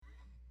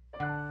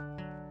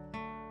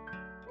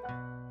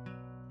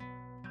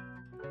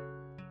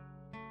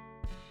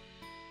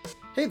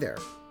Hey there,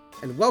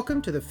 and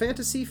welcome to the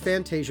Fantasy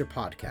Fantasia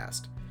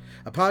podcast,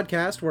 a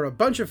podcast where a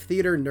bunch of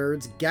theater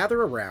nerds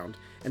gather around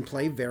and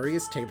play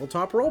various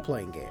tabletop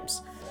role-playing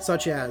games,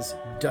 such as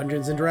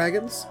Dungeons &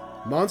 Dragons,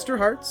 Monster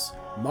Hearts,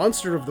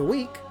 Monster of the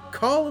Week,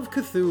 Call of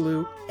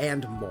Cthulhu,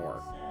 and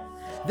more.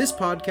 This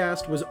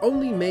podcast was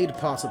only made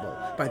possible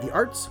by the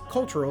Arts,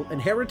 Cultural,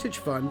 and Heritage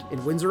Fund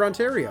in Windsor,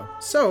 Ontario,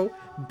 so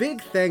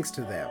big thanks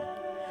to them.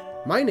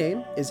 My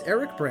name is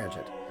Eric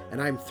Branchett,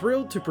 and I'm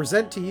thrilled to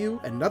present to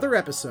you another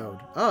episode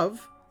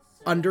of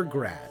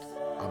Undergrad,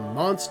 a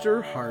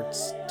Monster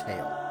Hearts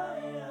tale.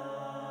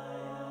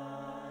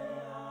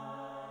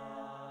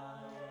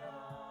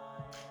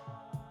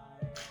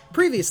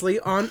 Previously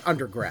on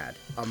Undergrad,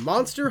 a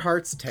Monster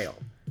Hearts tale.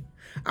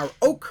 Our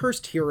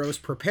Oakhurst heroes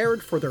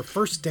prepared for their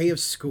first day of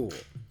school.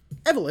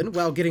 Evelyn,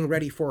 while getting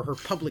ready for her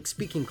public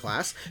speaking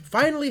class,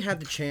 finally had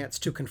the chance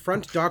to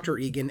confront Dr.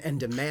 Egan and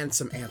demand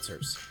some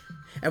answers.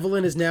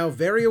 Evelyn is now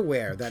very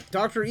aware that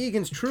Dr.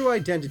 Egan's true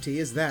identity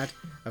is that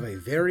of a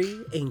very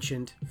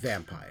ancient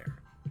vampire.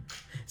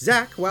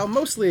 Zach, while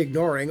mostly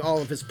ignoring all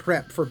of his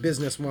prep for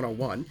Business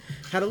 101,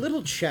 had a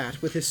little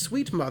chat with his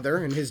sweet mother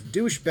and his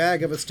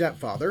douchebag of a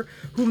stepfather,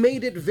 who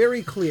made it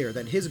very clear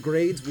that his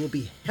grades will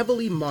be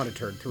heavily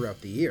monitored throughout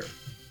the year.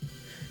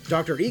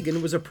 Dr.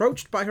 Egan was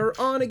approached by her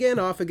on-again,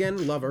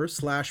 off-again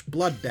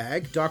lover/blood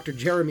bag, Dr.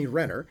 Jeremy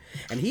Renner,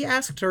 and he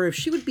asked her if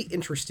she would be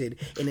interested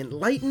in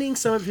enlightening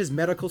some of his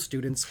medical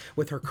students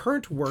with her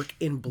current work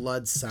in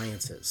blood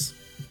sciences.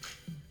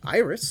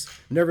 Iris,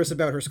 nervous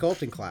about her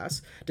sculpting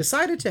class,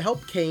 decided to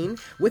help Kane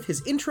with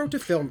his intro to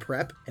film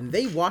prep, and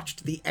they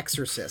watched The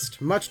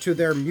Exorcist, much to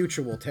their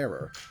mutual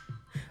terror.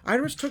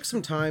 Iris took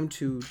some time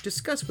to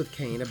discuss with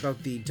Kane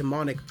about the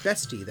demonic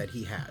bestie that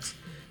he has,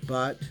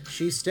 but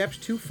she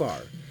stepped too far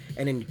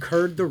and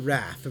incurred the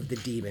wrath of the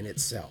demon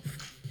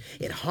itself.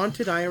 It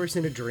haunted Iris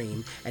in a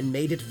dream and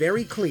made it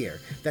very clear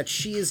that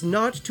she is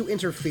not to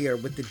interfere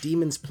with the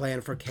demon's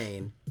plan for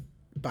Kane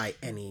by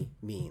any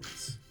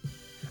means.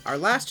 Our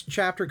last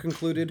chapter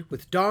concluded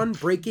with dawn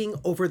breaking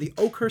over the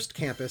Oakhurst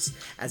campus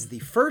as the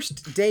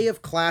first day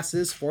of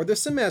classes for the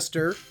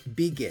semester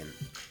begin.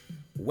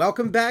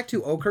 Welcome back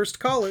to Oakhurst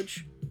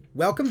College.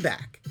 Welcome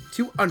back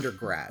to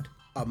Undergrad,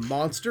 a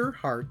Monster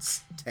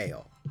Hearts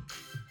tale.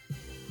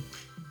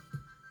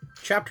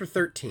 Chapter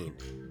 13,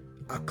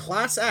 A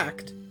Class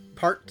Act,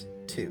 Part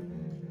 2.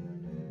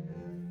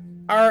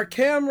 Our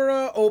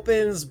camera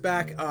opens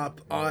back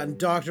up on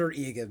Dr.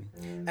 Egan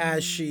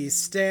as she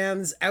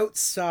stands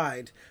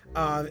outside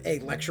of a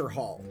lecture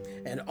hall.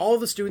 And all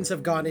the students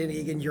have gone in.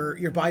 Egan,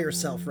 you're by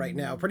yourself right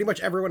now. Pretty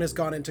much everyone has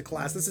gone into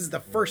class. This is the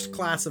first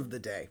class of the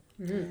day.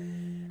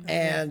 Mm-hmm.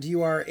 And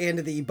you are in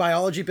the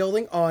biology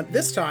building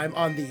this time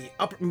on the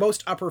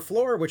most upper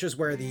floor, which is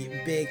where the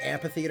big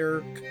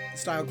amphitheater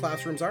style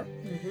classrooms are.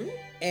 Mm-hmm.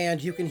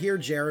 And you can hear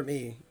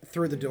Jeremy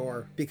through the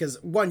door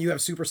because, one, you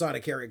have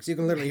supersonic hearing, so you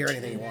can literally hear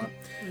anything you want.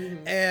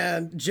 Mm-hmm.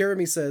 And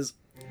Jeremy says,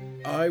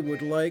 "I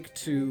would like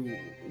to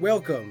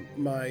welcome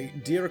my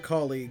dear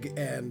colleague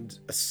and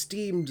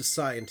esteemed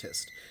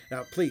scientist.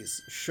 Now,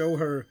 please show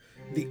her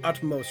the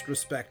utmost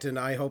respect, and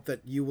I hope that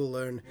you will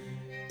learn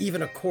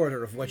even a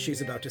quarter of what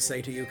she's about to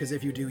say to you, because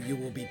if you do, you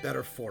will be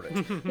better for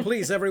it.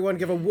 Please, everyone,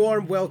 give a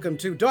warm welcome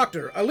to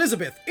Dr.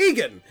 Elizabeth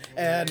Egan."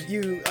 And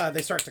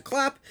they start to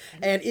clap,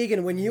 and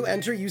Egan, when you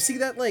enter, you see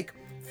that,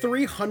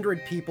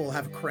 300 people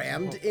have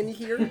crammed in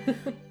here.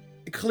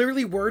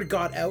 Clearly word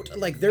got out,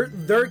 there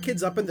are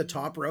kids up in the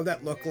top row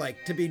that look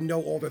like to be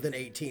no older than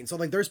 18, so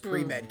there's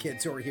pre-med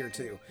kids who are here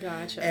too.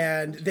 Gotcha.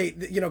 And they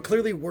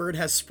clearly word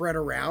has spread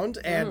around,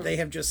 and they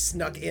have just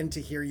snuck in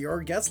to hear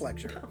your guest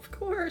lecture. Of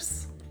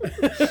course.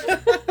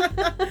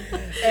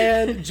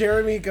 And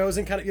Jeremy goes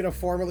and kind of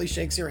formally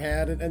shakes your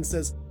hand and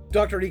says,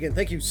 "Dr. Egan,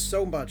 thank you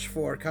so much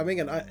for coming."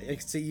 And I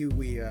see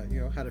we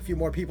had a few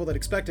more people than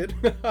expected.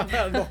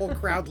 The whole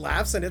crowd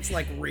laughs, and it's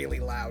really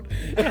loud.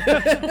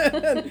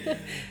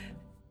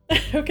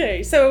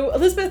 Okay, so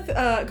Elizabeth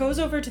goes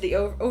over to the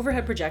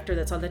overhead projector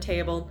that's on the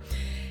table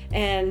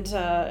and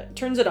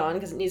turns it on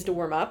because it needs to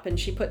warm up, and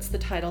she puts the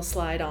title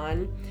slide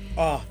on.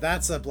 Oh,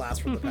 that's a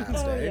blast from the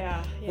past, eh?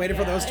 Yeah, waiting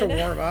for those to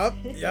warm up?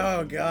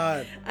 Oh,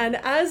 God. And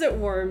as it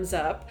warms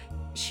up,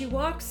 she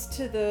walks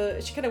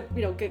to she kind of,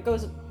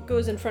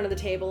 goes in front of the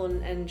table,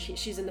 and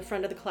she's in the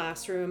front of the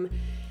classroom.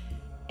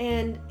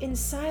 And in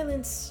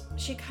silence,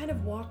 she kind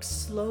of walks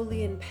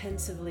slowly and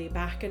pensively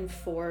back and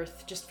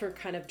forth, just for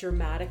kind of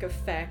dramatic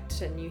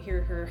effect. And you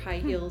hear her high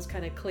heels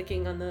kind of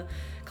clicking on the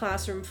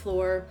classroom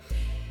floor.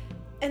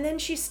 And then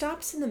she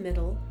stops in the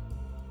middle,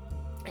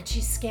 and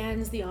she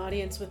scans the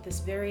audience with this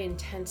very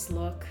intense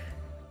look.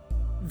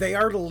 They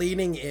are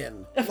leaning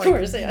in. Of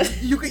course, yeah.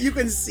 You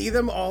can see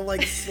them all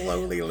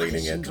slowly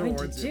leaning in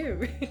towards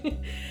you.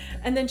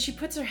 And then she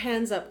puts her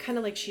hands up, kind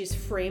of like she's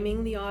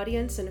framing the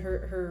audience and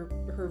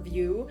her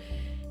view,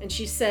 and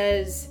she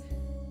says,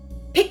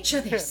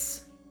 "Picture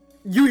this."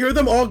 You hear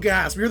them all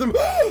gasp. You hear them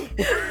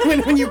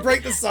when you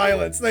break the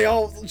silence. They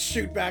all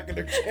shoot back in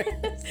their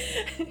chairs.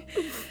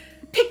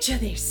 "Picture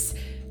this.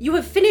 You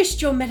have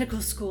finished your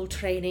medical school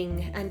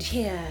training, and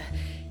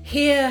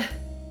here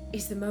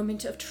is the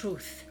moment of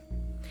truth.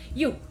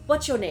 You,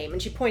 what's your name?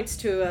 And she points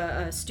to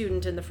a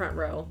student in the front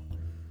row.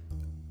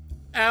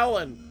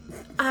 Alan.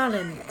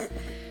 Alan.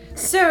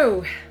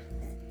 So,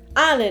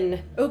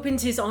 Alan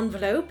opens his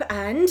envelope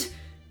and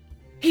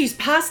he's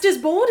passed his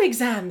board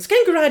exams.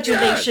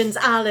 Congratulations,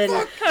 yes! Alan.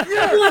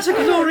 Yes! What a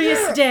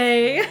glorious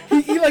day.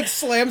 He like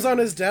slams on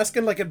his desk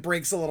and like it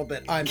breaks a little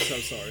bit. I'm so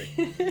sorry.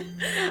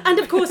 And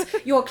of course,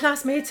 your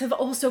classmates have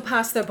also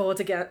passed their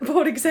board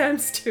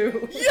exams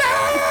too.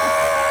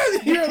 Yeah!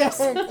 You're the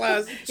whole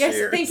class. Yes,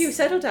 Cheers. thank you.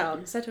 Settle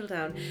down.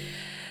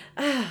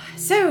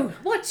 So,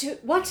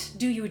 what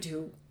do you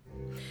do?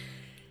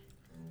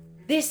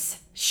 This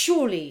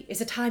surely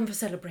is a time for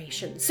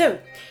celebration. So,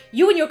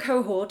 you and your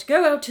cohort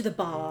go out to the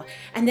bar,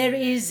 and there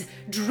is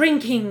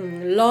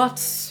drinking,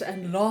 lots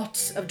and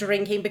lots of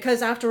drinking,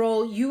 because after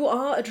all, you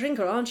are a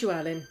drinker, aren't you,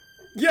 Alan?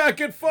 Yeah,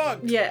 get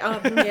fucked.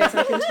 Yeah, yes,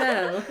 I can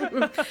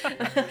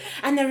tell.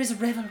 And there is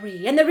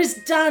revelry, and there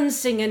is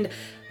dancing, and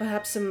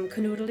perhaps some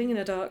canoodling in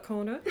a dark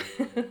corner.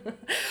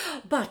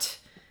 But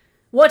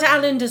what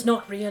Alan does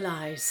not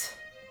realize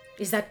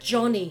is that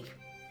Johnny,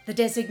 the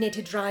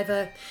designated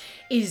driver,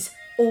 is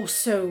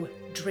also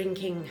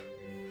drinking.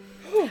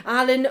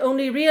 Alan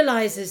only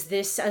realizes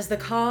this as the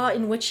car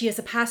in which he is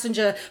a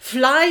passenger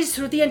flies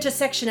through the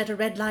intersection at a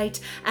red light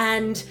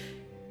and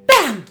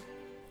BAM!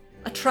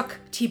 A truck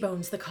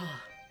T-bones the car.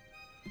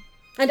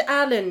 And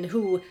Alan,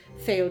 who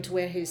failed to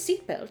wear his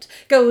seatbelt,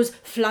 goes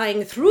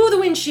flying through the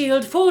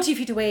windshield 40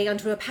 feet away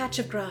onto a patch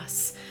of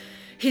grass,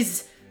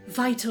 his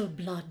vital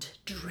blood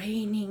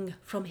draining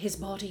from his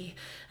body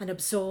and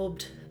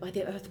absorbed by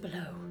the earth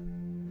below.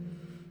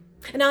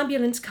 An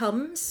ambulance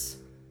comes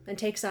and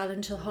takes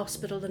Alan to the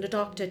hospital, and a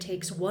doctor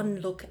takes one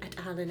look at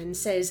Alan and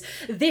says,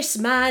 "This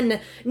man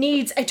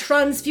needs a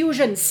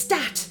transfusion,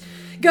 stat!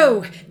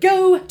 Go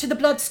to the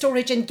blood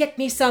storage and get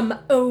me some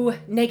O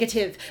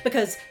negative,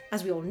 because,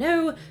 as we all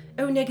know,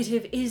 O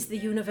negative is the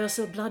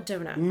universal blood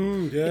donor."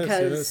 Yes,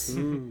 because yes.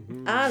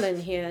 Mm-hmm.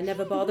 Alan here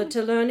never bothered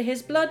to learn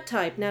his blood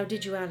type. Now,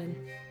 did you, Alan?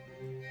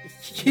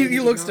 He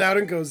looks down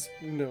and goes,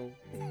 "No."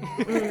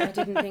 I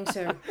didn't think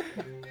so.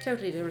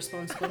 Totally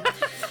irresponsible.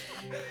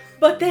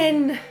 But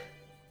then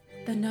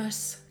the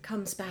nurse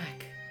comes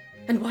back.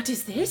 And what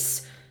is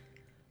this?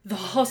 The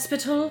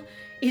hospital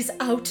is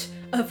out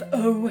of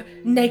O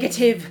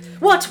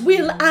negative. What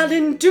will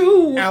Alan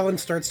do? Alan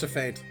starts to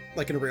faint,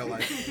 like in real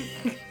life.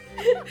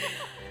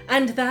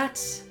 And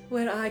that's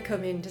where I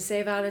come in to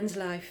save Alan's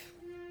life.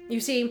 You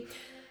see,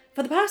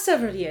 for the past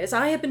several years,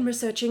 I have been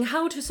researching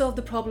how to solve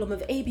the problem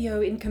of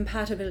ABO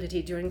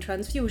incompatibility during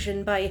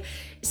transfusion by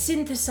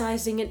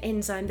synthesizing an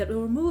enzyme that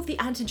will remove the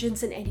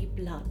antigens in any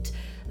blood,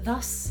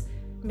 thus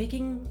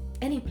making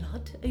any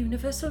blood a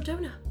universal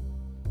donor.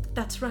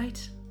 That's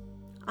right.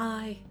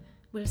 I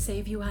will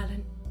save you,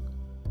 Alan.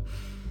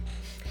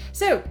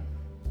 So,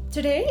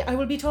 today I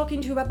will be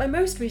talking to you about my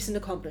most recent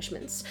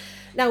accomplishments.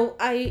 Now,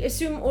 I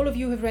assume all of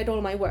you have read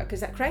all my work, is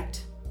that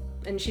correct?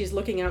 And she's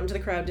looking out into the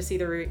crowd to see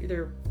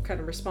their kind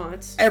of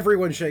response.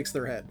 Everyone shakes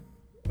their head.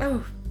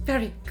 Oh,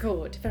 very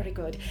good, very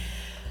good.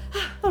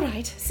 All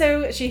right,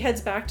 so she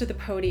heads back to the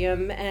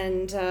podium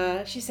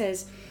and she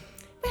says,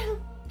 "Well,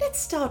 let's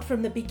start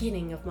from the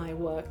beginning of my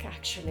work,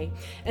 actually."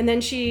 And then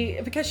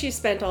because she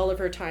spent all of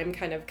her time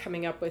kind of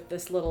coming up with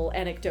this little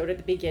anecdote at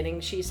the beginning,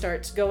 she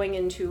starts going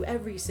into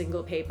every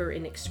single paper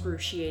in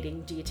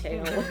excruciating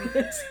detail.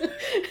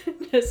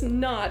 It's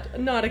not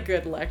a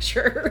good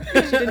lecture.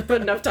 She didn't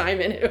put enough time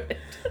into it.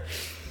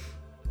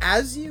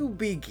 As you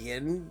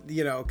begin,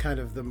 kind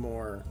of the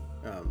more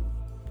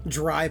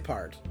dry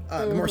part,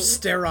 the more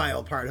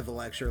sterile part of the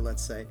lecture,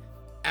 let's say,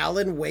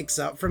 Alan wakes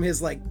up from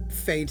his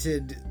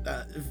fainted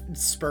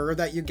spur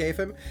that you gave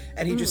him,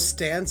 and he just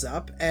stands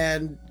up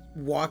and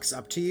walks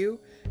up to you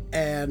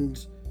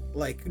and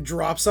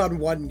drops on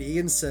one knee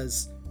and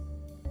says,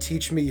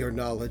 "Teach me your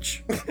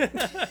knowledge."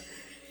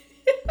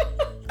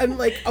 And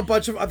a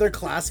bunch of other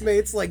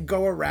classmates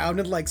go around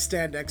and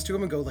stand next to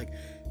him and go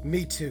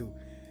 "Me too.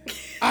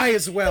 I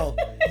as well.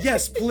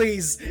 Yes,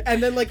 please."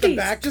 And then the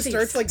back just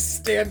starts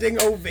standing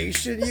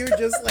ovation you,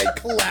 just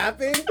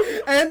clapping,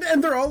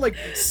 and they're all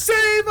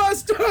 "Save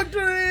us,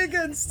 Dr.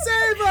 Egan,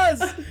 save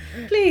us!"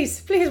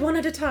 Please, one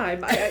at a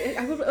time. I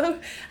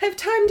have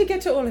time to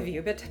get to all of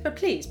you, but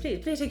please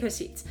take your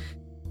seats.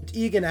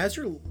 Egan, as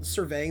you're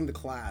surveying the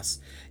class,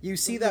 you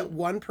see that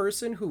one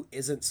person who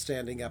isn't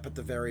standing up at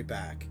the very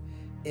back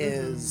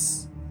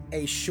is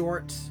a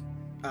short,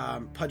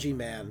 pudgy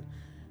man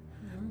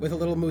with a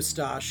little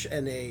mustache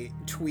and a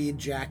tweed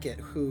jacket,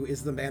 who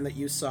is the man that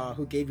you saw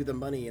who gave you the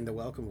money in the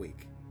Welcome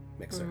Week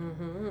mixer.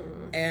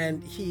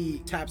 And he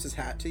taps his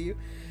hat to you,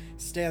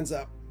 stands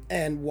up,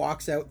 and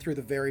walks out through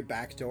the very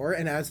back door.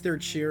 And as they're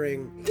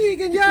cheering,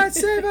 "Egan, yeah,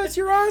 save us,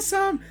 you're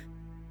awesome!"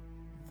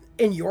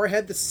 in your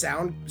head, the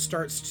sound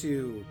starts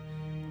to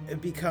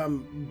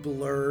become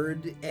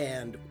blurred,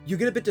 and you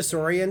get a bit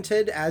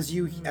disoriented as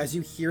you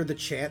hear the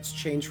chants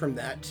change from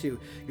that to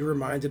you're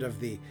reminded of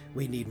the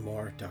 "we need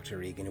more,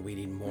 Dr. Egan, we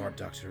need more,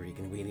 Dr.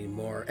 Egan, we need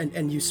more,"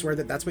 and you swear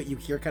that that's what you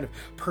hear kind of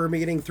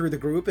permeating through the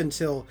group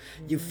until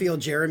you feel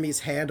Jeremy's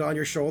hand on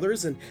your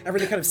shoulders and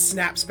everything kind of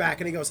snaps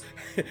back and he goes,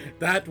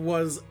 "That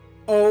was,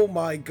 oh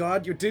my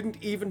god, you didn't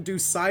even do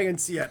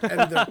science yet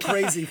and they're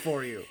crazy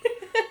for you.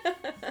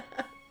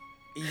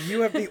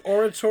 You have the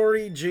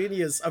oratory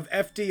genius of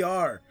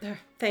FDR."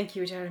 Thank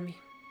you, Jeremy.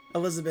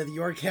 Elizabeth,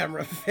 your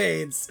camera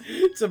fades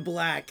to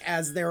black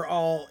as they're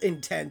all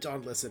intent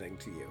on listening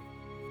to you.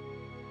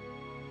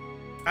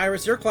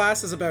 Iris, your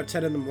class is about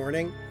 10 in the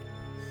morning.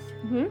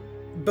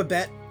 Mm-hmm.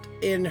 Babette,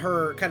 in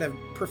her kind of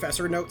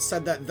professor notes,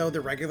 said that though the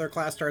regular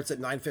class starts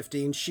at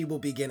 9:15, she will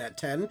begin at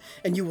 10,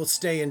 and you will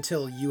stay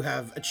until you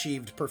have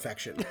achieved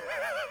perfection.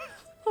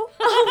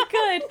 Oh,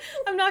 good.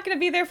 I'm not going to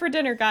be there for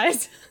dinner,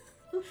 guys.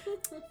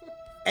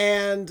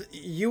 And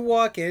you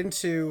walk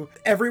into,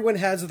 everyone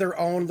has their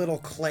own little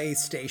clay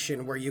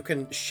station where you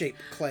can shape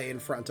clay in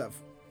front of.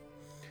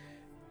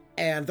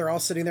 And they're all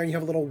sitting there and you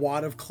have a little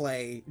wad of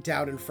clay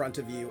down in front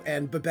of you.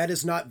 And Babette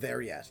is not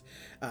there yet.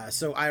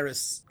 So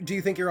Iris, do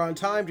you think you're on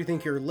time? Do you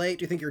think you're late?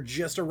 Do you think you're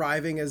just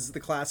arriving as the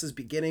class is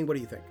beginning? What do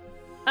you think?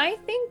 I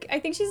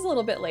think she's a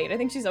little bit late. I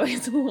think she's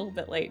always a little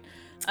bit late.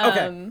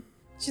 Okay.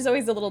 She's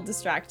always a little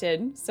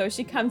distracted. So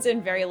she comes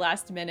in very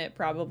last minute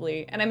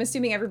probably. And I'm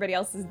assuming everybody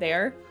else is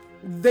there.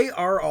 They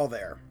are all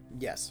there,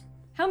 yes.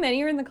 How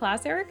many are in the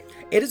class, Eric?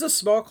 It is a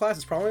small class.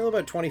 It's probably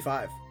about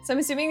 25. So I'm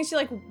assuming she,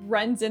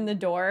 runs in the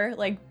door,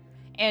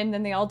 and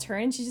then they all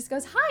turn, and she just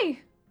goes, "Hi,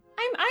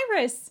 I'm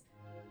Iris.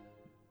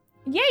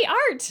 Yay,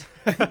 art!"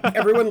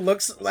 Everyone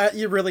looks at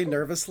you really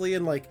nervously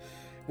and,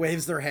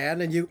 waves their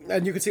hand, and you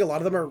can see a lot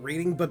of them are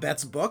reading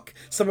Babette's book.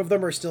 Some of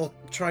them are still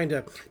trying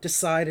to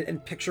decide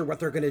and picture what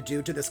they're going to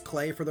do to this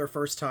clay for their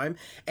first time.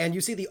 And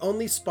you see the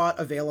only spot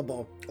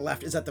available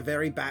left is at the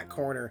very back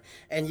corner,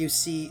 and you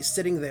see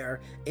sitting there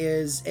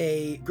is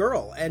a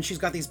girl, and she's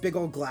got these big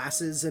old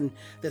glasses and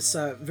this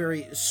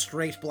very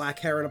straight black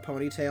hair and a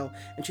ponytail,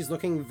 and she's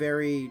looking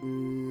very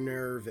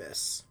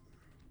nervous.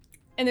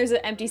 And there's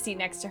an empty seat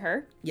next to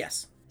her.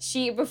 Yes.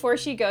 Before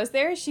she goes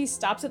there, she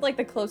stops at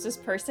the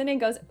closest person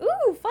and goes,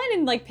 "Ooh, fun,"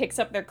 and picks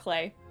up their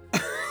clay.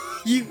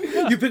 You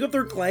pick up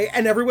their clay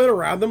and everyone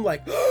around them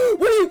what are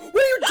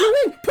you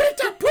doing? Put it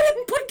down, put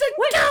it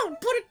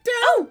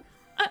down. Oh,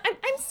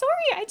 I'm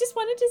sorry. I just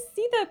wanted to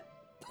see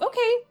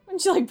okay.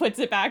 And she puts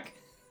it back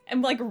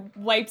and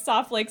wipes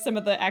off some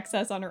of the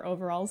excess on her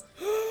overalls.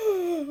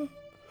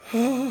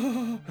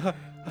 The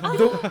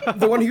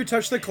one who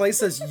touched the clay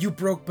says, "You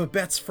broke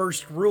Babette's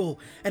first rule,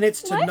 and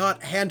it's to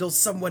not handle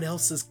someone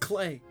else's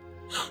clay."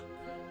 Oh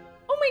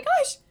my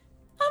gosh!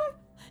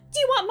 Do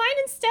you want mine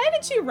instead?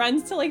 And she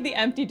runs to the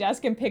empty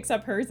desk and picks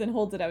up hers and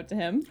holds it out to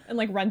him,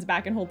 and runs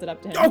back and holds it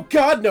up to him. Oh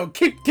God, no!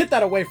 Get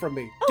that away from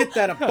me! Get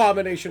that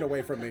abomination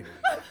away from me!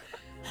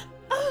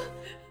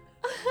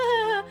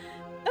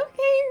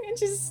 Okay. And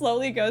she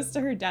slowly goes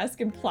to her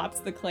desk and plops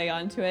the clay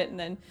onto it, and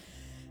then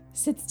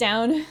sits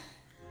down.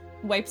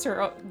 Wipes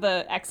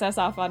the excess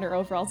off on her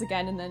overalls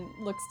again, and then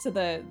looks to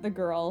the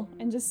girl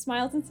and just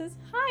smiles and says,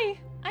 "Hi,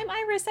 I'm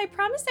Iris. I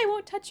promise I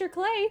won't touch your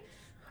clay."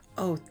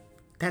 Oh,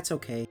 that's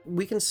okay.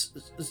 We can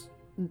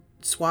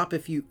swap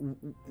if you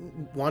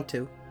want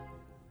to.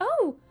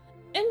 Oh,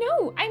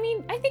 no. I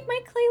mean, I think my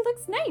clay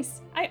looks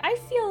nice. I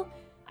feel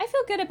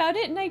good about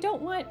it, and I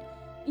don't want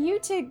you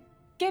to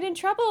get in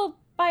trouble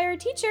by our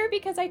teacher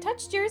because I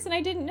touched yours and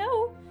I didn't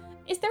know.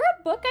 Is there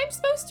a book I'm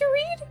supposed to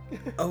read?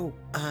 Oh,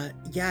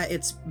 yeah,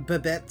 it's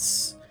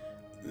Babette's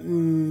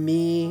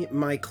Me,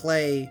 My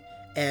Clay,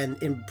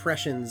 and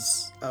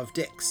Impressions of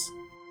Dicks.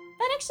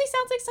 That actually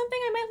sounds like something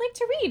I might like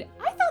to read.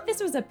 I thought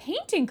this was a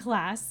painting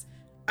class.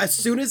 As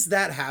soon as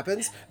that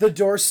happens, the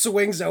door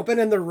swings open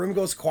and the room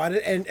goes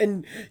quiet,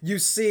 and you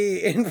see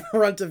in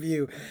front of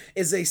you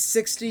is a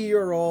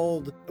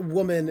 60-year-old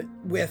woman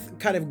with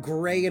kind of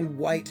gray and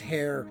white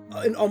hair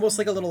and almost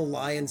like a little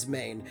lion's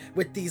mane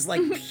with these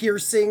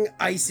piercing,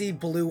 icy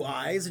blue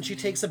eyes, and she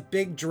takes a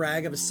big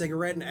drag of a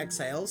cigarette and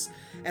exhales,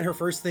 and her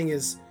first thing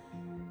is,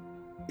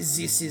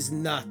 "This is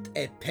not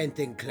a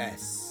painting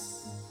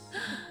class.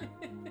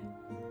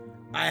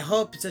 I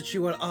hope that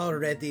you are all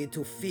ready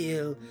to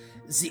feel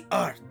the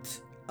art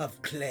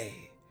of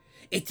clay.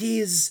 It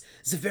is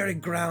the very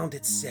ground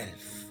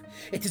itself.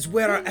 It is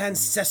where our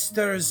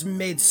ancestors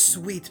made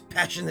sweet,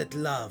 passionate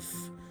love.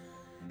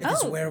 It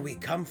is where we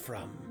come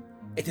from.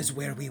 It is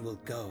where we will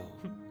go.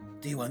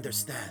 Do you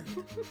understand?"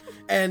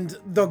 And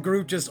the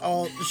group just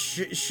all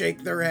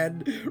shake their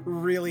head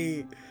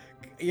really,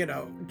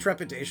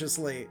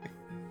 trepidatiously.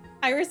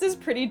 Iris is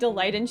pretty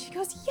delighted, and she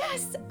goes,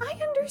 "Yes, I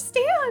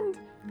understand."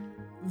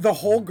 The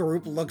whole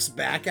group looks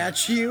back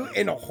at you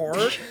in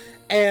horror,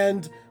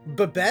 and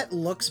Babette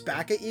looks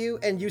back at you,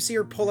 and you see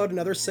her pull out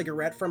another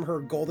cigarette from her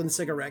golden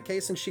cigarette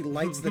case, and she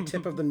lights the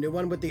tip of the new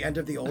one with the end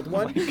of the old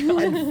one,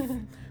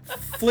 and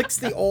flicks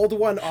the old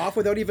one off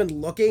without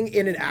even looking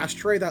in an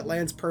ashtray that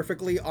lands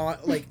perfectly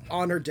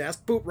on her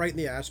desk, boop, right in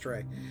the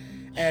ashtray.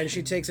 And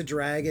she takes a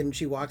drag and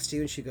she walks to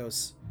you and she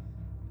goes,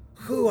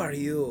 "Who are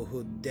you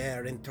who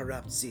dare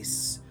interrupt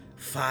this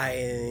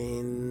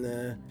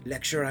fine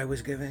lecture I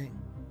was giving?"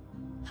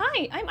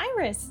 Hi, I'm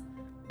Iris.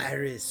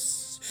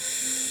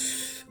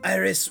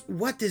 Iris,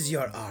 what is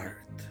your art?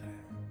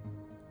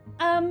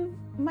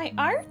 My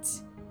art?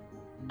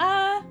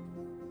 I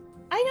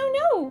don't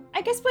know.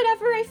 I guess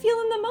whatever I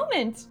feel in the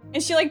moment.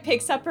 And she like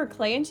picks up her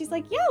clay and she's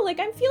like, yeah, like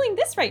I'm feeling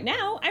this right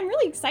now. I'm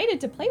really excited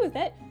to play with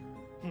it.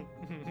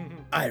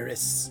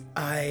 Iris,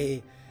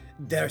 I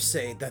dare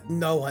say that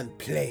no one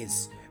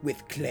plays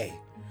with clay.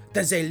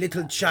 Does a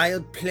little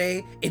child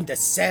play in the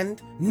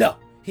sand? No,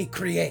 he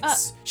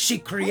creates. She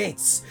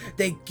creates.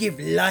 They give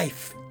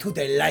life to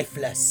the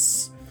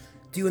lifeless.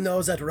 Do you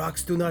know that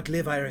rocks do not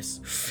live,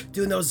 Iris?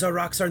 Do you know the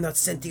rocks are not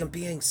sentient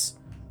beings?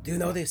 Do you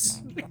know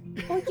this?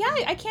 Well,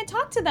 yeah, I can't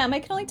talk to them. I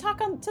can only talk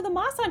to the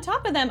moss on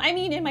top of them. I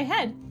mean, in my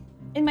head.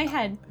 In my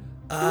head.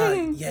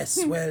 Yes,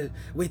 well,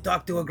 we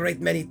talk to a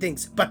great many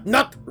things, but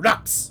not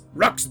rocks.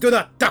 Rocks do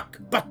not talk,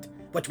 but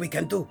what we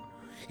can do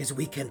is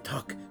we can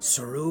talk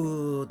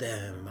through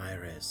them,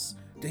 Iris.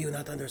 Do you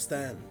not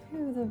understand?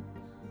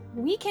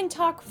 We can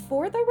talk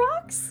for the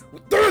rocks?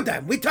 Through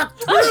them! We talk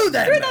through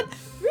them!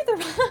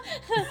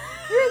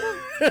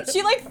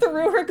 She like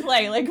threw her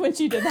clay, like when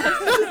she did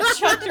that.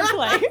 She chucked her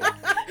clay.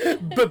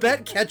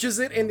 Babette catches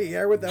it in the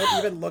air without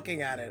even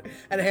looking at it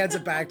and hands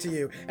it back to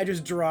you and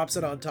just drops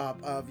it on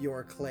top of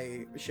your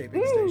clay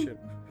shaping station.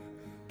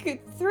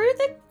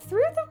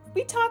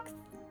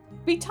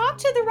 We talk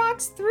to the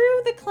rocks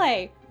through the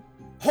clay.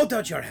 Hold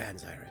out your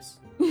hands, Iris.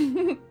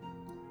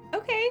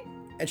 Okay.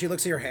 And she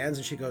looks at your hands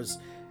and she goes,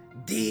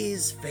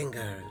 "These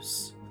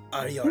fingers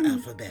are your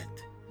alphabet.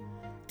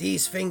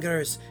 These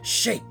fingers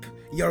shape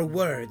your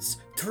words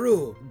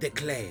through the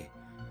clay.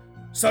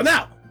 So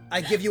now,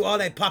 I give you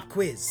all a pop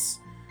quiz.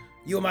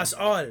 You must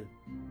all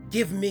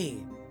give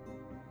me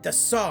the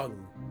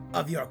song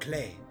of your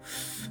clay."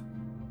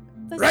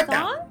 The Right song?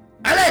 now.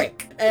 Allez!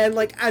 And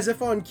like as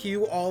if on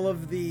cue, all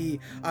of the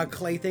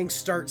clay things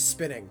start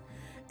spinning.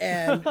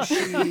 And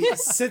she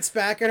sits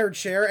back in her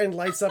chair and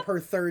lights up her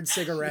third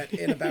cigarette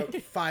in about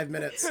 5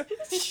 minutes.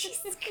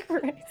 Jesus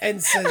Christ.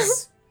 And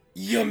says,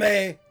 "You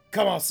may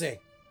commencer."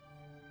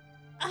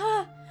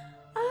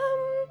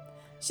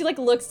 She like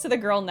looks to the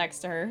girl next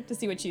to her to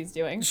see what she's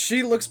doing.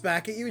 She looks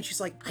back at you and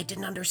she's like, "I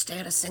didn't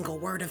understand a single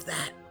word of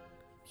that."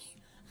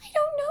 I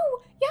don't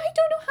know. Yeah, I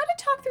don't know how to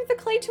talk through the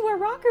clay to a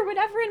rock or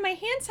whatever, and my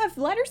hands have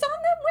letters on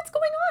them. What's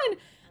going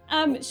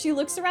on? She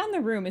looks around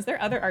the room. Is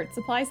there other art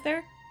supplies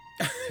there?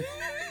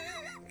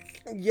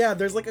 Yeah,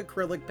 there's like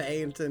acrylic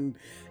paint and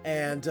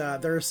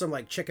there's some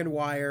like chicken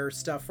wire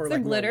stuff for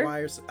like glitter?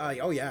 wires.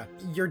 Oh yeah.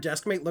 Your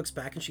desk mate looks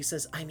back and she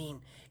says, "I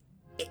mean,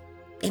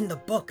 in the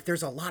book,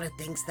 there's a lot of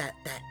things that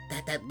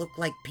look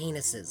like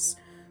penises.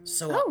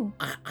 So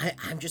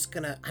I'm just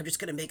gonna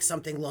make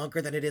something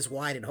longer than it is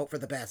wide and hope for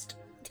the best."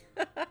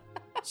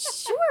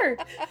 Sure.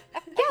 Yeah,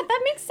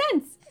 that makes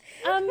sense.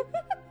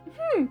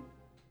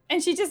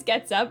 And she just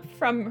gets up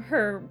from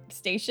her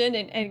station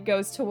and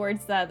goes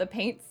towards the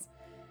paints.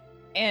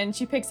 And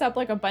she picks up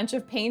like a bunch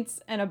of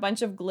paints and a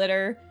bunch of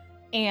glitter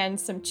and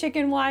some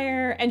chicken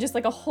wire and just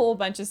like a whole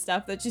bunch of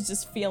stuff that she's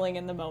just feeling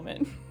in the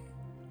moment.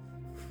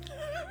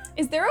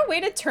 Is there a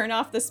way to turn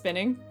off the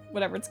spinning?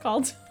 Whatever it's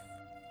called.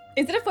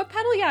 Is it a foot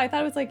pedal? Yeah, I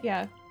thought it was like,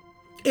 yeah.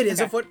 It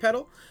is a foot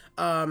pedal.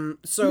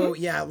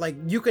 Yeah, like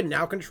you can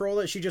now control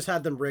it. She just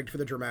had them rigged for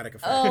the dramatic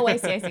effect. Oh, I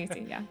see.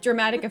 Yeah.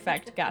 Dramatic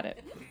effect. Got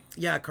it.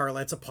 Yeah,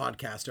 Carla, it's a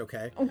podcast,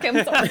 okay? Okay,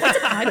 I'm sorry. What's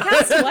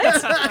a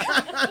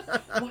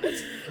podcast?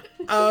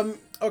 What?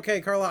 Okay,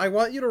 Carla, I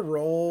want you to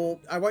roll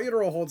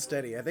Hold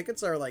Steady. I think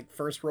it's our like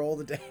first roll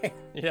of the day.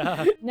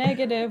 Yeah.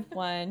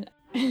 -1.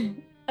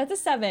 That's a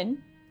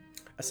 7.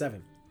 A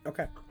 7.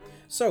 Okay.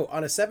 So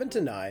on a 7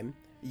 to 9,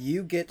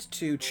 you get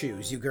to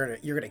choose. You're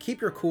gonna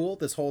keep your cool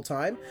this whole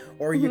time,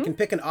 or you can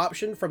pick an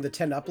option from the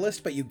 10 up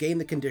list, but you gain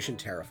the condition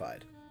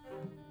Terrified.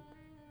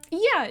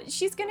 Yeah,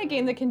 she's gonna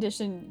gain the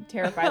condition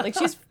Terrified. Like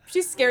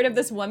she's scared of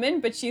this woman,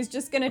 but she's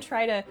just gonna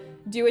try to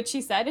do what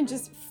she said and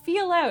just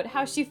feel out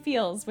how she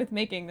feels with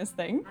making this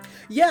thing.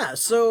 Yeah,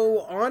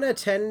 so on a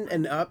 10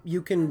 and up,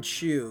 you can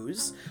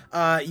choose.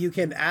 You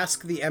can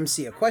ask the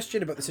MC a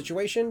question about the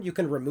situation. You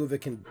can remove a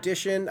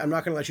condition. I'm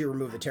not gonna let you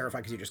remove the Terrified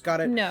because you just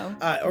got it. No.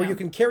 Or you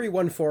can carry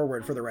one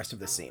forward for the rest of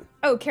the scene.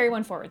 Oh, carry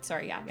one forward.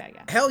 Sorry. Yeah.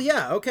 Hell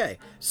yeah, okay.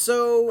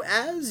 So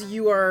as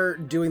you are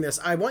doing this,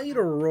 I want you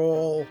to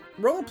roll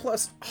a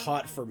plus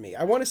hot for me.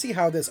 I want to see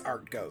how this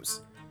art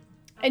goes.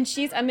 And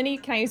can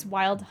I use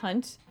Wild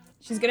Hunt?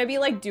 She's gonna be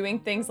like doing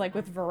things like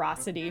with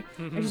veracity.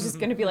 And she's just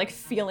gonna be like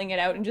feeling it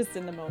out and just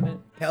in the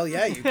moment. Hell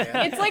yeah, you can.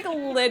 It's like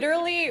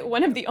literally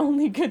one of the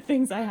only good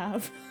things I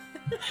have.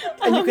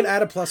 And you can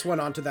add a +1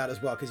 onto that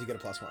as well because you get a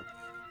 +1.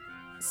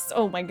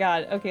 Oh my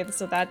god. Okay,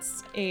 so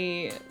that's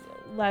a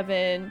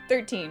 11,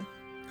 13.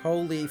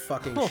 Holy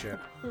fucking shit.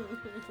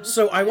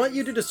 So I want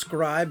you to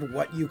describe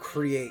what you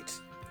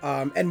create.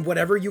 And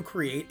whatever you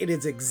create, it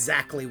is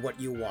exactly what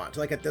you want.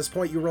 Like at this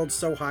point, you rolled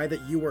so high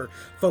that you were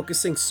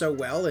focusing so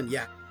well, and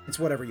yeah, it's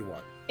whatever you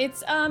want.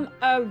 It's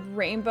a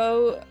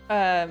rainbow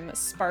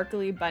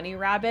sparkly bunny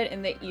rabbit,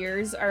 and the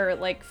ears are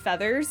like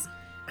feathers,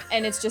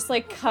 and it's just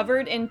like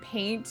covered in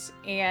paint,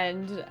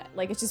 and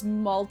like it's just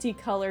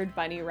multicolored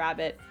bunny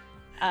rabbit.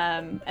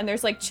 And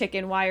there's like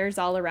chicken wires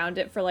all around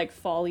it for like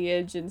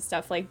foliage and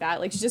stuff like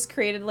that. Like she just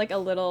created like a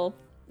little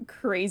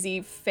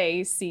crazy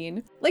fae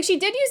scene. Like she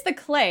did use the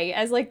clay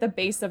as like the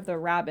base of the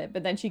rabbit,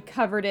 but then she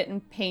covered it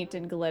in paint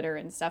and glitter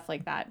and stuff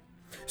like that.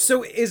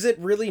 So is it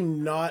really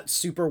not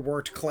super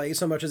worked clay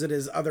so much as it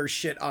is other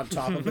shit on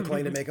top of the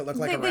clay to make it look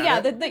like a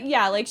rabbit?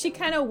 Yeah, like she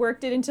kind of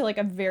worked it into like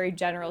a very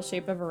general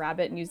shape of a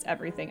rabbit and used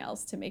everything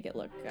else to make it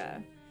look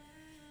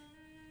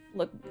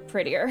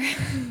prettier.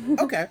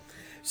 Okay.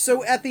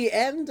 So at the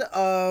end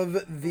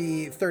of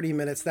the 30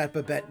 minutes that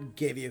Babette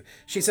gave you,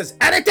 she says,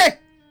 "Arrête!"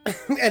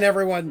 And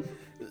everyone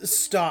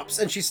stops,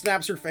 and she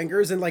snaps her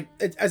fingers, and like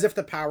as if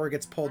the power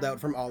gets pulled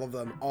out from all of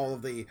them, all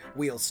of the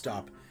wheels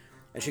stop.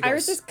 And she goes,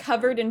 Iris is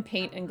covered in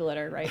paint and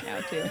glitter right now,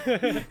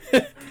 too.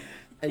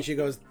 And she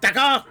goes,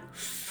 "D'accord!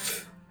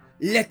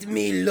 Let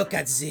me look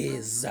at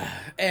these."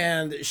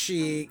 And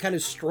she kind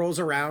of strolls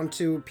around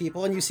to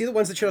people, and you see the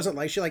ones that she doesn't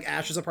like. She like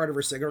ashes a part of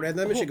her cigarette in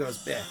them, and she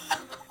goes,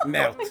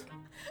 "Melt.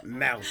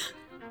 Melt.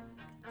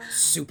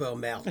 Super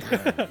melt."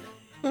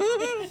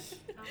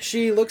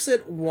 She looks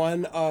at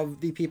one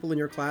of the people in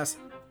your class.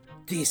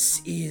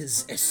 "This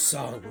is a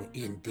song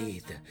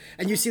indeed."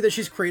 And you see that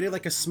she's created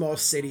like a small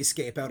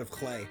cityscape out of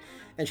clay.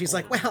 And she's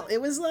like, "Well,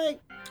 it was like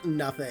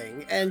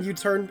nothing." And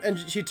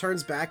she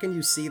turns back, and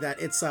you see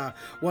that it's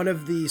one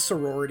of the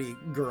sorority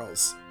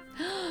girls.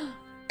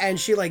 And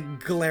she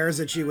like glares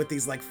at you with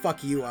these like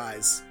 "fuck you"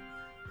 eyes.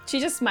 She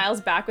just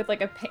smiles back with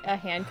like a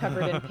hand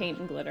covered in paint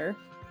and glitter.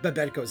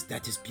 Babette goes,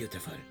 "That is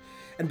beautiful."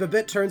 And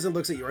Babette turns and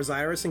looks at yours,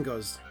 Iris, and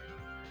goes,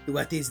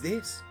 "What is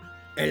this?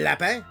 A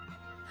lapin?"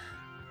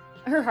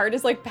 Her heart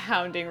is like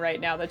pounding right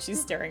now that she's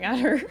staring at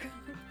her.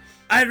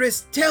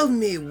 "Iris, tell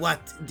me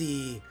what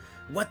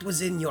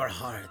was in your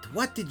heart.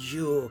 What did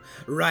you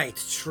write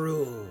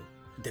through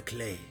the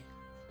clay?"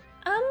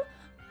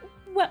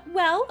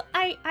 Well,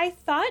 I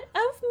thought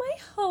of my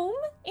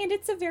home, and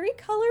it's a very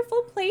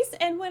colorful place,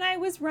 and when I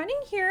was running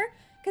here,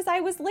 because I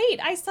was late,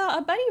 I saw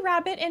a bunny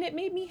rabbit, and it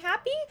made me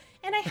happy,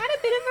 and I had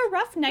a bit of a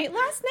rough night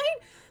last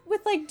night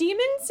with, like,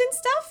 demons and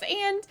stuff,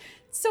 and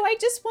so I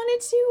just wanted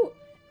to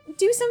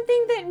do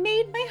something that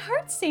made my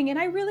heart sing, and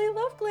I really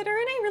love glitter,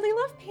 and I really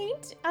love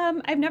paint.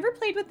 I've never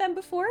played with them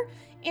before,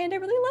 and I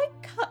really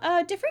like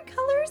different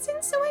colors,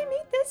 and so I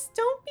made this.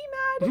 Don't be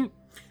mad.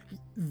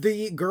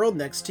 The girl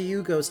next to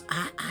you goes,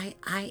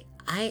 I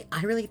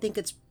really think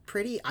it's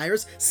pretty.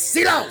 Iris,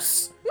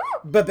 "Silence!"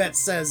 Babette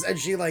says, and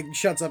she like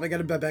shuts up again,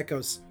 and Babette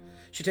goes,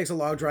 she takes a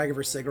long drag of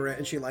her cigarette,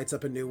 and she lights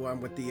up a new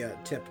one with the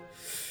tip,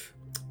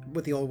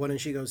 with the old one,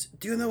 and she goes,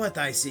 "Do you know what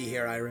I see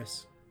here,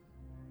 Iris?"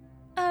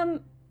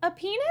 A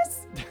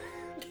penis?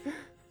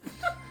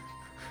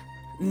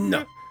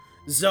 No.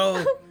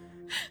 So...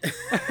 That's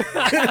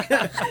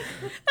the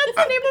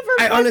name of her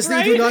I book, honestly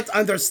right? do not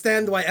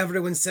understand why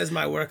everyone says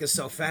my work is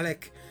so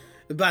phallic.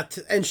 But,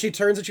 and she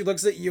turns and she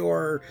looks at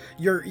your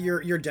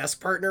desk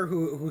partner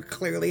who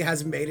clearly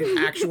has made an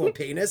actual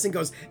penis and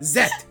goes,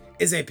 "That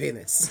is a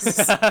penis."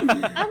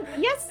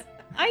 Yes,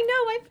 I know.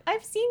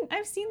 I've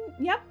seen.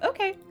 Yep.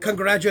 Okay.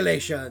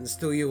 Congratulations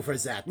to you for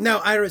that. Now,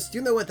 Iris, do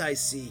you know what I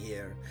see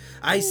here?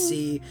 I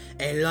see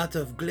a lot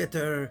of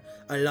glitter,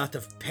 a lot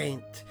of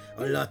paint,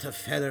 a lot of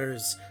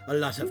feathers, a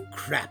lot of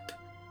crap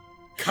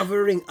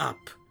covering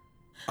up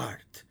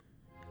art.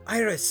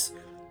 Iris,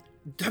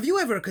 have you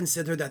ever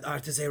considered that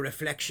art is a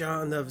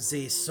reflection of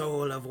the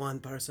soul of one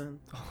person?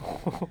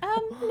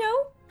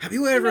 No. Have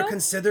you ever No.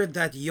 considered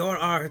that your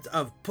art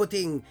of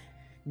putting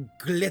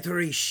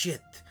glittery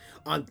shit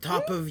on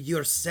top of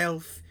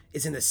yourself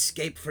is an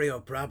escape for your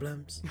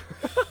problems?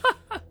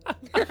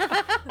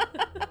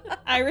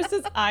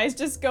 Iris's eyes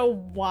just go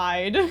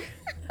wide,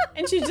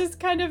 and she just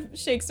kind of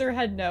shakes her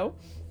head no.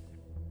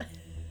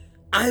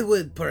 I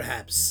would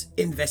perhaps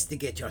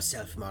investigate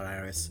yourself more,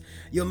 Iris.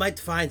 You might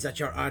find that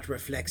your art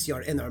reflects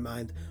your inner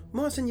mind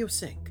more than you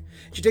think.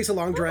 She takes a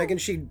long drag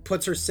and she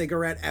puts her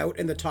cigarette out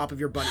in the top of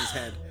your bunny's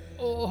head.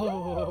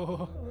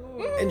 Oh.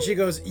 And she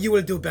goes, "You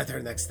will do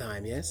better next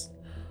time, yes?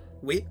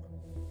 Oui?"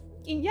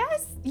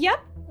 Yes. Yep.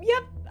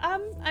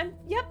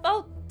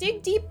 I'll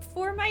dig deep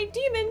for my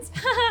demons.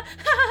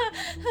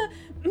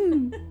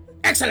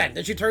 Excellent!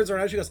 And she turns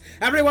around and she goes,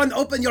 "Everyone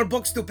open your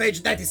books to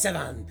page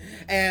 97.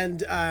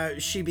 And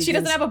she begins... She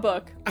doesn't have a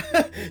book.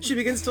 She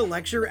begins to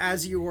lecture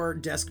as your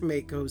desk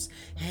mate goes,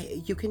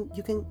 "Hey, you can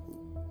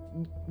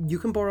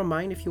borrow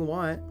mine if you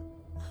want."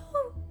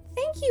 Oh,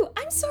 thank you.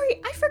 I'm sorry.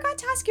 I forgot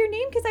to ask your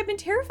name because I've been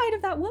terrified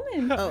of that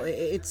woman. Oh,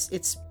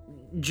 it's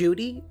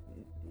Judy?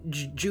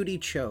 Judy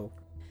Cho.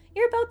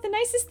 You're about the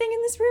nicest thing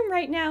in this room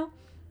right now.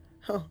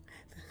 Oh,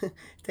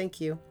 thank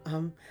you.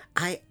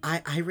 I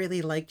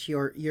really liked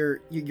your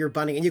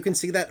bunny, and you can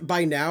see that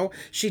by now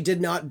she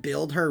did not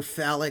build her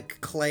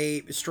phallic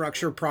clay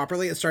structure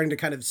properly. It's starting to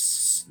kind of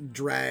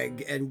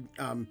drag and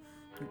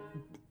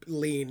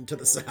lean to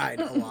the side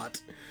a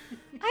lot.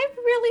 I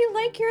really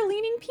like your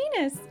leaning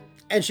penis.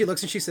 And she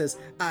looks and she says,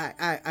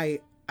 I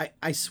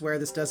swear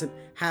this doesn't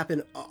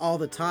happen all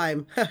the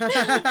time.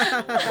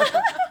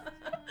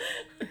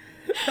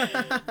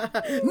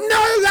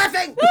 No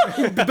laughing!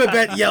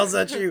 Babette yells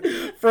at you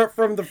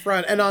from the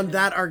front, and on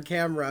that our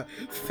camera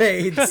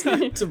fades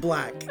to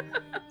black.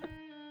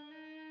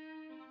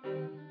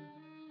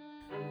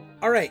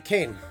 All right,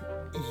 Kane,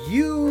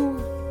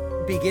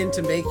 you begin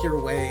to make your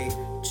way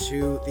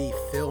to the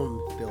film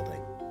building.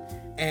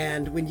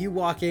 And when you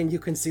walk in, you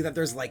can see that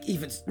there's like,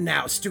 even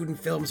now, student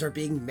films are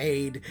being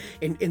made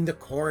in the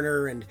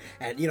corner, and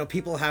you know,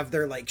 people have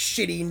their like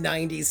shitty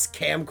 90s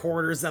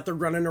camcorders that they're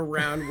running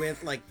around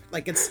with, like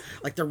it's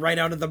like they're right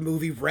out of the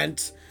movie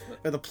Rent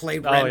or the play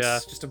Rent. Oh, yeah.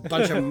 Just a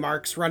bunch of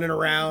marks running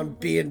around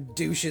being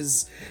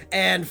douches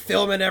and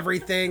filming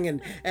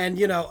everything, and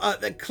you know,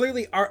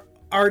 clearly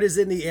art is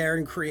in the air,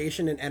 and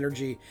creation and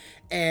energy.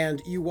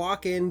 And you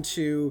walk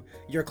into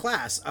your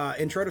class,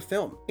 intro to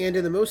film. And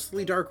in the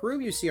mostly dark room,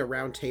 you see a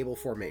round table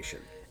formation.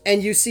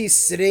 And you see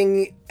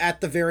sitting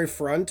at the very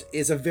front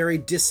is a very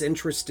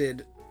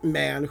disinterested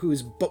man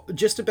who's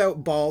just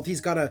about bald.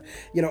 He's got a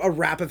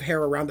wrap of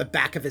hair around the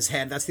back of his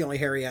head. That's the only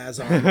hair he has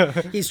on.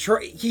 He's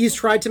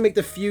tried to make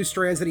the few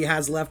strands that he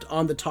has left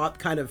on the top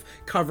kind of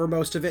cover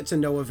most of it to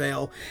no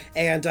avail.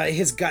 And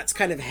his guts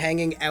kind of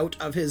hanging out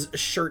of his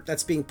shirt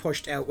that's being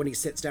pushed out when he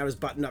sits down, his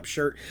button-up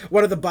shirt.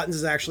 One of the buttons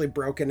is actually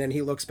broken, and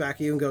he looks back at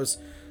you and goes,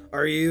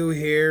 "Are you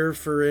here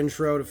for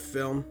intro to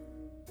film?"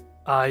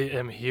 I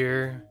am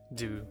here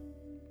to,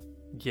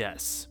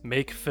 yes,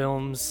 make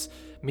films,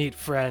 meet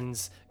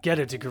friends, get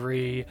a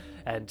degree,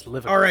 and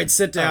live. All right,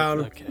 sit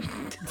down.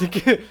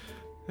 Okay.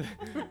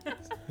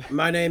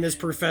 My name is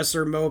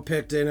Professor Mo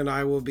Picton, and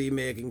I will be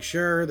making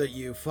sure that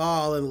you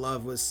fall in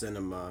love with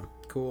cinema.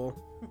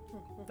 Cool.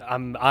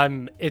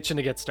 I'm itching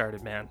to get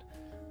started, man.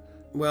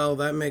 Well,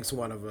 that makes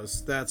one of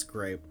us. That's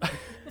great.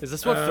 Is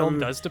this what film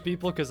does to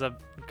people? Because I'm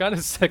kind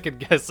of second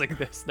guessing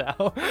this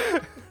now.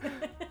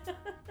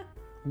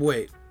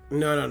 Wait.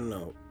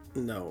 No.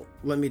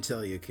 Let me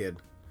tell you, kid.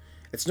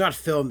 It's not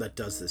film that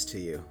does this to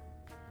you.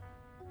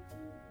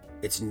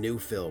 It's new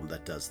film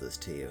that does this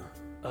to you.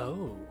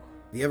 Oh.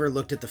 Have you ever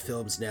looked at the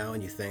films now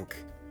and you think,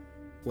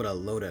 what a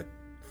load of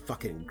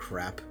fucking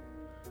crap?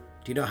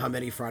 Do you know how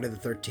many Friday the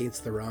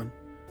 13th there are on?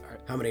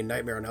 How many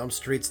Nightmare on Elm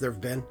Streets there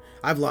have been?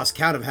 I've lost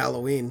count of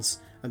Halloweens.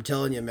 I'm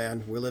telling you,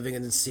 man, we're living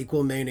in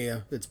sequel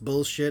mania. It's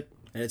bullshit,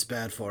 and it's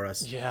bad for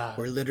us. Yeah.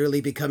 We're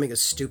literally becoming a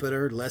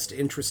stupider, less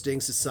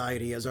interesting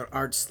society as our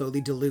art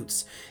slowly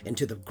dilutes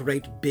into the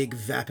great big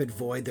vapid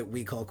void that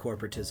we call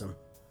corporatism.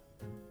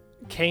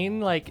 Kane,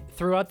 like,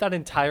 throughout that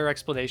entire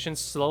explanation,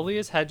 slowly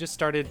his head just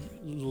started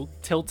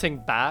tilting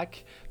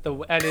back,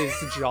 and his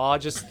jaw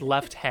just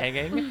left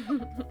hanging.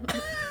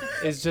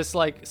 Is just,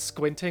 like,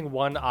 squinting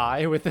one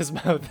eye with his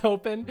mouth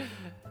open.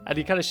 And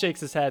he kind of shakes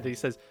his head, and he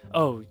says,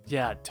 "Oh,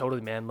 yeah,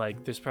 totally, man.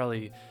 Like, there's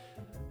probably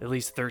at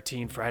least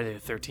 13 Friday the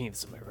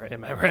 13th.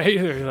 Am I right?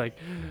 Or, like,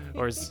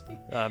 or is,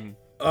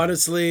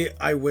 Honestly,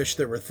 I wish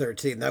there were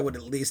 13. That would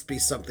at least be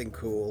something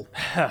cool.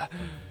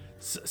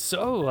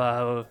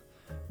 So,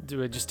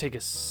 do I just take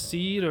a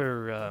seat,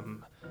 or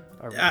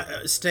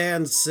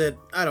stand, sit,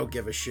 I don't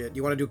give a shit.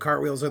 You want to do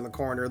cartwheels in the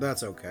corner,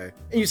 that's okay.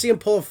 And you see him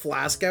pull a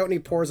flask out, and he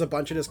pours a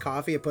bunch in his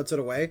coffee and puts it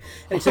away,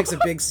 and he takes a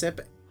big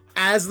sip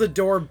as the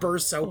door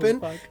bursts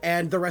open,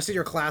 and the rest of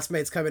your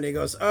classmates come in, and he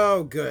goes,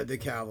 "Oh, good, the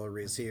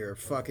cavalry's here.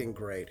 Fucking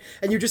great."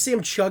 And you just see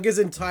him chug his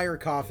entire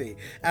coffee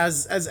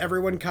as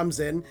everyone comes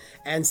in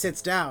and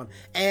sits down.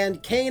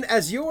 And Kane,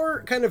 as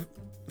you're kind of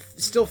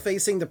still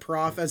facing the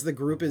prof, as the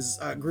group is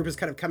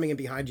kind of coming in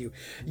behind you,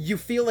 you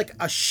feel like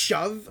a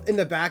shove in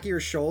the back of your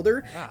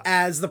shoulder.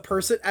 As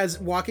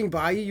walking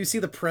by you see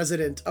the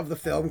president of the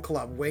film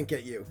club wink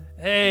at you.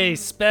 "Hey,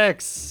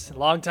 Specs,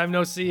 long time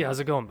no see. How's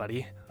it going,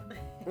 buddy?"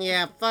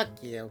 "Yeah, fuck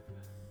you."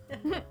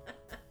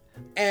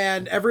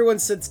 And everyone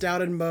sits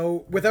down, and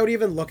Mo, without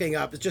even looking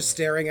up, is just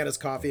staring at his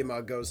coffee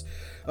mug, goes,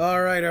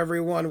 "All right,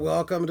 everyone,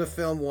 welcome to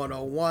Film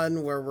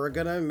 101, where we're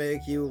gonna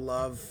make you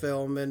love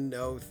film and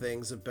know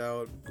things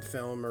about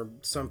film or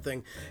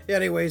something.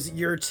 Anyways,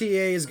 your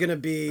TA is gonna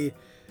be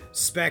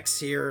Specs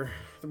here.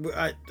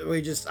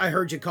 I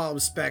heard you call him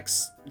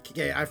Specs.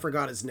 Okay, I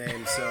forgot his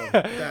name, so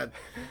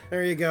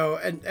there you go."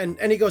 And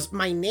he goes,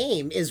 "My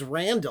name is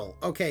Randall."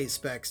 "Okay,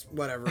 Specs,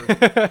 whatever."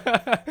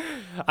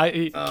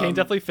 Kane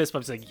definitely fist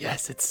bumps, like,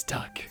 "Yes, it's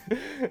stuck."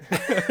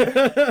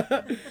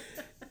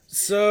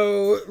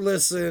 So,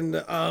 listen,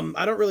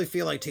 I don't really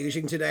feel like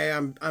teaching today.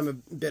 I'm a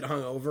bit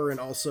hungover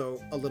and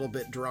also a little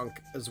bit drunk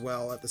as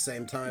well at the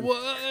same time.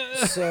 What?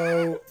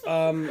 So,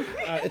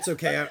 it's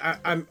okay.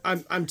 I'm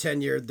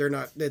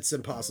tenured. It's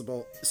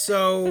impossible.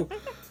 So,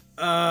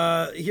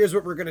 here's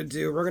what we're gonna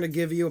do. We're gonna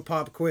give you a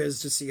pop quiz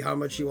to see how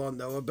much you all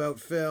know about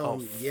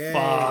film. Yay.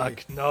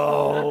 Fuck,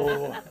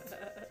 no.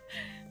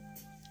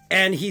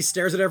 And he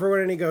stares at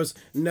everyone and he goes,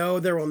 "No,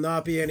 there will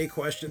not be any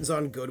questions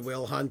on Good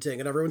Will Hunting."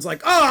 And everyone's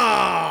like,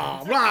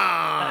 "Oh!"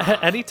 Blah!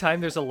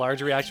 Anytime there's a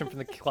large reaction from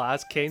the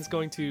class, Kane's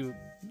going to,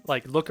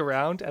 like, look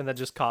around and then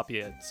just copy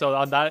it. So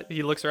on that,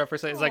 he looks around for a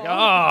second. He's like,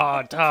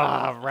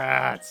 "Oh,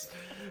 rats."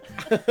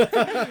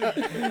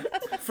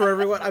 For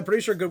everyone, I'm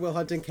pretty sure Good Will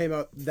Hunting came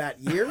out that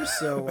year,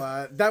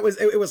 so that was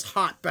it was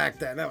hot back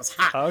then. That was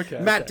hot. Okay,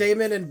 Matt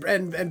Damon and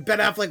Ben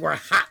Affleck were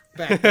hot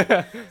back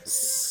then.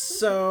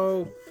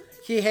 So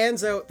he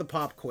hands out the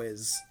pop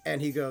quiz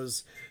and he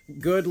goes,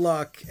 "Good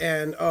luck,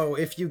 and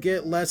if you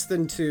get less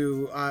than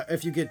 2,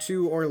 if you get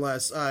 2 or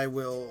less, I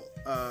will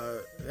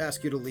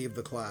ask you to leave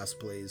the class,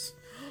 please.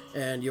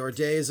 And your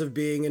days of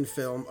being in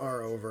film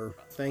are over.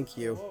 Thank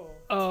you."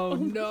 Oh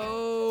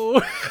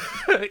no!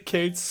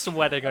 Kate's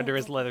sweating under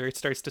his leather. It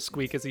starts to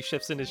squeak as he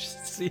shifts in his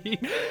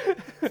seat.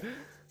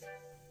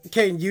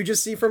 Kane, you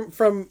just see from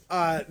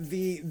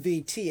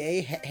the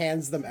TA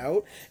hands them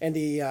out, and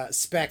the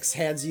Specs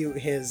hands you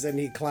his, and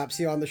he claps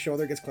you on the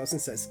shoulder, gets close,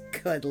 and says,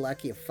 "Good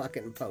luck, you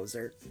fucking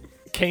poser."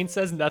 Kane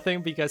says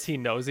nothing because he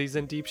knows he's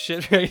in deep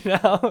shit right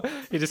now.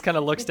 He just kind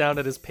of looks down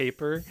at his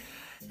paper,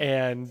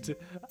 and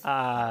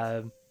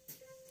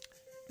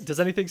does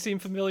anything seem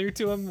familiar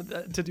to him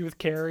to do with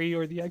Carrie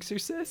or The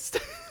Exorcist?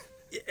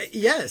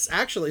 Yes,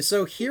 actually.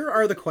 So here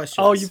are the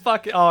questions. Oh,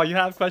 you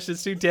have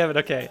questions too? Damn it.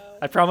 Okay.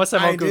 I promise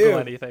I won't Google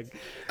anything.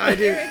 I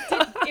do.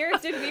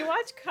 Eric, did we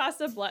watch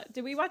Casablanca?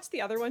 Did we watch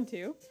the other one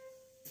too?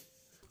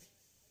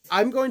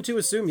 I'm going to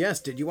assume yes.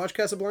 Did you watch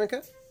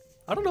Casablanca?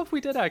 I don't know if we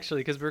did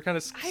actually, because we were kind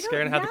of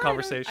scared and had the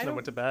conversation and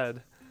went to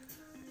bed.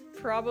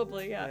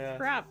 Probably, yeah.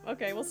 Crap.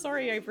 Okay, well,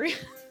 sorry, Avery.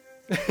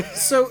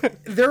 So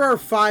there are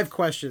 5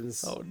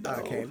 questions, Oh,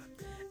 no. Kane.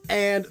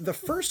 And the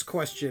first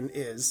question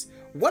is,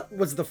 what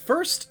was the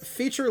first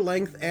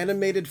feature-length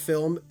animated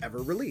film ever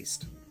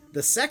released?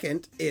 The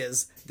second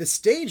is, the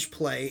stage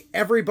play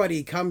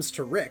Everybody Comes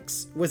to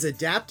Rick's was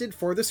adapted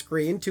for the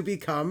screen to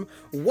become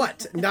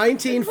what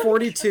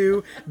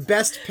 1942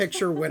 Best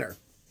Picture winner?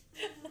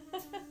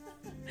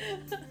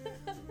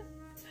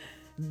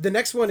 The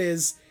next one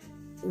is,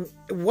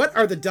 what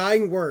are the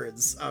dying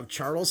words of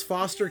Charles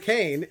Foster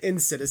Kane in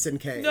Citizen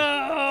Kane?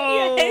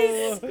 No!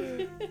 Yes!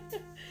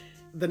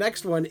 The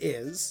next one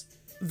is,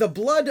 the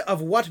blood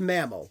of what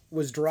mammal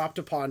was dropped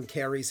upon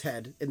Carrie's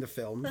head in the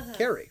film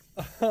Carrie?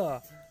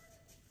 Nice.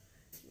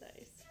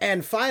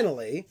 And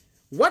finally,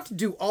 what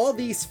do all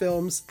these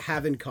films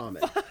have in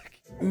common?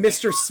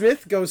 Mr.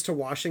 Smith Goes to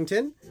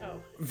Washington,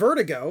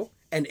 Vertigo,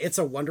 and It's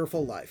a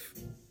Wonderful Life.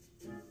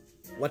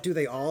 What do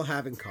they all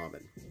have in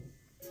common?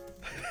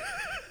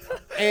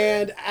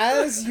 And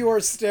as you're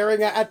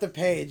staring at the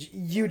page,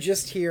 you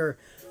just hear,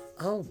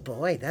 "Oh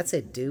boy, that's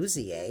a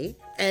doozy, eh?"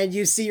 And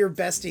you see your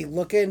bestie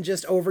looking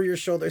just over your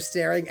shoulder,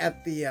 staring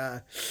at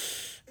the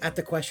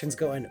questions,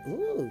 going,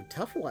 "Ooh,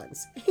 tough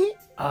ones."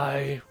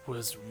 I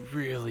was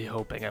really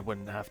hoping I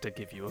wouldn't have to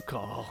give you a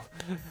call.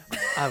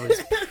 I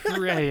was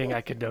praying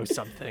I could know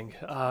something.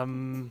 I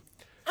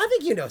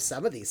think you know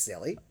some of these,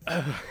 silly.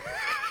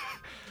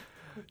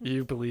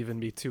 You believe in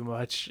me too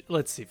much.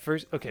 Let's see.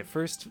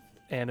 First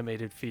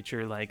animated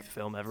feature-length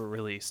film ever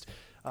released.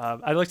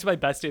 I looked at my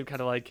bestie and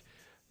kind of like,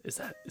 is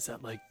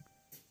that like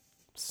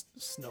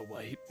Snow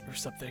White or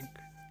something?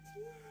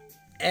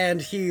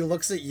 And he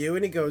looks at you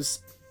and he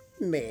goes,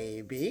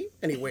 "Maybe,"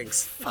 and he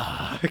winks.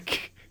 Fuck.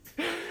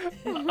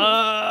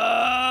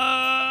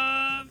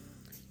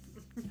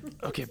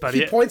 Okay, buddy.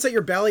 He points at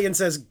your belly and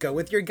says, "Go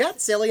with your gut,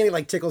 silly," and he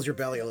like tickles your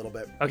belly a little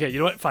bit. Okay, you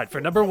know what? Fine. For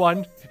number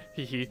 1,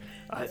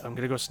 I'm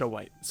gonna go Snow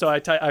White. So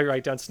I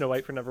write down Snow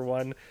White for number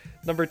 1.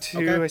 Number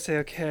 2, Okay. I say,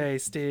 okay,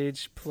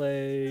 stage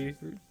play.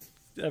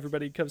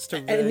 Everybody comes to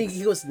And Rex.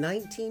 he goes,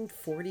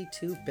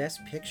 1942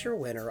 Best Picture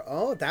winner.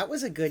 Oh, that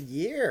was a good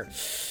year.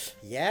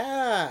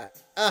 Yeah.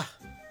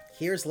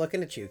 Here's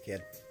looking at you,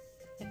 kid.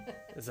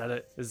 Is that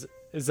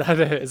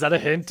a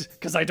hint?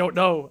 Because I don't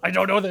know. I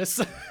don't know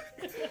this.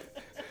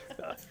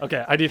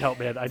 Okay, I need help,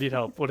 man. I need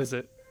help. What is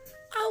it?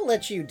 I'll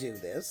let you do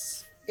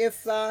this.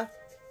 If,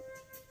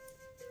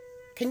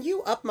 can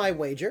you up my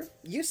wager?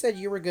 You said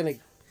you were gonna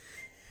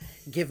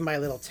give my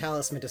little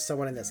talisman to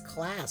someone in this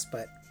class,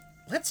 but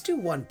let's do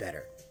one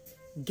better.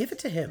 Give it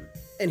to him.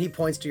 And he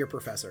points to your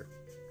professor.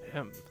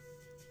 Him.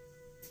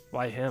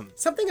 Why him?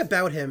 Something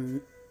about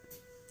him,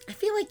 I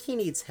feel like he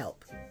needs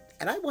help,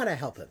 and I want to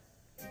help him.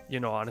 You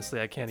know,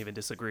 honestly, I can't even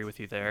disagree with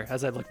you there.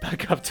 As I look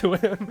back up to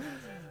him.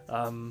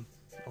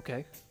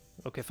 Okay.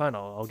 Okay, fine.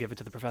 I'll give it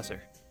to the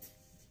professor.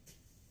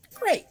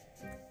 Great.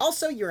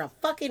 Also, you're a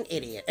fucking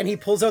idiot. And he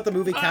pulls out the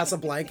movie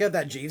Casablanca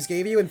that Jeeves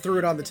gave you and threw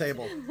it on the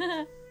table.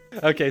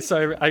 Okay,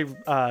 so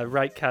I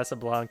write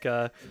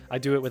Casablanca. I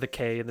do it with a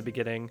K in the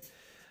beginning.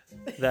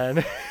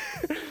 Then,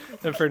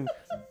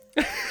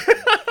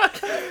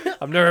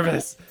 I'm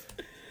nervous.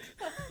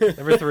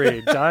 Number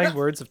 3, dying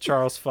words of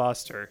Charles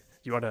Foster.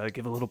 You want to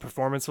give a little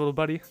performance, little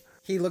buddy?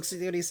 He looks at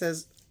you and he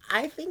says,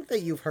 "I think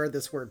that you've heard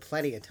this word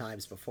plenty of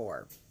times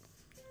before.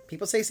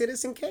 People say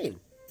Citizen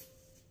Kane.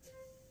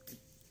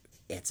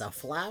 It's a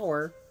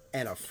flower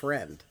and a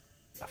friend.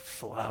 A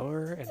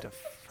flower and a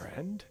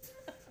friend?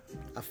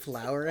 A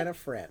flower and a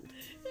friend."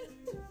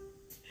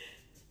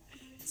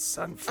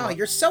 Sunflower. Oh,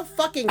 you're so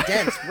fucking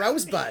dense,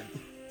 Rosebud.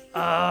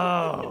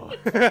 Oh.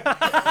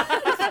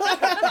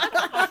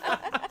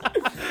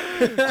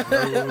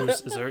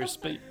 Rose. Is there a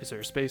space? Is there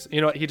a space?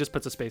 You know what? He just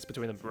puts a space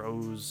between them.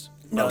 Rose.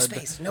 No bud.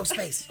 space, no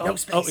space, Oh, no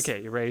space. oh,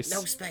 okay. Erase.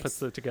 No space.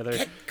 Puts it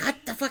together. Cut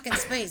the fucking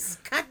space.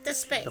 Cut the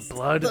space. The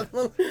blood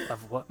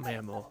of what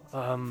mammal?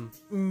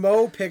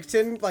 Mo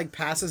Picton like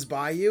passes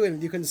by you,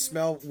 and you can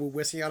smell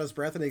whiskey on his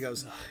breath, and he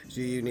goes,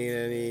 "Do you need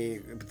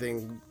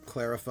anything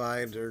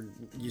clarified, or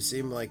you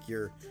seem like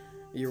you're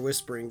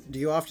whispering? Do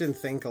you often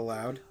think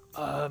aloud?"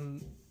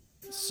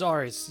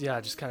 Sorry. Yeah,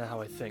 just kind of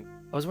how I think.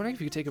 I was wondering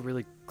if you could take a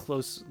really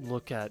close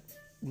look at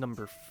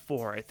number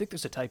 4. I think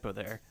there's a typo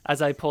there.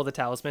 As I pull the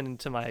talisman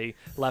into my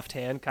left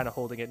hand, kind of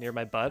holding it near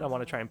my butt, I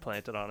want to try and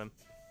plant it on him.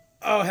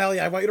 Oh hell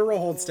yeah! I want you to roll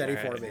hold steady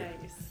for me.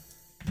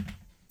 Nice.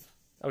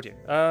 Oh dear.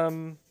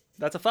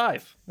 That's a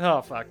 5.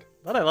 Oh fuck.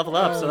 But I leveled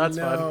up, so that's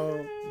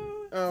fun.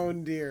 Oh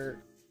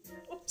dear.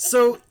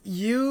 So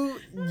you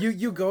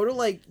go to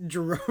like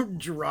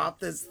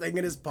drop this thing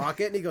in his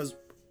pocket, and he goes,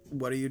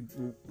 what are you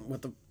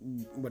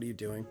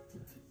doing?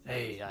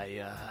 Hey,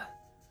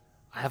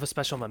 I have a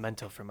special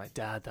memento from my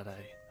dad that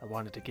I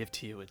wanted to give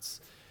to you.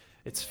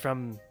 It's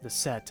from the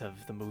set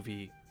of the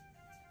movie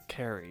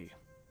Carrie.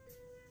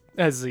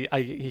 As he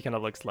kind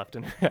of looks left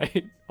and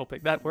right,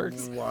 hoping that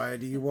works. Why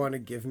do you want to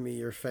give me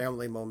your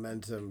family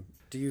momentum?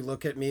 Do you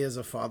look at me as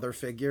a father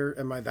figure?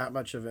 Am I that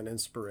much of an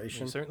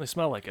inspiration? You certainly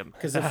smell like him.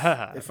 Because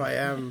if I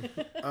am,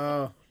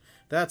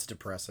 that's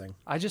depressing.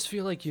 I just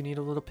feel like you need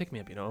a little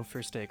pick-me-up,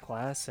 first day of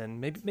class, and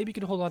maybe you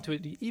can hold on to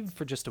it even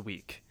for just a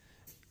week.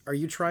 Are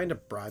you trying to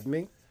bribe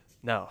me?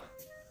 No.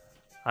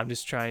 I'm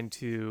just trying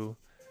to...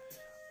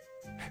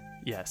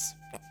 Yes.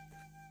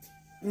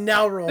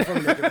 Now roll for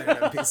manipulating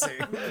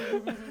NPC.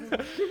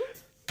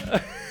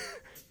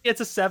 It's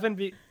a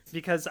 7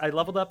 because I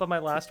leveled up on my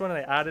last one and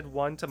I added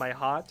 1 to my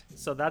hot.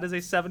 So that is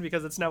a 7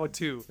 because it's now a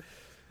 2.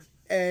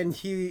 And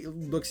he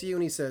looks at you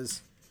and he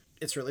says,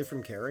 "It's really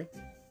from Carrie?"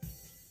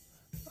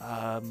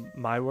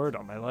 My word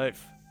on my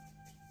life.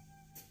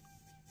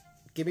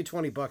 Give me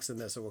 $20 in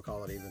this and we'll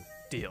call it even.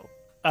 Deal.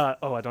 I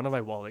don't have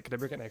my wallet. Can I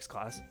bring it next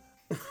class?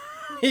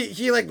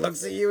 He like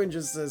looks at you and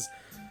just says,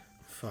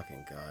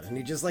 "Fucking God." And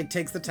he just like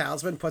takes the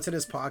talisman, puts it in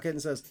his pocket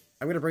and says,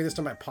 "I'm going to bring this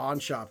to my pawn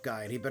shop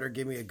guy and he better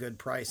give me a good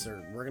price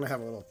or we're going to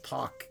have a little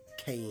talk,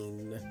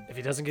 Kane." If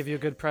he doesn't give you a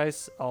good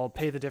price, I'll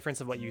pay the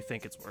difference of what you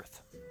think it's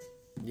worth.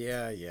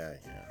 Yeah.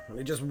 And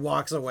he just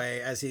walks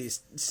away as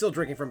he's still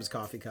drinking from his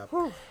coffee cup.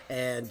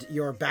 And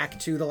you're back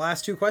to the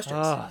last 2 questions.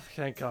 Oh,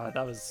 thank God.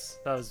 That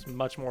was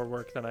much more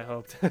work than I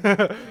hoped.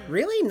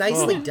 Really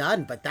nicely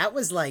done, but that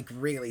was like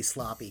really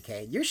sloppy,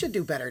 Kane. You should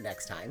do better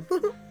next time.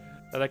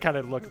 And I kind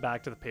of look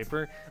back to the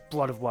paper.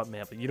 Blood of what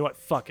mammal? You know what?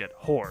 Fuck it.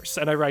 Horse.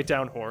 And I write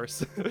down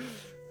horse.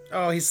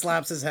 Oh, he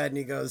slaps his head and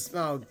he goes,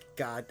 "Oh,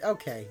 God.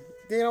 Okay.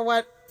 You know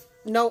what?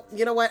 No,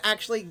 you know what?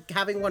 Actually,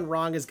 having one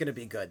wrong is going to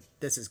be good.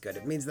 This is good.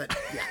 It means that,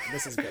 yeah,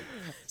 this is good.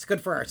 It's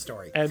good for our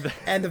story." And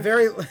the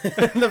very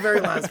the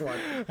very last one.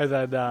 And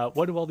then,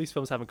 what do all these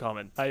films have in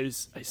common? I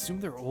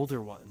assume they're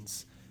older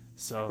ones.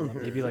 So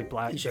maybe like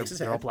black.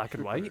 They're all black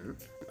and white?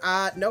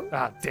 No.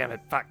 Ah, damn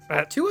it. Fuck.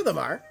 2 of them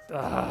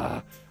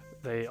are.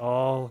 They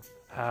all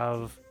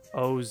have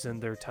O's in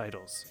their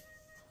titles.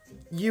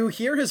 You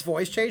hear his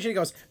voice change and he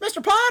goes,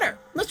 "Mr. Potter!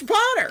 Mr.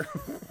 Potter!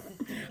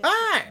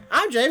 Hi,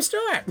 I'm James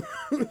Stewart.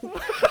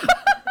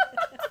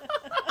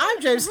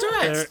 I'm James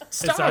Stewart,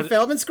 star of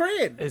film and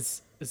screen."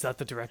 Is that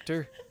the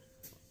director?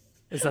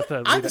 Is that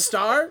the... I'm the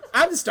star,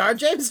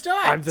 James Stewart.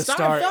 I'm the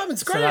star. Of film and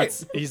screen.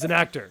 So he's an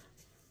actor.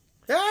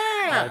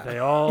 Yeah. They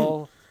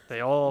all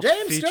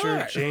James feature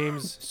Stewart.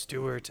 James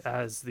Stewart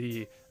as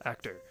the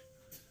actor.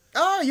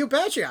 Oh, you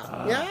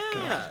betcha. Yeah.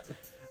 God.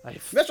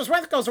 Mr.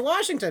 Smith Goes to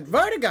Washington,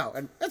 Vertigo,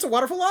 and It's a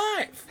Wonderful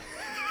Life.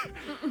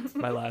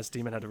 My last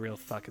demon had a real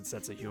fucking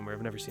sense of humor.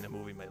 I've never seen a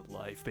movie in my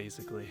life,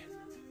 basically.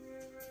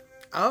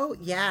 Oh,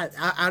 yeah.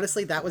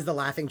 Honestly, that was the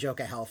laughing joke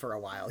of hell for a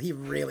while. He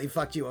really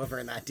fucked you over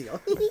in that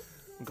deal.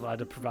 I'm glad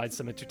to provide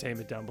some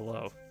entertainment down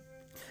below.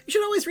 You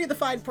should always read the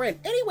fine print.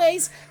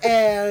 Anyways,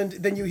 and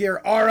then you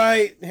hear, "All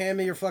right, hand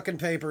me your fucking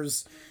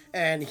papers."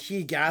 And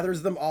he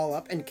gathers them all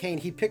up, and Kane,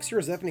 he picks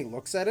yours up and he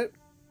looks at it.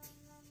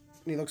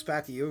 And he looks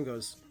back at you and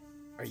goes,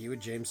 "Are you a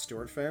James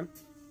Stewart fan?"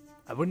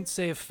 I wouldn't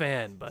say a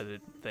fan, but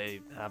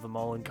they have them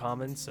all in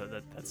common, so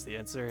that's the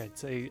answer.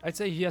 I'd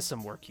say he has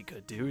some work he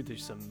could do.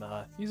 There's some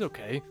he's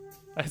okay.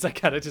 As I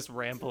kind of just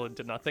ramble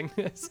into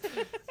nothingness.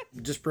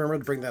 Just remember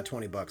to bring that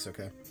 $20,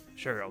 okay?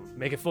 Sure, I'll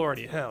make it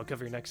 40. I'll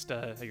cover your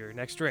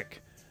next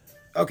drink.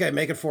 Okay,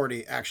 make it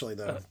 40. Actually,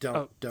 though,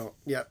 don't.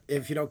 Yeah,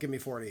 if you don't give me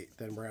 40,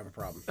 then we're gonna have a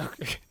problem.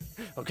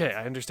 Okay,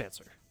 I understand,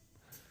 sir.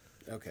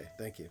 Okay,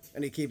 thank you.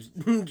 And he keeps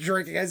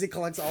drinking as he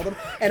collects all of them.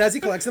 And as he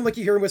collects them, like,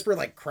 you hear him whisper,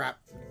 like, "Crap,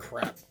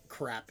 crap,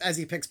 crap," as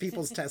he picks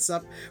people's tests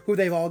up who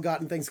they've all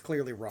gotten things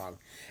clearly wrong.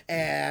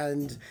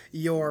 And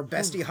your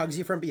bestie hugs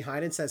you from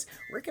behind and says,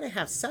 "We're gonna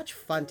have such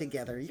fun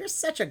together. You're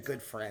such a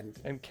good friend."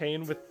 And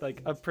Kane, with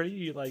like a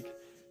pretty like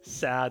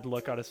sad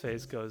look on his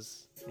face,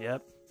 goes,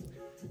 "Yep,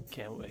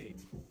 can't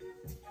wait."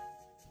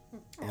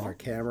 And our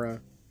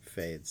camera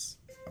fades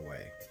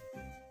away.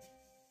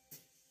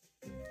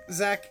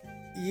 Zach,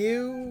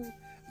 you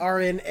are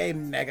in a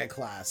mega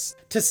class.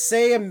 To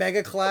say a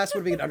mega class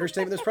would be an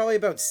understatement. There's probably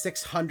about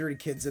 600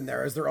 kids in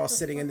there as they're all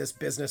sitting in this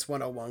Business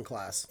 101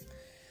 class.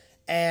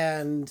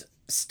 And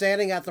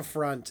standing at the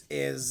front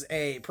is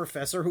a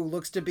professor who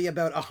looks to be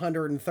about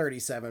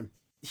 137.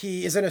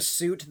 He is in a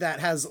suit that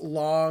has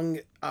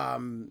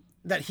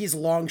that he's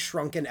long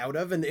shrunken out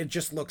of, and it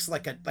just looks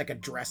like a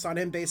dress on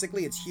him,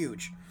 basically. It's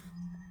huge.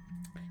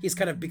 He's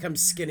kind of become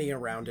skinny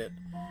around it.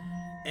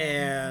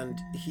 And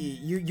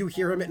you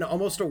hear him in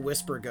almost a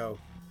whisper go,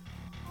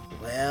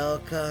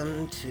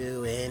 "Welcome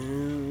to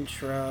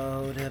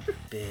Intro to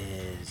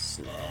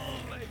Business. Oh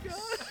my god.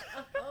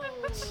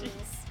 Oh, Jeez.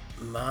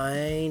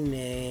 My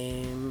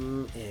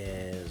name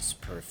is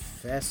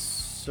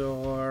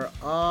Professor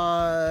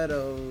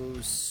Otto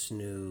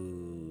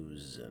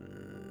Snoozen.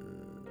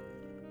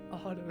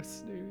 Auto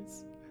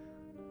snooze.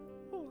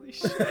 Holy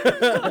shit.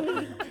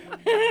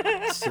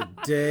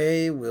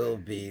 Today we'll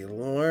be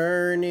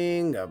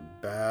learning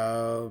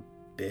about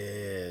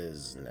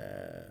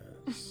business.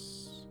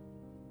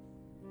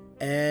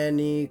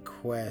 Any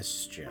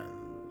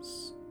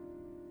questions?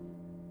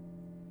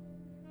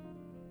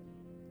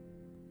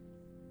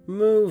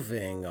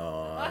 Moving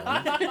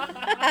on.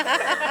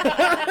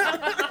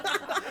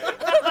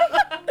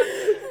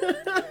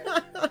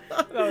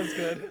 That was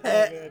good.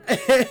 That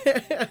was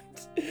good.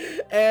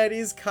 And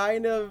he's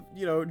kind of,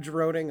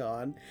 droning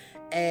on.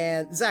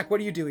 And Zach, what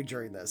are you doing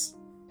during this?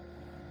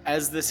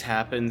 As this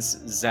happens,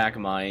 Zach's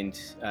mind,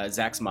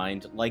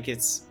 like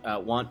it's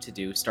wont to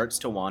do, starts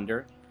to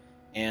wander,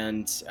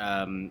 and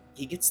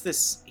he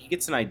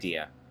gets an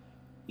idea.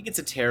 He gets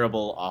a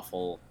terrible,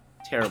 awful,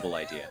 terrible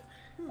idea.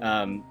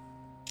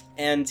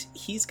 And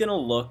he's gonna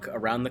look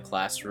around the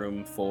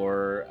classroom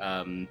for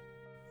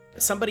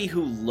somebody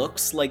who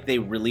looks like they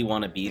really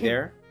want to be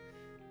there,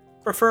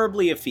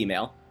 preferably a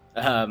female.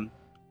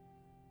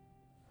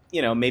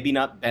 Maybe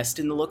not best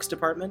in the looks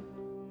department.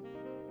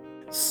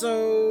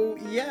 So,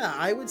 yeah,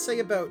 I would say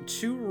about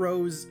 2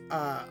 rows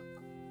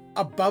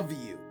above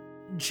you.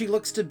 She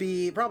looks to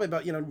be probably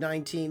about,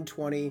 19,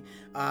 20,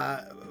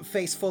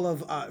 face full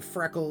of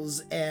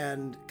freckles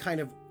and kind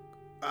of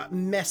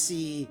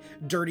messy,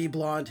 dirty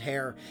blonde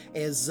hair,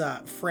 is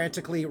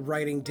frantically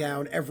writing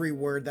down every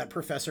word that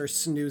Professor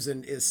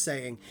Snoozen is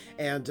saying,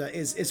 and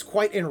is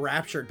quite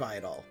enraptured by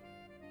it all.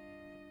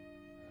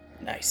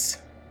 Nice.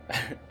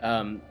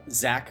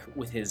 Zach,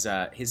 with his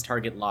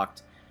target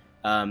locked,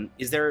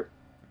 is there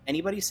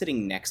anybody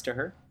sitting next to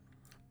her?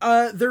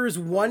 There is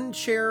one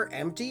chair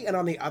empty, and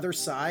on the other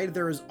side,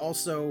 there is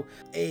also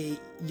a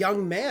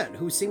young man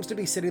who seems to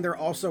be sitting there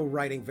also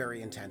writing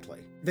very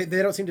intently. They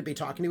don't seem to be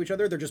talking to each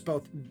other, they're just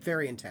both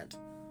very intent.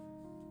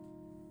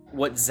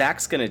 What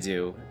Zach's gonna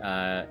do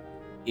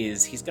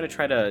is he's gonna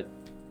try to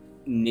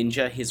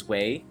ninja his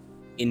way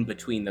in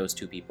between those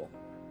two people.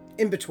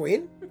 In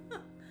between?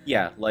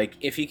 Yeah, like,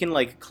 if he can,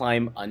 like,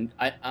 climb...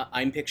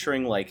 I'm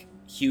picturing, like,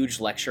 huge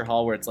lecture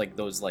hall where it's, like,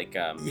 those, like,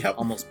 Yep.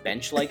 almost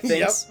bench-like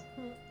things.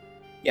 Yep.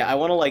 Yeah, I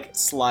want to, like,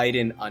 slide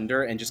in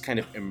under and just kind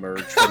of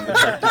emerge from the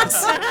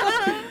darkness.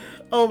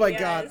 Oh my Yes.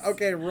 god.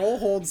 Okay, roll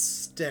hold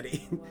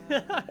steady.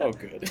 Oh,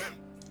 good.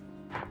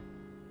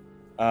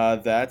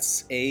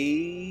 That's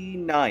a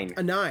 9.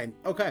 A 9.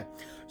 Okay.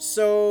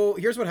 So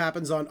here's what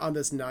happens on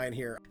this 9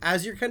 here.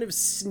 As you're kind of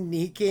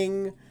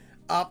sneaking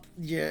up,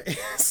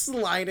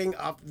 sliding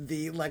up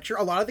the lecture,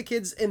 a lot of the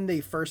kids in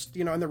the first,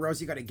 in the rows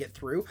you got to get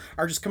through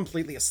are just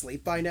completely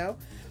asleep by now.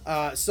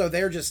 So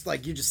they're just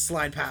like, you just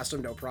slide past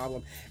them, no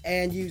problem.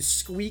 And you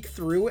squeak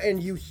through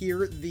and you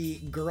hear the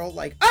girl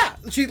like, ah!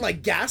 She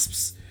like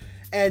gasps,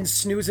 and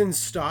Snoozen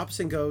stops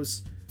and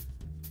goes,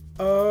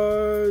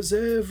 "Is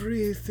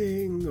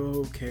everything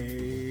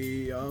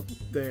okay up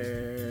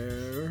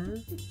there?"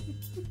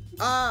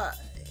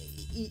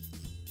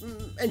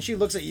 And she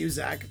looks at you,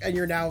 Zach, and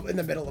you're now in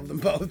the middle of them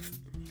both.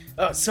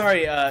 Oh,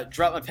 sorry,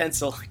 dropped my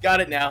pencil. Got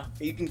it now.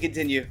 You can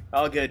continue.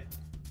 All good.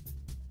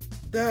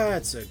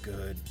 That's a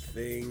good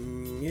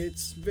thing.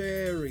 It's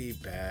very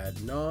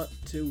bad not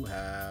to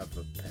have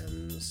a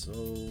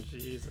pencil.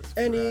 Jesus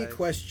Any Christ.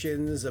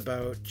 questions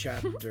about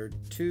chapter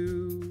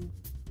 2?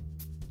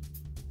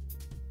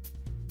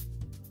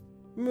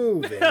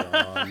 Moving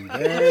on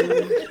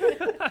then.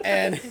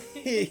 And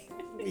he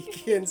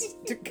begins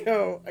to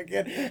go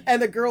again.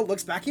 And the girl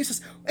looks back. He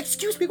says,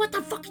 "Excuse me, what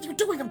the fuck are you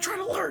doing? I'm trying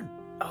to learn."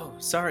 Oh,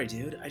 sorry,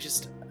 dude.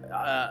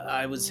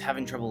 I was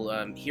having trouble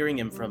hearing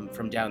him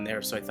from down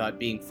there, so I thought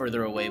being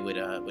further away would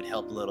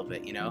help a little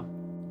bit,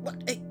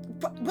 What?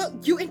 Well,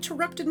 you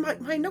interrupted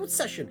my note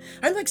session.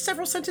 I'm like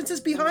several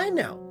sentences behind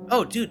now.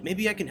 Oh, dude,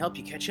 maybe I can help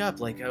you catch up.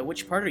 Like,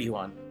 which part are you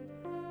on?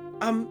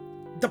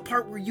 The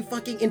part where you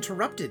fucking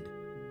interrupted.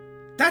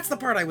 That's the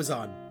part I was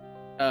on.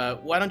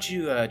 Why don't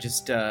you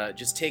just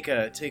take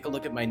a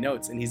look at my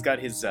notes? And he's got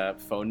his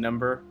phone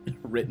number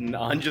written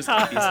on just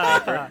a piece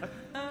of paper.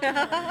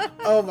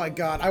 Oh my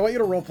god, I want you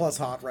to roll plus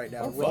hot right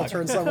now. Oh, We'll fuck.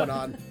 turn someone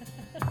on.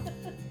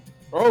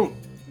 Oh,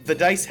 the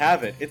dice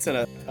have it. It's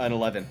an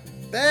 11.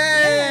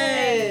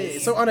 Hey!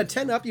 So on a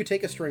 10 up, you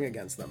take a string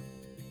against them.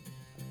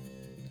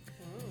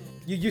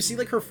 You see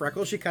like her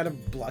freckles, she kind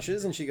of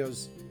blushes and she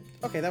goes,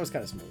 Okay, that was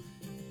kind of smooth.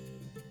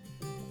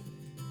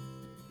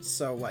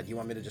 So what? You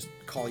want me to just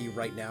call you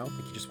right now?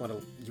 Like you just want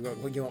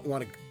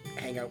to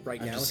hang out right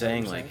now? I'm just Is that what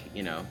saying, you're like,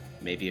 you know,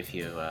 maybe if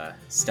you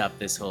stop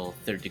this whole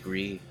third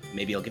degree,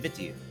 maybe I'll give it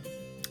to you.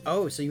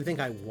 Oh, so you think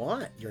I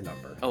want your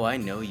number? Oh, I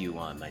know you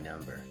want my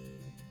number.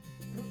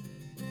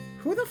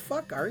 Who the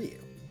fuck are you?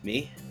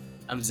 Me?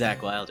 I'm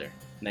Zach Wilder.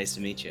 Nice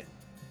to meet you.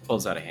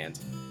 Pulls out a hand.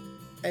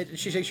 And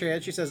she shakes her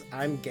head. She says,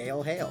 "I'm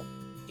Gail Hale."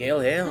 Gail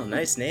Hale,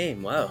 nice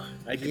name. Wow,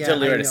 I could Yeah,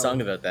 totally I write a know.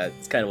 song about that.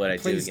 It's kind of what I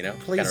Please, do, you know.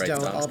 please Kinda write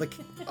don't. songs.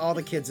 All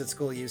the kids at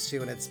school used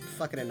to, and it's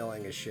fucking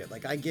annoying as shit.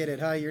 Like I get it,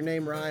 huh? Your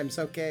name rhymes,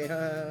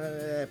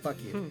 okay? Fuck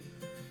you.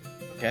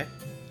 Okay,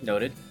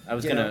 noted. I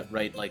was You gonna know-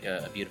 write like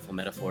a beautiful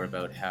metaphor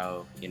about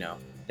how, you know,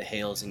 the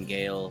Hales and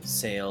Gale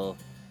sail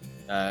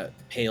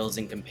pales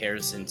in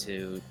comparison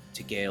to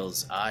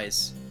Gale's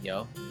eyes,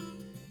 yo.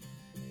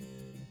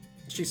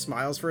 She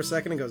smiles for a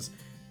second and goes,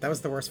 "That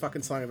was the worst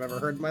fucking song I've ever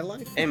heard in my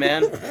life." Hey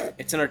man,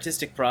 it's an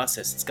artistic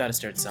process. It's got to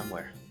start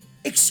somewhere.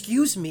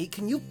 Excuse me,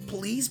 can you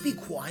please be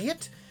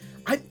quiet?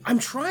 I'm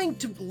trying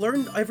to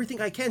learn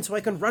everything I can so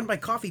I can run my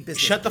coffee business.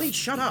 Shut the Please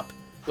shut up.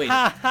 Wait,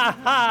 Ha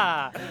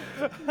ha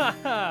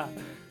ha!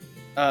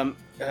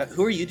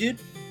 who are you, dude?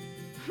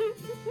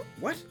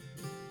 What?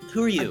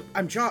 Who are you?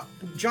 I'm Josh.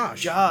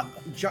 Josh.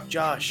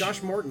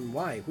 Josh Morton.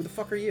 Why? Who the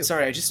fuck are you?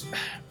 Sorry,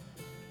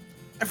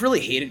 I've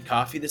really hated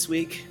coffee this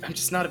week. I'm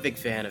just not a big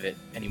fan of it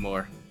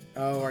anymore.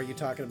 Oh, are you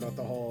talking about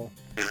the whole...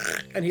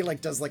 And he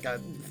like does like a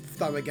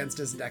thumb against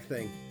his neck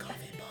thing.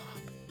 Coffee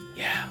Bob.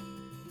 Yeah.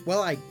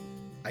 Well, I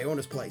own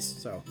his place,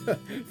 so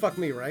fuck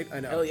me, right? I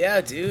know. Hell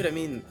yeah, dude. I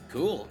mean,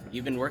 cool.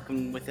 You've been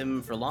working with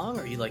him for long?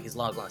 Are you like his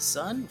long-lost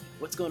son?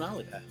 What's going on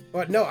with that?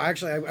 But no,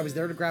 actually, I was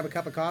there to grab a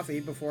cup of coffee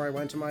before I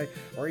went to my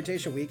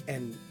orientation week,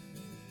 and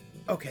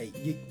okay,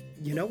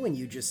 you know when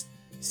you just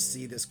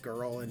see this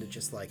girl and it's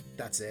just like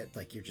that's it,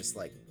 like you're just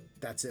like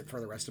that's it for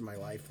the rest of my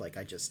life. Like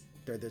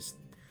they're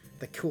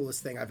the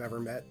coolest thing I've ever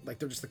met. Like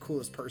they're just the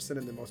coolest person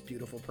and the most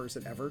beautiful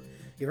person ever.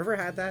 You've ever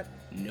had that?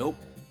 Nope.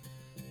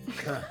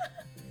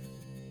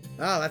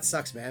 Oh, that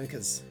sucks, man,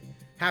 because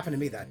happened to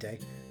me that day.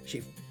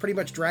 She pretty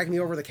much dragged me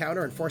over the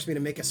counter and forced me to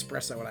make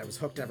espresso, and I was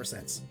hooked ever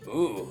since.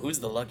 Ooh, who's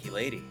the lucky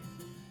lady?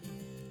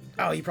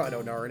 Oh, you probably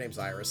don't know her. Her name's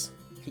Iris.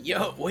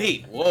 Yo,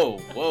 wait, whoa.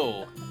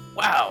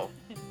 Wow.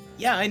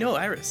 Yeah, I know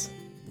Iris.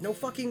 No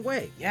fucking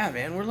way. Yeah,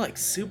 man, we're like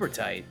super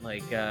tight.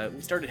 Like,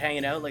 we started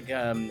hanging out like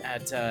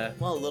at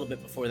well, a little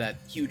bit before that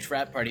huge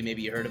frat party.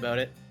 Maybe you heard about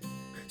it.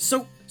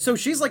 So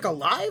she's like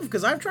alive?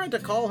 Because I've tried to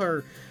call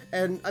her,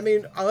 and I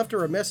mean, I left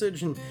her a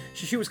message, and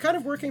she was kind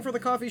of working for the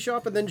coffee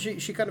shop, and then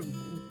she kind of,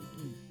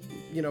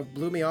 you know,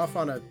 blew me off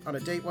on a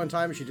date one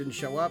time. She didn't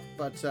show up,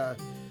 but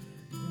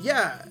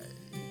yeah.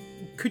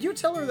 Could you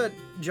tell her that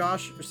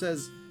Josh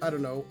says, I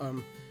don't know,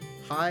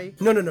 hi?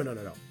 No.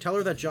 Tell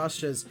her that Josh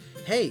says,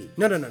 hey.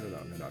 No.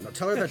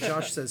 Tell her that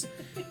Josh says,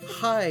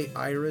 hi,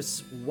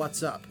 Iris,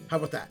 what's up? How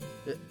about that?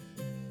 Is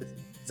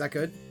that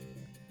good?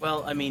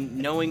 Well, I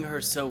mean, knowing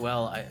her so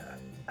well,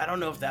 I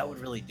don't know if that would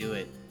really do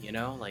it. You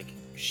know, like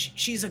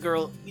she's a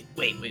girl.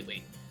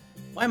 Wait.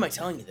 Why am I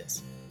telling you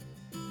this?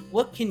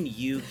 What can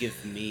you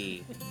give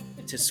me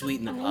to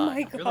sweeten the Oh pot?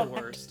 my god. You're the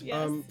worst.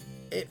 Yes.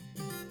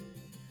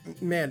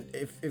 Man,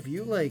 if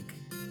you like,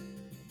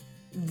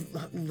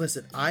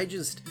 listen, I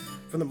just,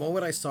 from the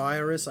moment I saw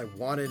Iris, I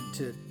wanted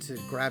to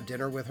grab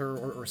dinner with her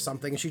or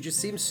something. She just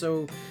seems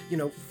so, you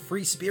know,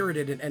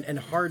 free-spirited and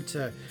hard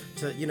to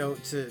you know,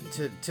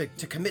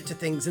 to commit to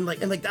things, and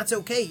like that's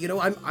okay, you know.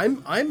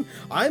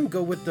 I'm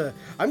go with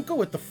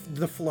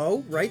the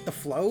flow, right? The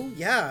flow,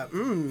 yeah.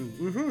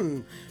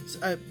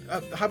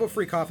 How about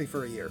free coffee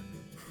for a year?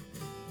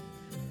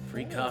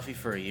 Free coffee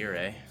for a year,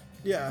 eh?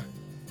 Yeah.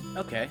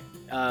 Okay.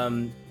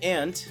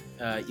 And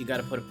you got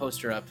to put a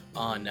poster up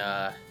on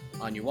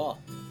your wall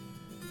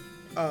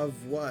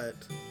Of what?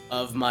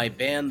 of my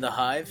band, The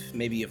Hive.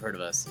 Maybe you've heard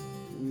of us.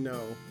 No.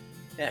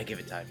 Yeah, give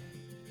it time.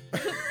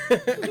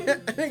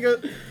 I go,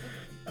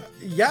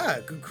 yeah,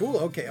 cool.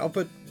 Okay, I'll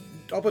put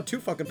 2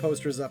 fucking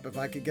posters up if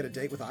I could get a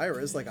date with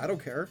Iris. Like, I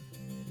don't care.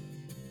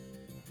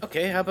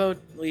 Okay, how about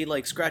we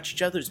like scratch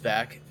each other's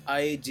back?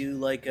 I do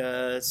like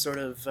a sort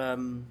of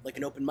like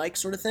an open mic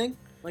sort of thing,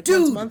 like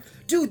once a month.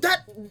 Dude,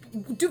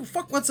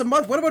 fuck once a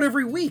month. What about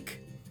every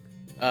week?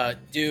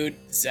 Dude,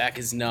 Zach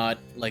is not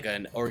like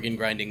an organ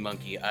grinding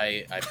monkey.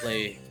 I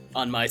play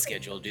on my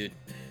schedule, dude.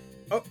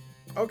 Oh,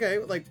 okay,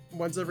 like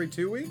once every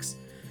 2 weeks.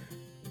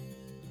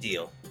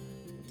 Deal.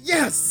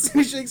 Yes!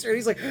 He shakes her head.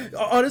 He's like,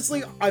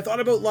 honestly, I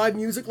thought about live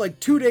music like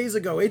 2 days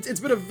ago. It's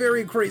been a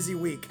very crazy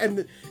week.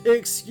 And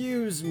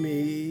excuse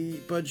me,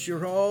 but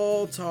you're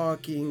all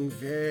talking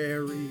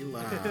very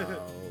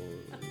loud.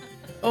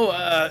 Oh,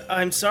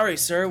 I'm sorry,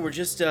 sir. We're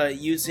just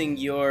using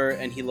your...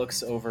 And he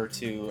looks over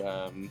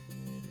to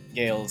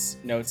Gail's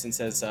notes and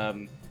says,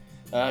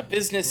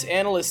 business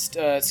analyst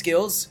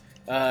skills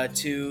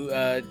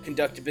to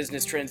conduct a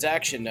business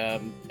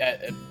transaction.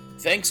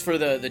 Thanks for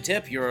the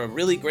tip. You're a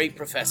really great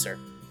professor.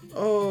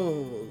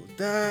 Oh,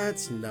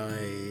 that's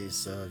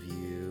nice of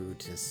you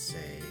to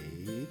say.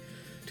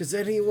 Does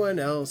anyone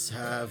else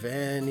have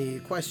any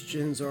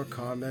questions or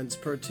comments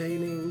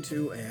pertaining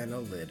to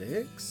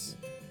analytics?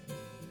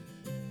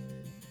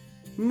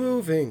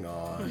 Moving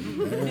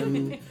on,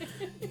 then.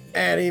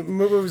 And he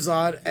moves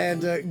on,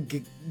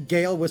 and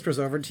Gail whispers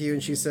over to you,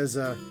 and she says,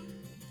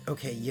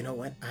 okay, you know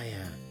what?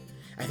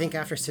 I think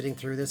after sitting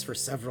through this for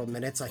several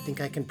minutes, I think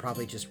I can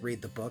probably just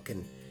read the book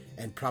and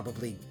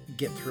probably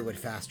get through it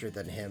faster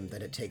than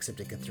it takes him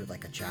to get through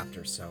like a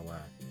chapter. So,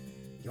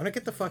 you want to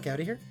get the fuck out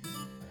of here?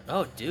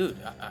 Oh, dude,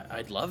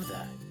 I'd love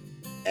that.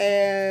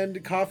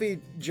 And Coffee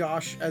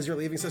Josh, as you're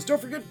leaving, says,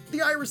 "Don't forget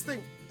the Iris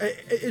thing.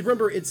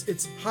 Remember,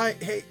 it's hi,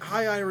 hey,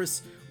 hi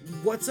Iris,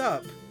 what's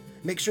up?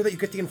 Make sure that you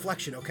get the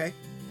inflection, okay?"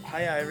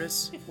 Hi,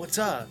 Iris. What's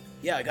up?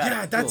 Yeah, I got it.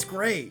 Yeah, that's Cool.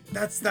 great.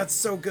 That's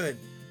so good.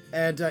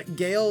 And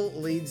Gail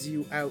leads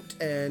you out,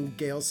 and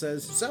Gail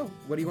says, "So,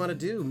 what do you want to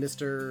do,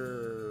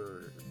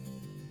 Mr.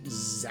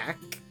 Zach?"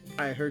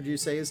 I heard you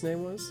say his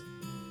name was.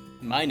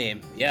 My name,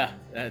 yeah,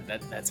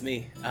 that's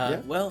me. Yeah.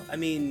 Well, I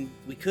mean,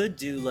 we could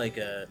do like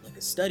a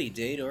study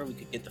date, or we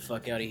could get the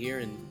fuck out of here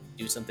and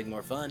do something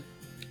more fun.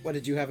 What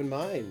did you have in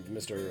mind,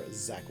 Mr.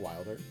 Zach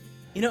Wilder?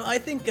 You know, I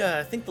think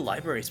the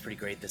library's pretty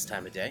great this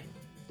time of day.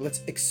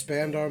 Let's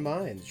expand our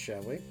minds,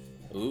 shall we?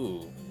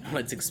 Ooh,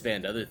 let's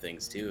expand other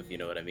things too, if you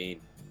know what I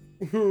mean.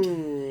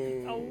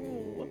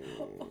 Oh.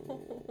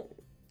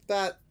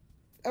 That,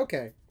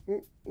 okay.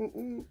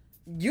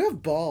 You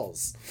have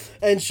balls.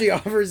 And she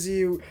offers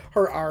you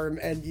her arm,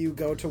 and you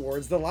go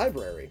towards the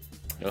library.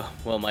 Oh,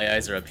 well, my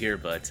eyes are up here,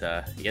 but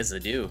yes, I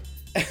do.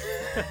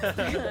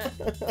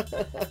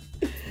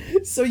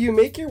 So you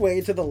make your way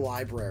to the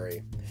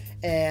library,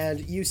 and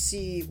you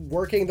see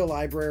working the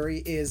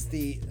library is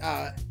the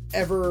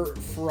ever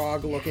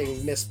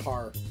frog-looking Miss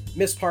Parr.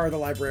 Miss Parr, the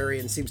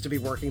librarian, seems to be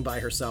working by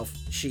herself.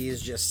 She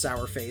is just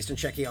sour-faced and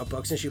checking out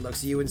books, and she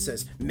looks at you and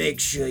says, "Make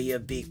sure you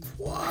be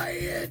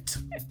quiet."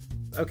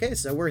 Okay,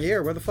 so we're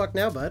here. Where the fuck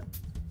now, bud?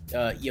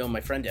 My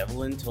friend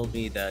Evelyn told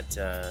me that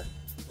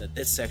that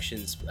this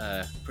section's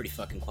pretty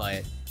fucking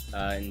quiet,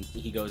 and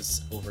he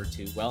goes over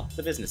to, well,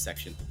 the business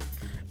section.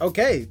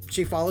 Okay,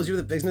 she follows you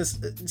to the business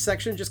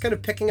section, just kind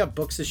of picking up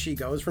books as she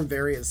goes from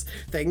various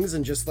things,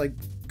 and just like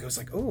goes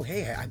like, "Oh,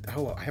 hey, I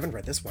haven't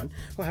read this one.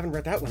 Oh, I haven't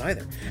read that one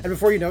either." And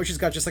before you know, she's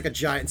got just like a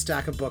giant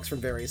stack of books from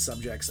various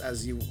subjects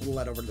as you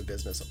led over to the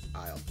business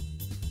aisle.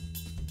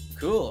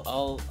 Cool.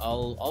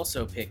 I'll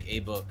also pick a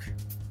book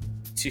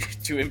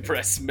to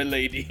impress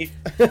milady.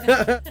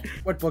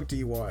 What book do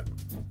you want?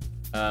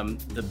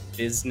 The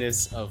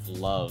Business of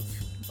Love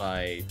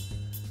by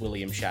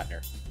William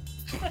Shatner.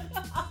 You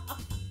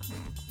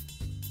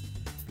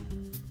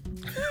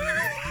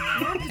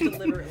have to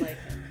deliver it like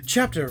him.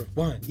 Chapter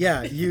 1.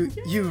 Yeah, you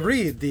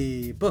read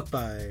the book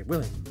by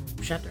William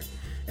Shatner,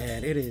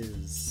 and it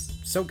is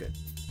so good.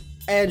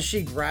 And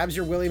she grabs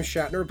your William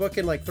Shatner book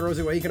and like throws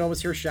it away. You can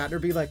almost hear Shatner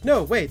be like,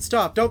 "No, wait,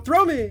 stop, don't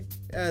throw me,"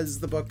 as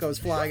the book goes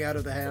flying out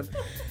of the hand.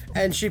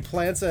 And she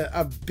plants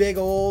a big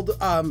old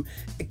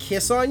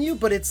kiss on you,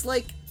 but it's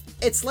like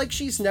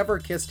she's never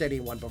kissed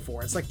anyone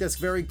before. It's like this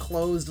very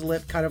closed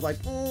lip kind of like,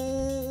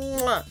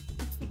 mwah.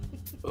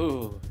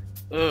 Ooh.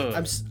 Ugh.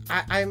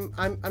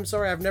 I'm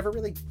sorry, I've never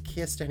really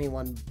kissed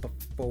anyone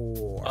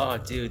before. Oh,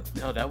 dude,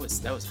 no, that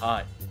was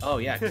hot. Oh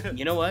yeah,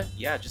 you know what?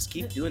 Yeah, just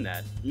keep doing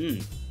that.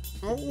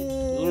 Oh.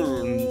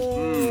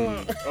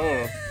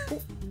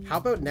 How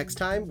about next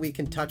time we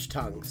can touch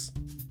tongues?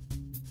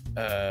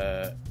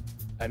 I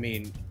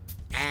mean,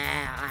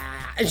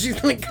 And she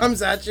like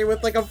comes at you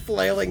with like a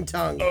flailing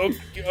tongue.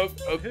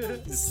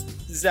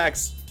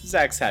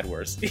 Zach's had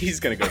worse. He's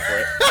gonna go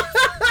for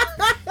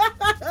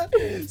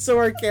it. So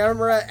our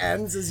camera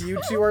ends as you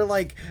two are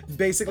like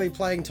basically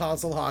playing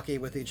tonsil hockey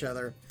with each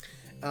other,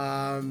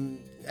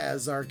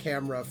 as our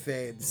camera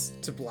fades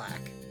to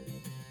black.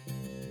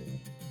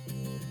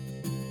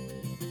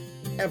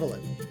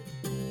 Evelyn,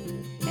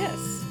 Yes.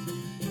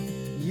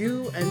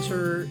 you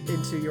enter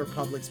into your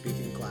public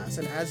speaking class,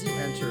 and as you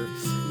enter,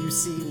 you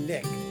see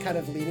Nick kind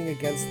of leaning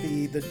against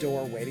the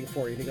door waiting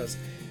for you, and he goes,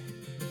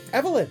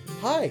 "Evelyn,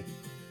 hi.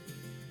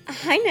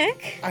 Hi,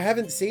 Nick. I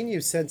haven't seen you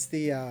since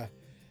the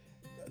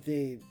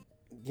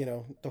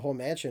whole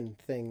mansion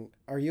thing.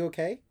 Are you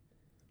okay?"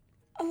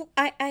 Oh,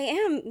 I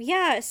am.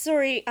 Yeah,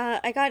 sorry.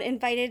 I got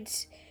invited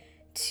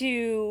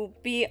to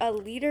be a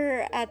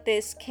leader at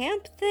this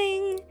camp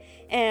thing,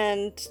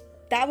 and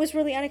that was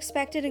really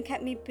unexpected and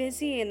kept me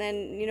busy. And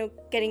then,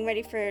 getting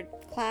ready for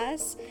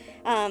class.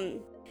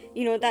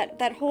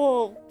 That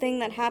whole thing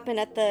that happened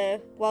at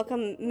the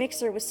welcome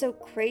mixer was so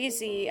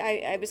crazy.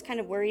 I was kind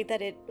of worried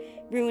that it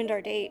ruined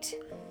our date.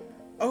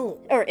 Oh,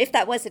 Or if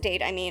that was a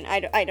date, I mean, I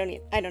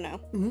don't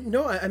know.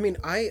 no, I mean,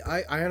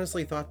 I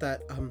honestly thought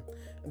that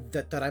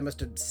that I must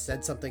have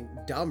said something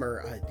dumb,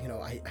 or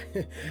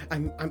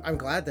I'm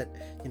glad that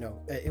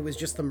it was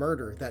just the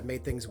murder that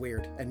made things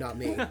weird and not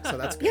me. So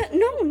that's good. Yeah,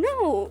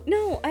 no.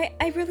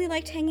 I really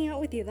liked hanging out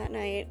with you that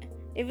night.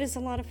 It was a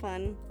lot of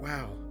fun.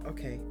 Wow.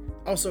 Okay.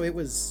 Also, it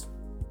was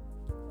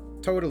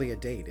totally a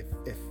date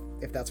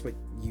if that's what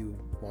you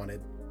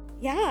wanted.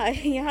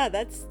 Yeah,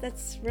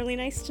 that's really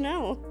nice to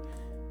know.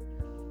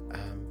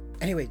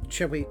 Anyway,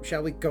 shall we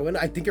go in?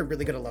 I think you're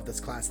really gonna love this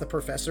class. The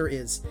professor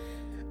is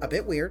a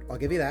bit weird, I'll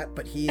give you that,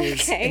 but he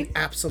is an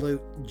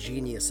absolute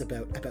genius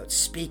about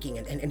speaking,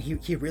 and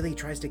he really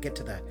tries to get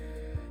to the,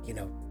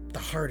 the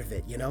heart of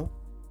it,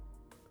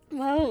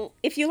 Well,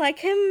 if you like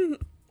him,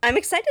 I'm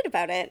excited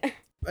about it.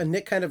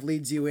 Nick kind of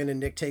leads you in, and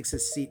Nick takes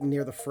his seat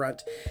near the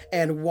front,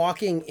 and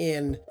walking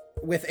in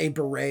with a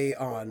beret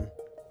on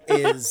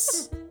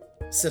is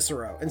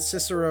Cicero. And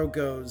Cicero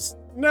goes,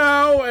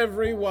 "Now,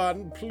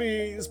 everyone,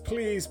 please,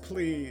 please,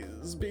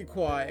 please, be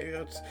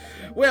quiet.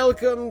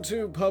 Welcome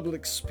to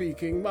public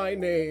speaking. My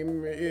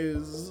name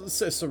is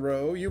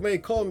Cicero. You may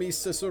call me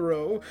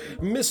Cicero.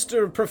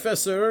 Mr.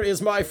 Professor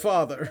is my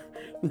father."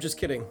 I'm just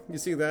kidding. You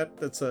see that?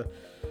 That's a...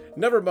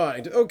 Never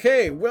mind.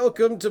 Okay,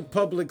 welcome to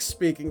public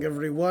speaking,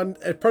 everyone.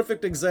 A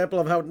perfect example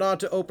of how not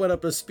to open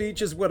up a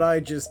speech is what I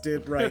just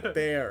did right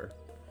there.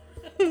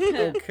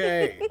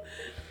 Okay.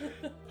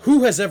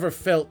 Who has ever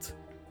felt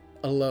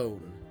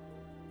alone?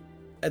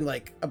 And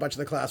a bunch of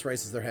the class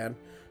raises their hand.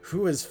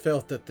 Who has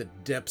felt at the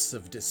depths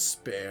of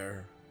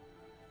despair?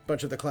 A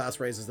bunch of the class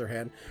raises their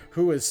hand.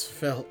 Who has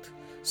felt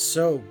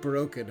so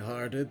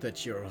brokenhearted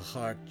that your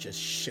heart just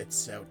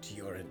shits out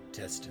your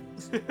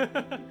intestines?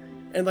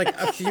 And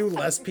a few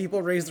less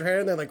people raise their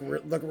hand.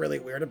 They're look really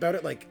weird about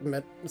it.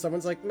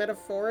 Someone's like,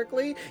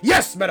 metaphorically?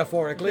 Yes,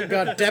 metaphorically,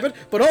 god damn it.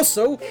 But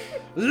also,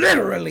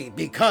 literally,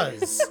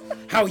 because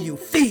how you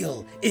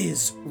feel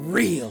is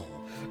real.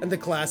 And the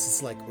class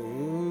is like,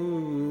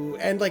 ooh.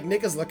 And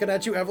Nick is looking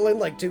at you,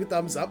 Evelyn, 2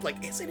 thumbs up,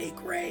 isn't he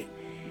great?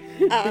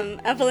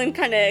 Evelyn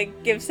kind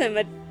of gives him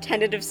a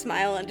tentative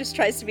smile and just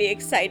tries to be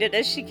excited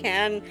as she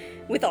can,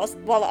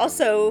 while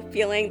also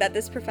feeling that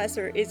this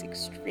professor is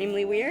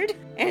extremely weird,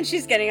 and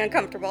she's getting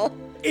uncomfortable.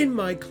 In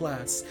my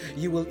class,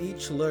 you will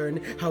each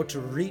learn how to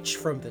reach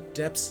from the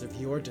depths of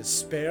your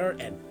despair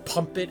and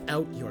pump it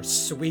out your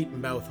sweet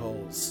mouth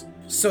holes,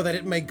 so that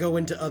it may go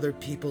into other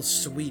people's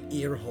sweet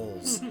ear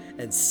holes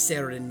and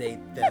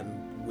serenade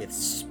them with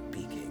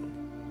speaking.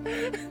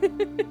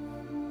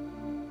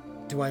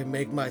 Do I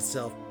make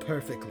myself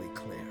perfectly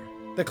clear?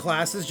 The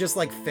class is just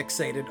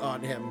fixated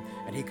on him,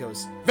 and he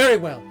goes, very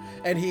well.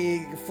 And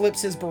he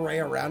flips his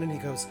beret around and he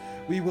goes,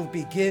 we will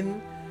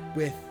begin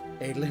with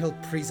a little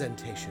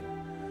presentation.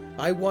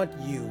 I want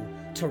you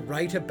to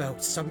write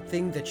about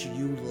something that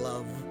you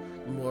love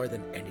more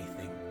than anything.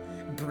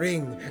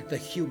 Bring the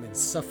human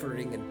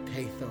suffering and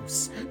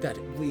pathos that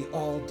we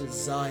all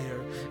desire,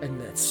 and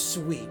that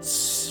sweet,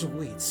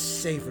 sweet,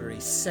 savory,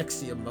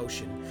 sexy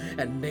emotion,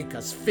 and make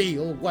us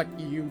feel what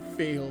you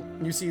feel.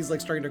 And you see he's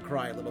starting to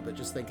cry a little bit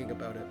just thinking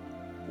about it.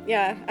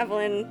 Yeah,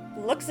 Evelyn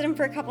looks at him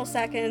for a couple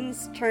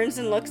seconds, turns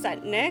and looks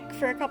at Nick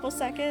for a couple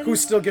seconds.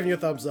 Who's still giving you a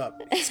thumbs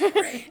up. It's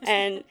great.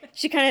 And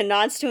she kind of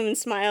nods to him and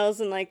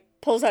smiles and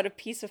pulls out a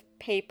piece of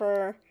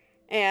paper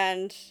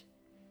and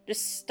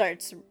just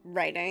starts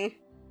writing.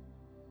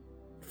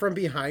 From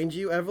behind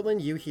you, Evelyn,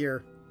 you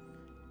hear,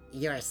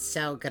 "You're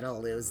so gonna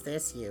lose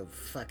this, you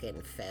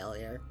fucking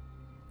failure."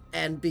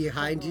 And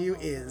behind you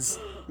is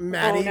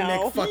Maddie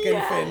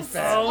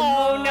McFucking-Finfan.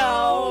 Oh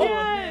no!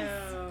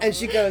 Yes. And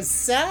she goes,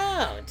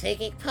 "So,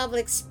 taking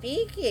public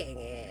speaking,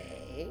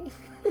 eh?"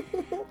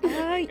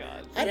 I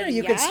don't know,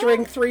 you could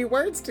string 3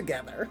 words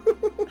together.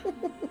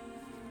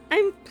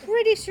 I'm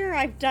pretty sure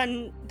I've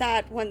done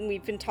that when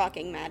we've been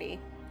talking, Maddie.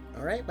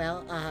 All right,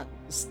 well,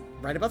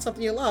 write about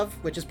something you love,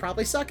 which is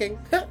probably sucking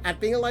at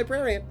being a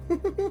librarian.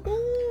 Let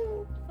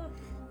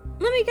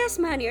me guess,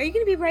 Maddie, are you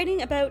going to be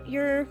writing about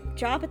your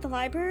job at the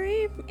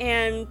library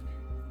and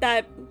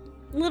that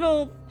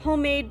little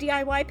homemade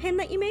DIY pin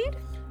that you made?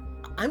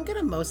 I'm going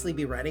to mostly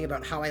be writing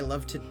about how I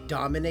love to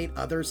dominate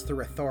others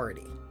through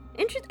authority.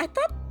 I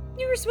thought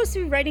you were supposed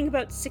to be writing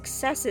about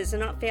successes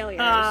and not failures.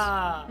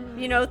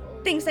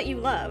 Things that you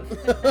love.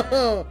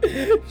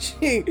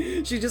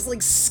 She just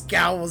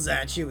scowls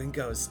at you and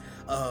goes,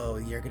 "Oh,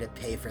 you're gonna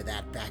pay for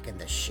that back in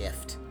the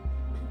shift.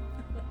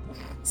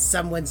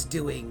 Someone's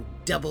doing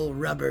double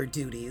rubber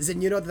duties."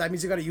 And that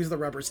means you gotta use the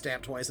rubber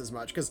stamp twice as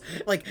much, because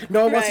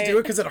no one wants to do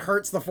it because it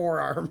hurts the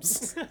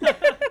forearms.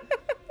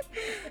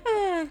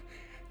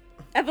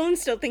 Evelyn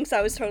still thinks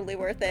that was totally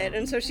worth it,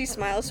 and so she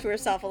smiles to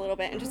herself a little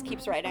bit and just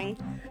keeps writing.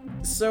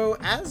 So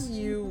as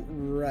you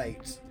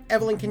write,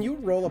 Evelyn, can you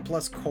roll a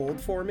plus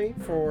cold for me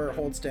for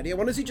hold steady? I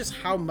want to see just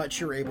how much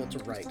you're able to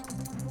write.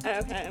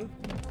 Okay.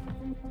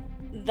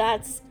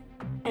 That's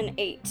an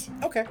 8.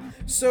 Okay.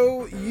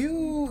 So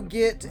you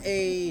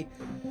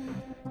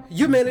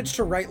manage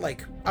to write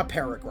a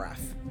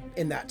paragraph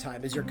in that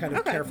time as you're kind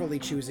of carefully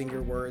choosing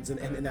your words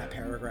in that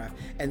paragraph.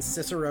 And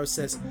Cicero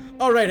says,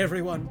 "All right,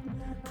 everyone,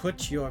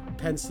 put your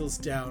pencils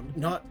down.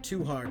 Not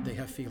too hard, they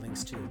have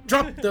feelings too.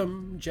 Drop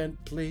them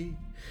gently."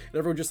 And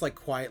everyone just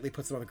quietly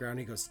puts them on the ground,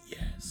 and he goes,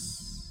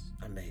 "Yes,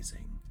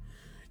 amazing.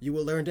 You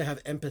will learn to have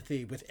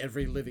empathy with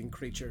every living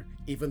creature,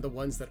 even the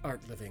ones that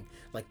aren't living,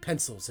 like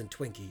pencils and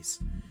Twinkies.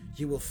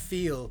 You will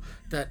feel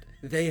that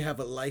they have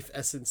a life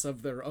essence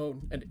of their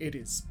own, and it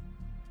is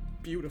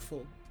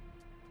beautiful.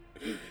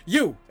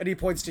 You!" And he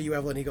points to you,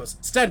 Evelyn. He goes,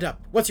 "Stand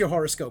up. What's your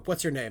horoscope?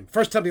 What's your name?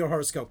 First tell me your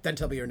horoscope, then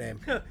tell me your name."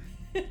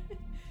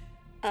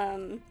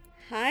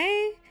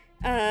 Hi.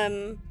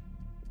 I'm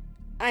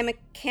a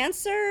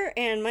Cancer,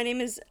 and my name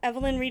is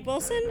Evelyn Reed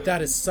Wilson.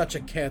 That is such a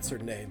Cancer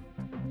name.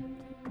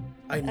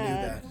 I knew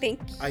that. Thank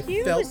I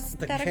you. felt Is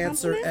the that a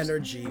Cancer compliment?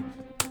 energy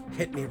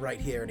hit me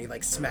right here, and he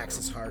like smacks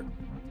his heart.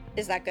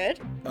 Is that good?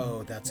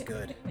 Oh, that's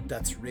good.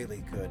 That's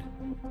really good.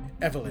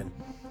 Evelyn,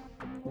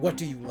 what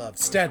do you love?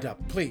 Stand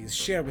up, please.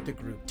 Share with the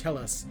group. Tell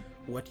us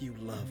what you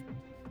love.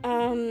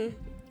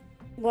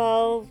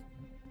 Well,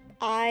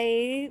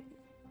 I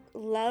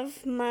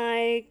love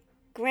my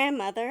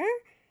grandmother.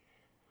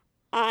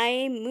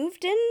 I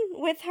moved in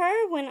with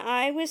her when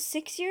I was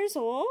 6 years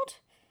old.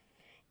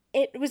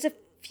 It was a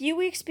few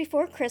weeks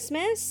before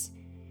Christmas,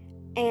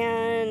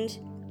 and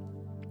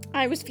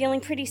I was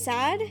feeling pretty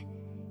sad.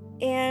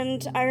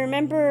 And I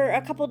remember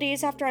a couple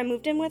days after I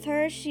moved in with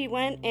her, she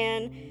went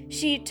and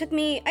she took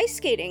me ice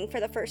skating for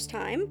the first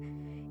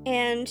time.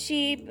 And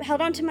she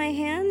held onto my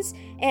hands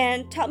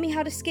and taught me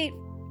how to skate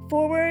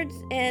forwards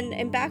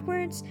and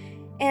backwards.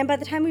 And by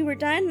the time we were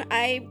done,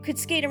 I could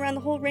skate around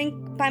the whole rink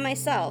by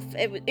myself.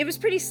 It was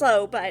pretty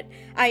slow, but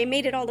I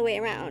made it all the way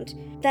around.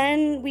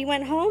 Then we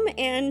went home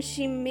and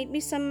she made me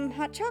some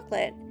hot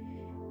chocolate.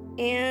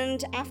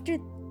 And after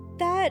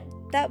that,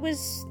 that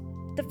was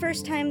the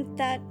first time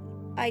that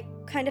I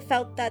kind of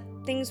felt that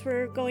things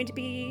were going to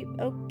be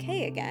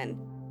okay again.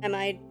 Am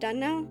I done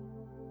now?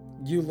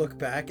 You look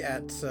back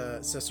at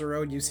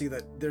Cicero and you see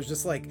that there's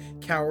just like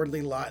cowardly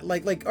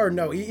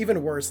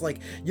even worse, like,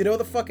 you know,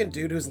 the fucking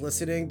dude who's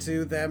listening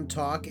to them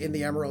talk in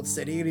the Emerald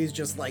City, and he's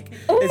just like,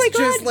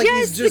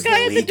 he's just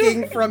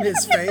leaking from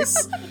his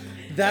face.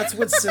 That's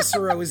what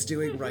Cicero is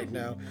doing right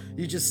now.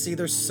 You just see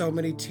there's so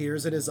many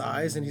tears in his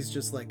eyes, and he's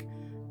just like,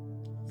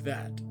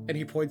 that. And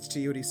he points to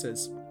you and he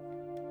says,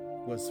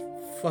 was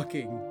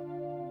fucking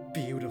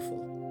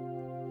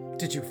beautiful.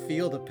 Did you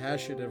feel the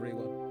passion,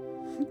 everyone?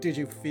 Did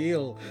you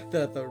feel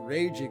that the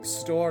raging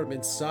storm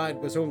inside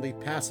was only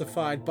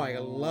pacified by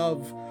a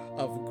love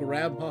of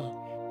Grandma?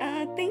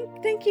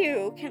 Thank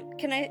you.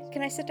 Can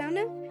I sit down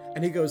now?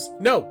 And he goes,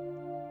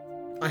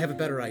 no, I have a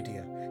better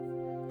idea.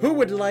 Who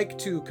would like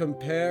to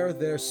compare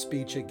their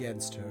speech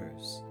against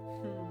hers?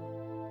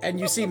 And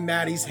you see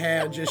Maddie's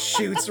hand just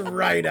shoots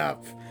right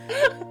up.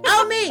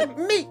 Oh, me,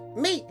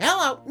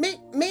 hello, me,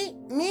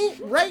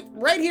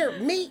 right here,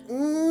 me.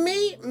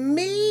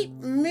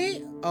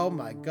 Oh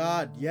my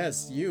God,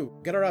 yes, you.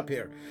 Get her up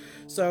here.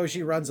 So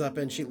she runs up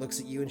and she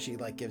looks at you and she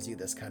like gives you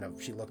this kind of,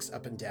 she looks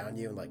up and down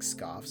you and like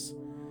scoffs.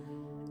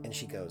 And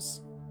she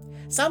goes,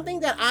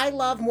 something that I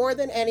love more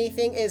than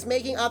anything is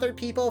making other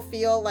people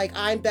feel like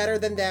I'm better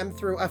than them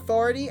through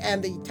authority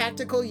and the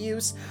tactical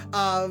use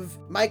of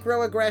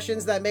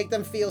microaggressions that make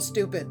them feel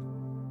stupid.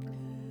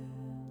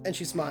 And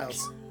she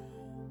smiles.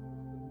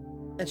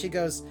 And she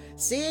goes,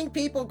 seeing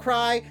people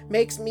cry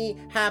makes me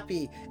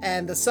happy,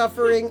 and the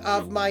suffering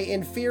of my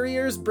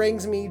inferiors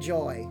brings me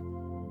joy.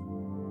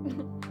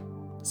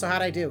 So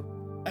how'd I do?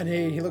 And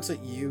he looks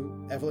at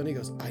you, Evelyn, he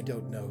goes, I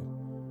don't know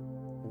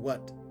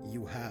what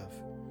you have.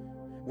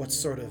 What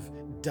sort of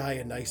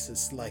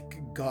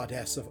Dionysus-like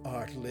goddess of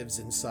art lives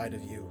inside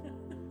of you?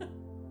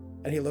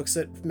 And he looks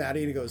at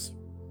Maddie and he goes,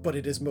 but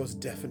it is most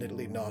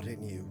definitely not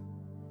in you.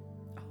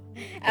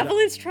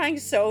 Evelyn's trying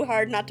so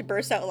hard not to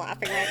burst out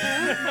laughing right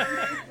now.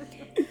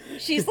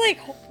 She's like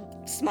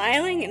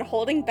smiling and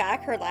holding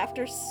back her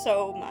laughter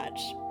so much.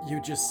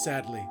 You just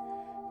sadly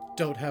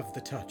don't have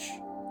the touch.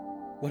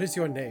 What is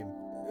your name?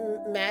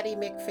 Maddie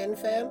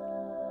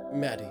McFinfan?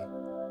 Maddie.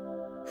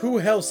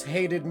 Who else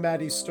hated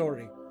Maddie's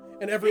story?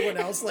 And everyone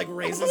else like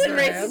raises Evelyn their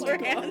raises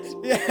hand. her hand.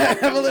 Yeah,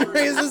 Evelyn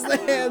raises the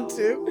hand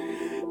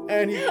too.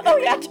 And he, Oh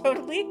yeah,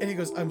 totally. and he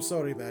goes, I'm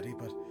sorry, Maddie,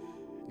 but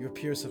your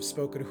peers have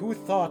spoken. Who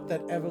thought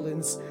that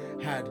Evelyn's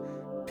had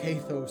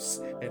pathos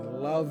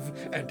and love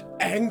and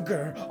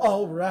anger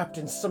all wrapped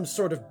in some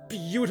sort of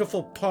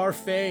beautiful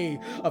parfait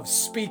of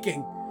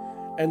speaking?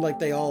 And like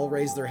they all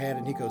raise their hand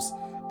and he goes,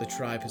 the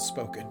tribe has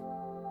spoken.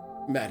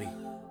 Maddie,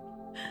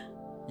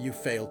 you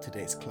failed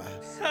today's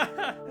class.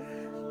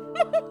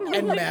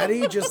 And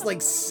Maddie just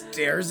like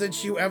stares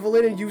at you,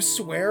 Evelyn, and you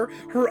swear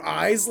her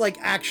eyes like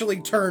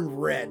actually turn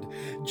red,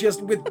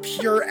 just with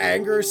pure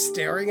anger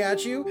staring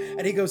at you.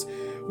 And he goes,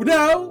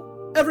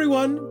 now,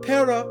 everyone,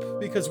 pair up,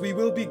 because we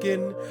will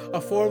begin a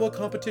formal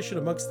competition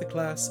amongst the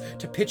class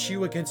to pitch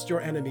you against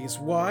your enemies.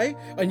 Why?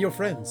 And your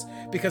friends.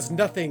 Because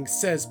nothing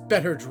says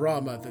better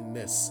drama than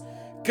this.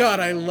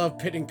 God, I love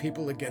pitting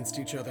people against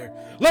each other.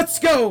 Let's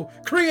go!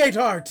 Create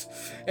art!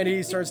 And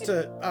he starts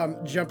to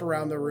jump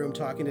around the room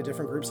talking to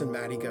different groups, and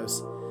Maddie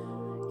goes,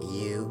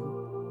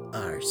 you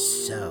are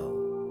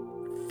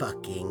so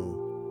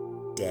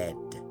fucking dead.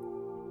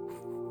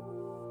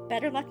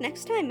 Better luck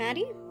next time,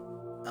 Maddie.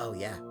 Oh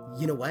yeah,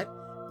 you know what?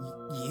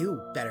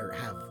 You better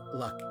have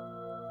luck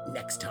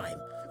next time.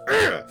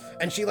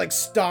 And she like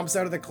stomps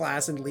out of the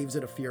class and leaves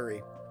in a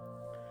fury.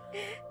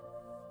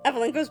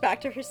 Evelyn goes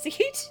back to her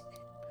seat.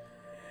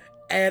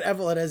 And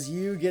Evelyn, as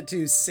you get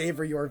to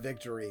savor your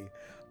victory,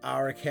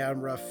 our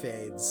camera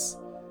fades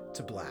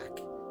to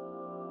black.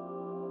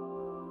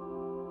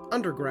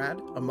 Undergrad,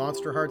 A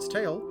Monster Heart's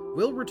Tale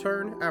We'll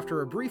return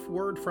after a brief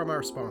word from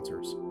our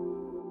sponsors.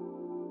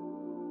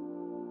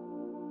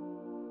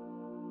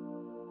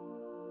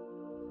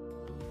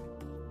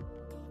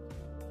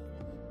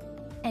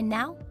 And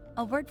now,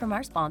 a word from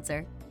our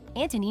sponsor,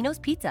 Antonino's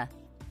Pizza.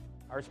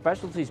 Our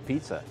specialty is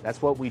pizza.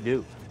 That's what we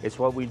do. It's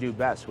what we do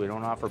best. We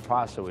don't offer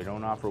pasta, we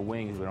don't offer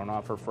wings, we don't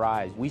offer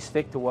fries. We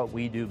stick to what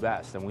we do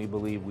best, and we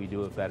believe we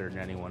do it better than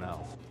anyone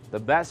else. The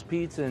best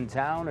pizza in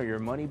town, or your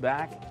money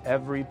back,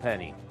 every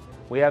penny.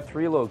 We have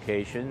 3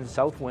 locations: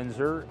 South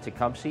Windsor,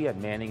 Tecumseh at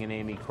Manning and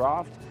Amy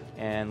Croft,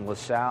 and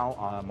LaSalle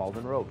on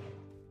Malden Road.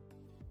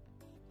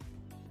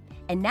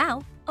 And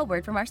now, a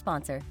word from our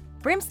sponsor,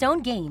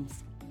 Brimstone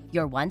Games,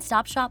 your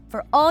one-stop shop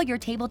for all your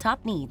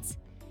tabletop needs.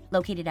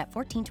 Located at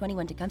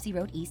 1421 Tecumseh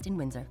Road East in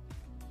Windsor.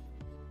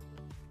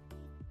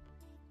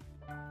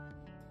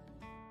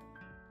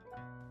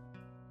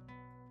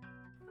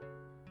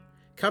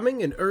 Coming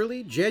in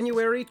early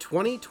January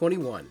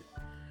 2021,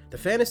 the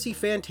Fantasy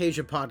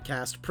Fantasia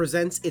podcast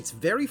presents its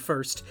very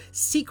first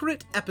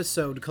secret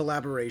episode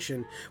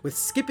collaboration with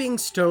Skipping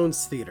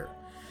Stones Theater,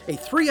 a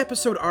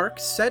 3-episode arc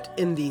set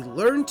in the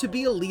Learn to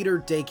Be a Leader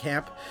day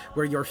camp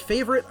where your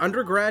favorite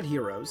undergrad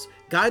heroes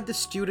guide the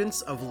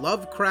students of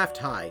Lovecraft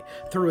High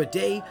through a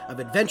day of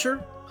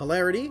adventure,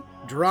 hilarity,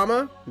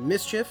 drama,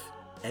 mischief,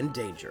 and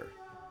danger.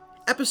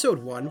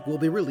 Episode 1 will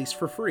be released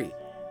for free.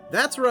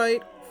 That's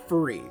right,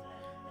 free.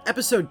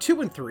 Episode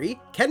 2 and 3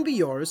 can be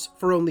yours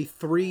for only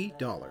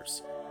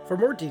 $3. For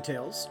more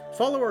details,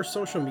 follow our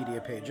social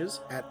media pages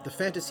at the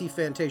Fantasy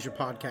Fantasia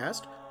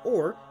Podcast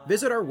or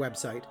visit our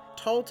website,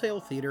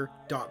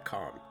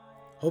 talltaletheater.com.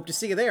 Hope to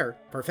see you there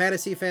for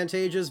Fantasy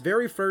Fantasia's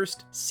very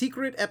first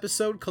secret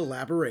episode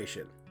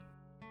collaboration.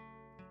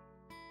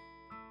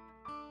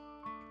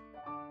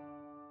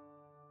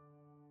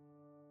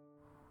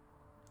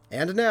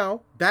 And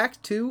now,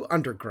 back to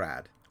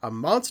Undergrad, A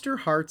Monster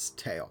Heart's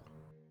Tale.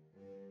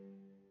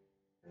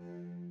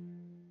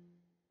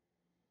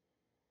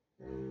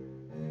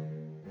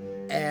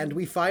 And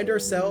we find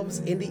ourselves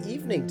in the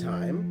evening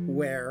time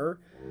where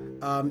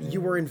you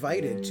were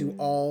invited to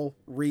all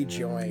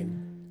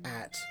rejoin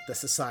at the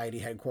Society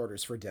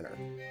headquarters for dinner.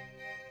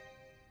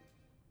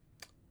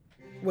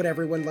 Would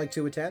everyone like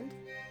to attend?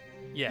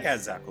 Yes. Yeah,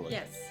 Zach will.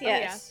 Yes.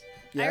 Yes.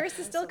 Yeah. Iris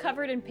is still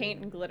covered in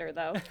paint and glitter,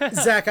 though.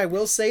 Zach, I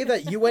will say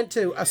that you went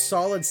to a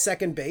solid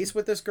second base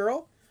with this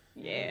girl.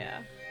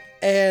 Yeah.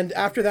 And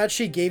after that,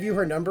 she gave you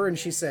her number and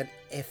she said,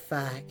 if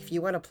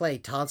you want to play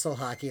tonsil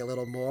hockey a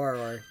little more,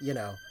 or,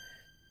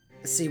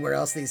 see where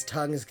else these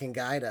tongues can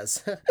guide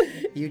us,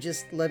 you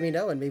just let me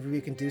know and maybe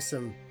we can do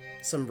some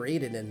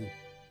reading and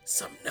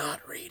some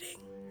not reading.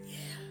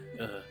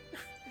 Yeah.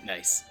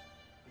 Nice.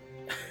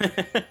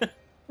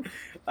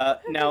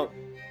 Now,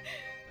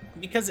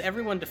 because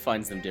everyone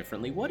defines them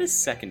differently, what is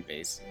second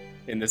base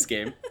in this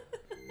game?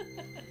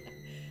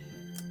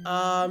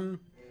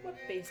 What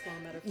baseball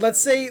metaphor?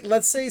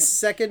 Let's say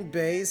second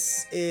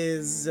base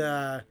is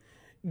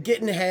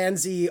getting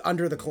handsy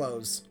under the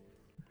clothes.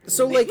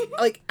 So like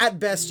at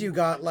best you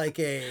got like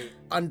a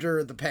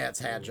under the pants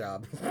hand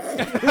job.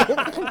 At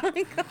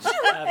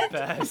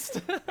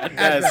best. At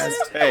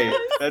best. Hey,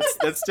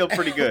 that's still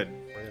pretty good.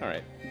 All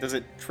right. Does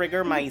it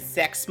trigger my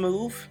sex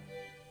move?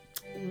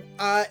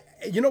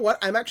 You know what?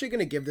 I'm actually going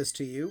to give this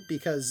to you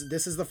because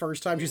this is the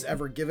first time she's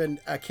ever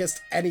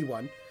kissed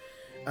anyone.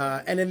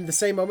 And in the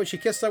same moment, she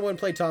kissed someone,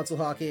 played tonsil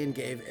hockey, and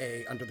gave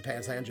a under the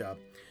pants hand job.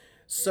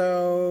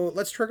 So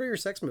let's trigger your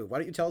sex move. Why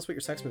don't you tell us what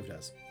your sex move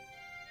does?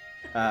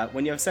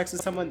 When you have sex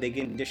with someone, they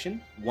get a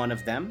condition, one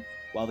of them.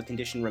 While the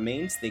condition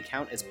remains, they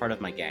count as part of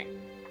my gang.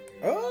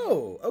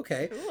 Oh,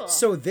 okay. Cool.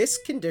 So this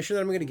condition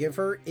that I'm going to give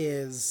her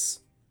is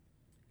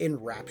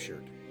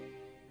enraptured.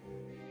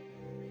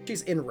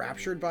 She's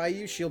enraptured by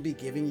you, she'll be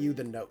giving you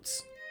the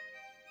notes.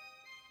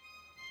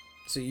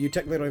 So you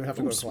technically don't even have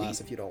to go to class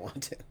if you don't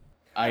want to.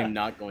 I'm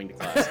not going to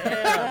class.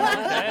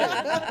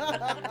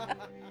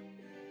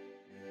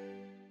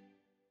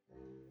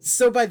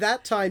 So by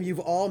that time, you've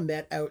all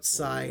met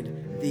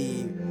outside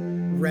the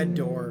red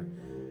door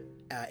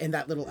in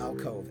that little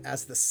alcove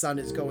as the sun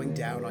is going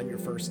down on your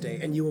first day,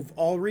 and you have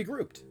all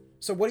regrouped.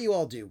 So what do you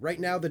all do? Right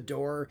now, the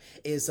door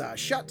is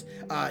shut.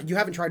 You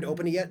haven't tried to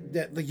open it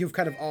yet. You've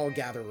kind of all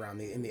gathered around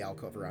in the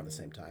alcove around the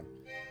same time.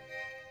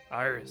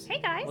 Iris.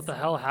 Hey, guys. What the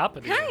hell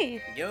happened? here?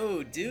 Hi.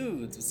 Yo,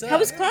 dudes, what's up? How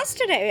was class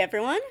today,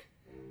 everyone?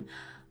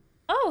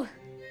 Oh,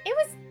 it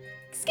was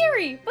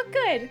scary, but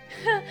good.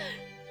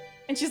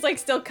 And she's like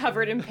still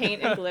covered in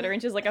paint and glitter,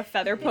 and she's like a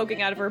feather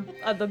poking out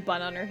of the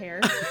bun on her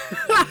hair.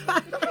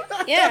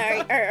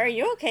 Yeah, are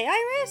you okay,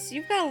 Iris?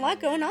 You've got a lot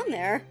going on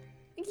there.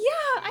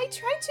 Yeah, I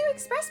tried to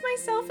express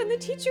myself, and the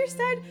teacher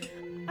said,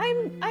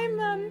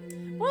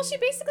 well, she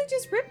basically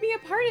just ripped me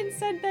apart and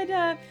said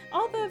that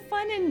all the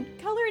fun and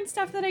color and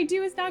stuff that I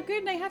do is not good,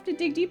 and I have to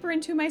dig deeper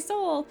into my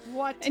soul.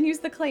 What? And use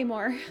the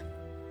claymore.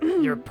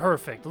 You're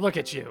perfect. Look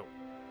at you.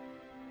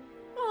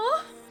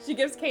 Aw. She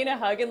gives Kane a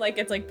hug, and like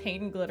it's like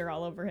paint and glitter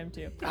all over him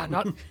too.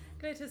 Not.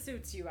 Glitter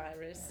suits you,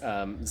 Iris.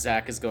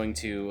 Zach is going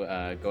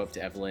to go up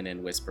to Evelyn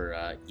and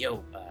whisper,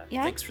 yo,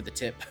 Yeah? thanks for the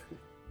tip.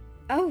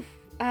 Oh,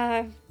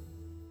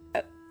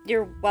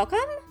 You're welcome?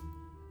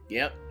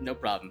 Yep, no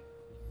problem.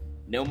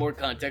 No more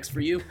context for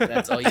you.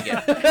 That's all you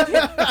get.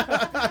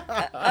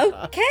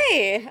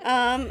 Okay.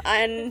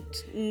 And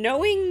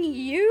knowing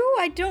you,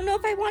 I don't know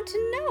if I want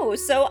to know,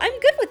 so I'm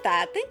good with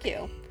that. Thank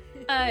you.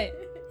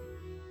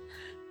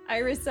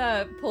 Iris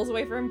pulls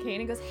away from Kane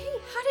and goes, "Hey,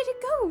 how did it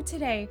go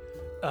today?"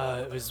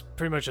 It was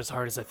pretty much as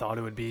hard as I thought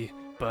it would be,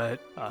 but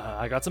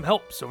I got some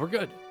help, so we're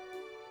good.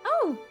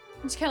 Oh,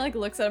 and she kind of like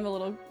looks at him a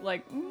little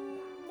like,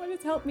 what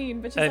does help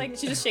mean? But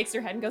she just shakes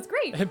her head and goes,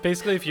 "Great."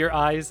 Basically, if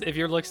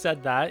your look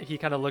said that, he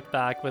kind of looked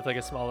back with like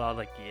a small nod,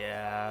 like,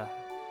 yeah.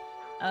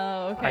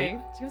 Oh, okay.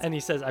 And he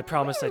says, "I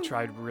promised I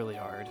tried really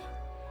hard."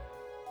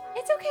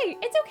 It's okay.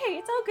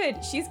 It's all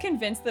good. She's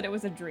convinced that it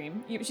was a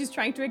dream. She's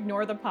trying to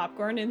ignore the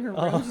popcorn in her room.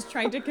 Oh. She's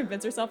trying to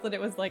convince herself that it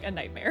was like a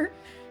nightmare.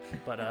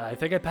 But I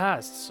think I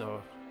passed,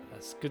 so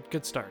that's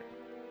good start.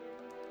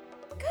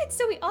 Good.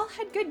 So we all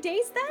had good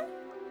days then?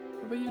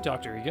 What about you,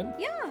 Dr. Egan?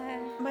 Yeah.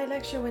 My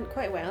lecture went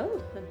quite well,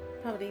 and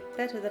probably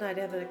better than I'd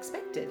ever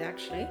expected,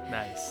 actually.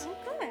 Nice. Oh,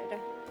 good.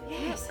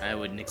 Yes. I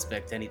wouldn't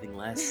expect anything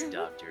less,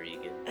 Dr.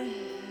 Egan. Did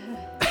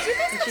you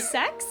guys have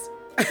sex?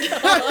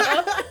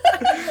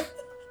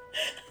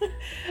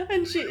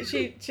 And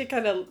she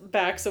kind of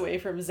backs away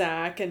from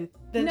Zach, and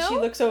then she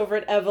No? looks over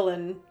at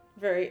Evelyn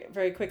very,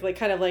 very quickly,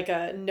 kind of like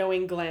a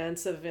knowing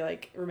glance of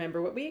like,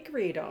 remember what we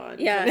agreed on.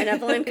 Yeah, and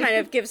Evelyn kind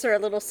of gives her a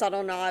little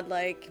subtle nod,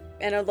 like,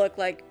 and a look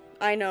like,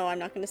 I know, I'm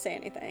not going to say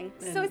anything.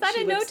 And So is that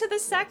she a no looks- to the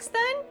sex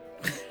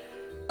then?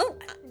 Oh,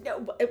 No,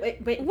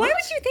 wait. why what?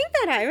 would you think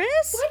that,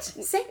 Iris?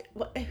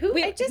 What? Who?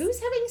 I just- Who's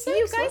having sex?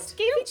 You guys What?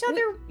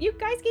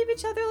 gave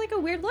each other like a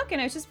weird look, and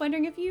I was just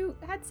wondering if you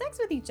had sex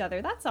with each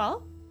other. That's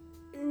all.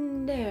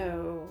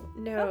 No.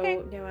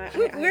 Okay. No. I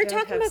We're don't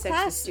talking have about sex with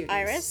class, students.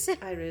 Iris.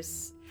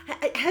 Iris.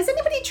 Has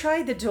anybody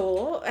tried the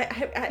door?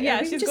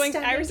 Yeah, she's going.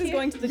 Iris is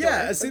going to the door.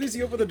 Yeah, as soon as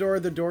you open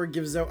the door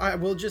gives out. I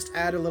will just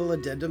add a little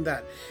addendum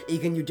that,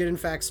 Egan, you did in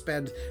fact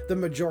spend the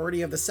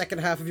majority of the second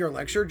half of your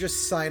lecture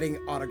just signing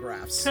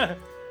autographs.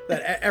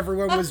 That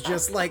everyone was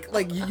just like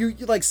you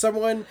like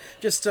someone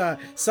just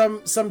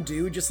some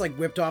dude just like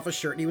whipped off a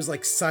shirt and he was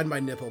like, sign my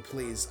nipple,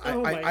 please.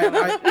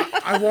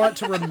 I want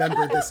to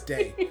remember this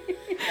day.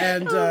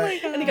 And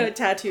And he got it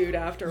tattooed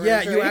afterwards.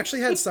 yeah, you right?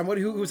 actually had someone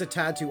who was a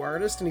tattoo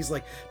artist, and he's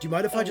like, do you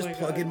mind if I just my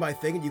plug God. in my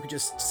thing and you could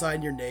just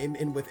sign your name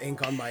in with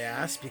ink on my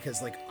ass?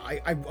 Because, like,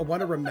 I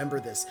want to remember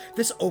this.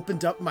 This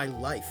opened up my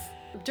life.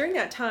 During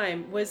that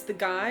time, was the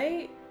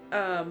guy,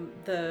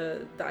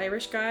 the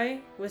Irish guy,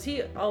 was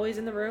he always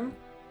in the room?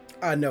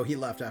 No, he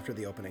left after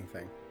the opening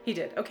thing. He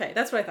did. Okay,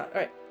 that's what I thought.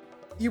 All right.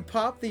 You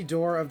pop the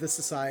door of the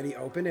society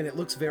open, and it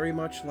looks very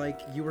much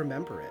like you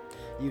remember it.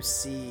 You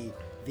see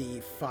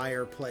the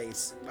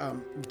fireplace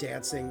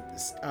dancing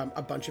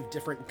a bunch of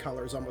different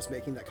colors, almost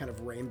making that kind of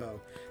rainbow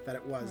that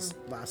it was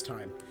last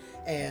time.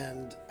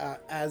 And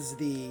as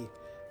you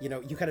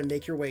kind of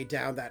make your way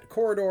down that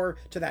corridor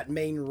to that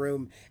main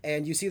room,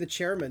 and you see the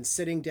chairman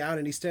sitting down,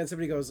 and he stands up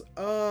and he goes,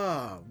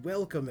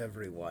 welcome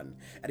everyone.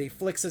 And he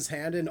flicks his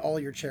hand, and all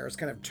your chairs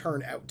kind of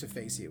turn out to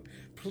face you.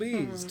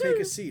 Please take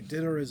a seat.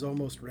 Dinner is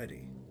almost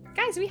ready.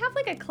 Guys, we have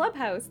like a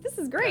clubhouse. This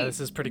is great. Yeah, this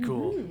is pretty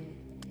cool.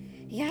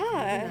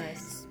 Yeah.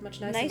 Nice.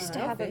 Much nicer Nice than to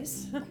our have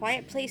office. a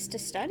quiet place to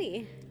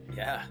study.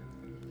 Yeah.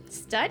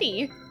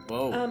 Study.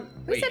 Whoa.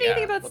 Who said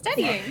anything about what the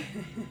studying?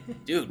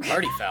 fuck? Dude,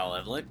 party foul,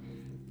 Evelyn.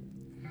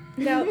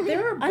 Now,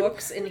 there are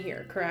books in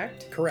here,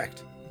 correct?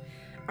 Correct.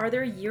 Are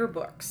there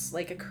yearbooks,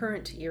 like a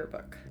current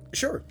yearbook?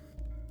 Sure.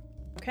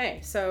 Okay,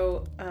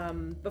 so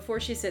before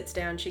she sits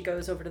down, she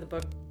goes over to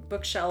the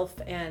bookshelf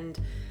and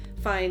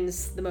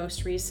finds the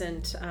most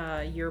recent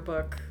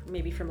yearbook,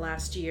 maybe from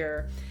last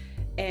year,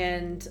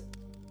 and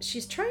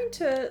she's trying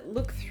to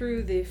look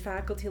through the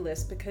faculty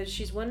list because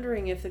she's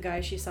wondering if the guy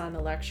she saw in the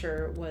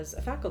lecture was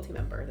a faculty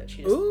member that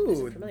she just isn't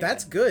Ooh, familiar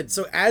that's with. good.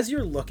 So as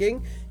you're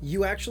looking,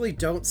 you actually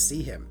don't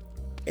see him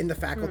in the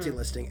faculty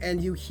listing,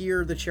 and you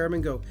hear the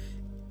chairman go,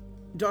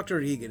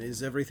 Dr. Egan,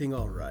 is everything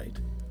all right?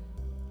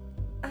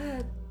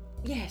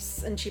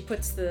 Yes, and she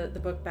puts the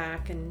book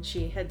back and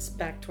she heads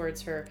back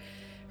towards her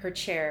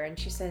chair and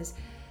she says,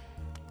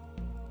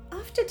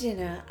 after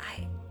dinner,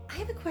 I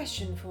have a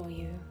question for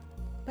you,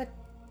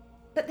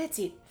 but let's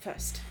eat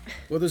first.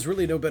 Well, there's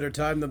really no better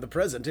time than the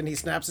present. And he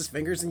snaps his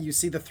fingers, and you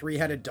see the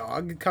three-headed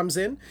dog comes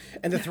in,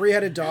 and the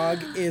three-headed dog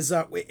is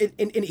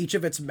in each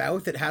of its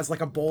mouth. It has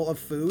like a bowl of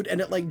food, and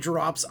it like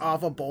drops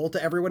off a bowl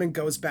to everyone and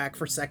goes back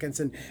for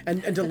seconds and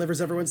delivers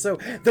everyone. So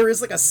there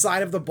is like a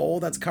side of the bowl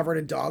that's covered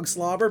in dog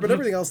slobber, but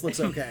everything else looks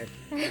okay.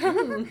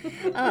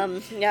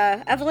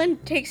 Yeah, Evelyn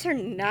takes her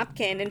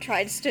napkin and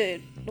tries to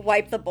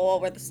wipe the bowl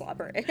where the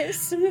slobber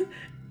is.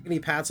 And he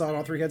pats on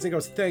all three heads and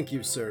goes, "Thank you,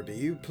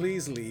 Serby.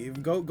 Please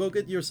leave. Go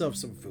get yourself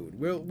some food.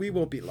 We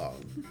won't be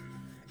long."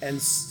 And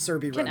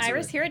Serby runs Can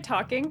Iris away. hear it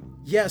talking?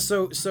 Yeah,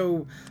 so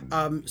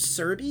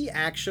Serby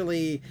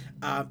actually,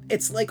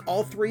 it's like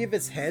all three of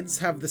his heads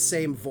have the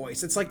same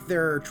voice. It's like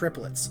they're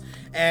triplets.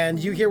 And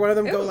you hear one of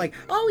them go like,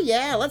 "Oh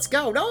yeah, let's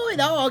go.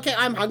 No, okay,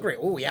 I'm hungry.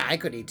 Oh yeah, I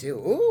could eat too.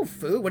 Ooh,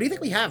 food. What do you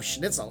think we have?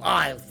 Schnitzel. Oh,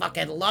 I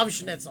fucking love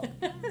schnitzel."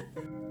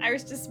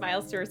 Iris just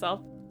smiles to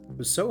herself.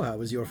 So, how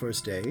was your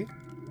first day?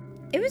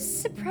 It was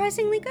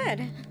surprisingly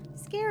good.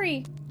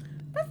 Scary,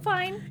 but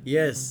fine.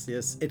 Yes,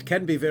 it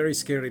can be very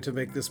scary to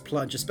make this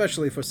plunge,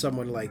 especially for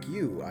someone like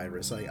you,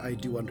 Iris. I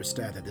do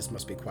understand that this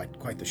must be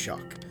quite the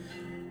shock.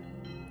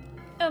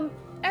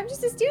 I'm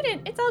just a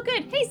student. It's all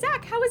good. Hey,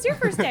 Zach, how was your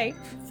first day?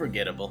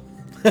 Forgettable.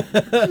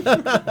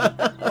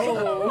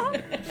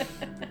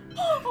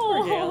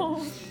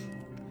 Oh.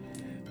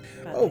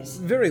 Oh,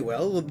 very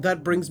well.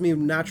 That brings me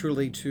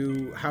naturally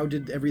to how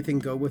did everything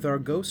go with our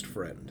ghost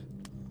friend?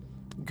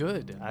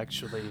 Good,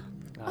 actually.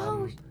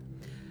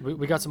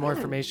 We got some more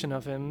information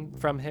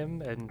from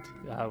him, and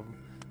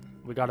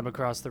we got him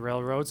across the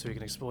railroad so he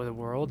can explore the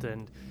world.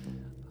 And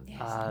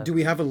Do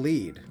we have a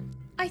lead?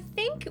 I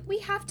think we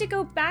have to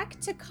go back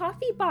to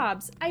Coffee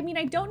Bob's. I mean,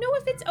 I don't know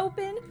if it's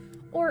open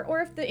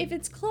or if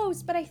it's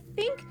closed, but I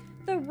think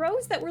the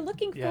rose that we're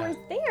looking for is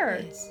there.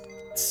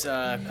 It's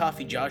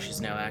Coffee Josh's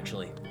now,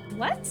 actually.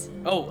 What?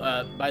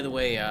 Oh, by the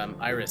way,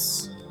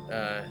 Iris.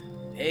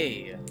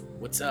 Hey,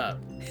 what's up?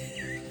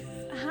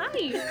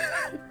 Hi.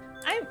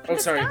 I'm. Oh, the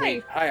sorry. Sky.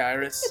 Wait. Hi,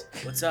 Iris.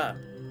 What's up?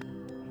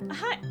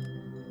 Hi.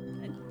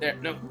 There.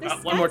 No. The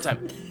One more sky-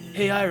 time.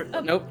 Hey, Iris.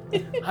 Nope.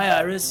 Hi,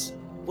 Iris.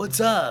 What's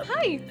up?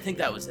 Hi. I think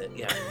that was it.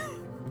 Yeah.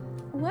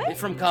 What?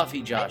 From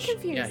Coffee Josh. I'm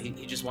confused. Yeah,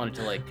 he just wanted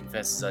to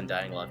confess his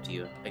undying love to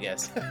you, I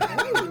guess.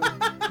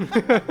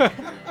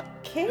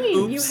 Kane,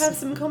 you Oops. have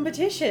some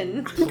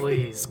competition.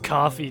 please,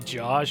 Coffee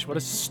Josh, what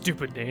a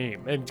stupid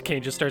name. And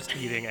Kane just starts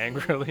eating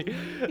angrily.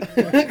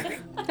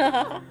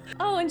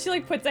 Oh, and she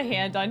puts a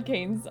hand on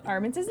Kane's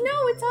arm and says,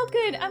 "No, it's all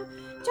good.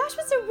 Josh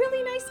was a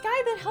really nice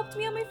guy that helped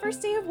me on my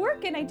first day of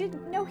work, and I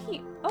didn't know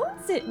he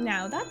owns it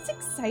now. That's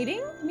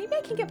exciting. Maybe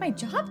I can get my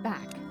job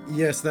back."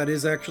 Yes, that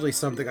is actually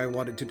something I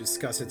wanted to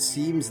discuss. It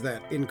seems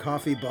that in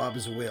Coffee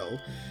Bob's will,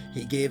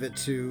 he gave it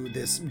to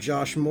this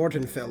Josh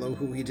Morton fellow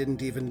who he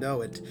didn't even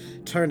know. It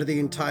turned the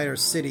entire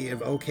city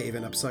of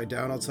Oakhaven upside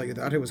down, I'll tell you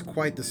that. It was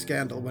quite the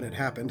scandal when it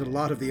happened. A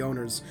lot of the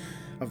owners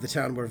of the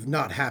town were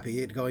not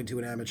happy at going to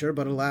an amateur,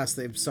 but alas,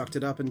 they've sucked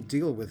it up and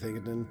deal with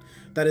it. And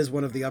that is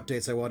one of the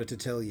updates I wanted to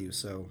tell you,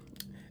 so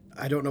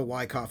I don't know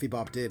why Coffee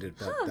Bob did it,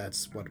 but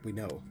that's what we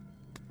know.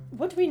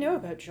 What do we know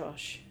about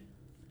Josh?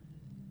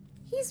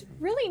 He's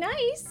really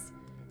nice.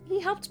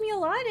 He helped me a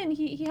lot, and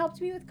he helped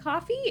me with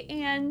coffee,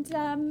 and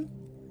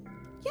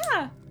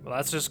yeah. Well,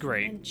 that's just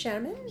great. And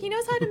Chairman? He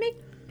knows how to make.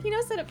 He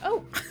knows how to.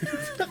 Oh,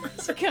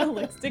 she kind of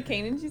looks to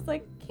Kane, and she's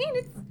like, "Kane,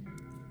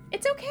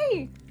 it's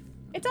okay.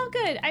 It's all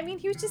good. I mean,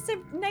 he was just a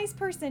nice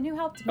person who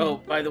helped me." Oh,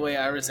 by the way,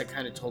 Iris, I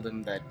kind of told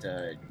him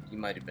that you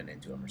might have been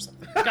into him or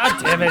something.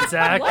 God damn it,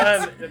 Zach.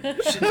 I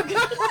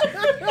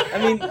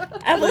mean,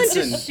 Evelyn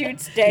listen. just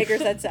shoots daggers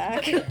at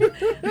Zach.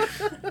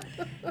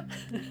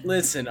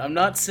 Listen, I'm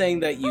not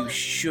saying that you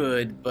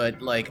should, but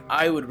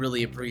I would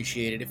really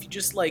appreciate it if you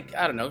just I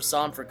don't know,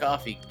 saw him for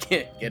coffee.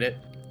 Get it?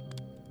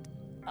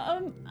 I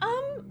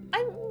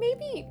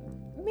maybe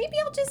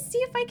I'll just see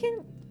if I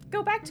can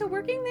go back to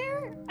working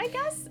there, I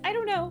guess. I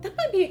don't know. That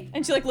might be.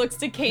 And she looks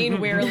to Kane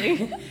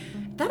warily.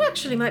 That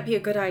actually might be a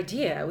good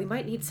idea. We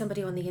might need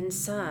somebody on the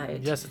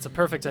inside. Yes, it's a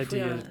perfect we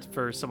idea are-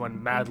 for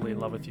someone madly in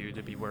love with you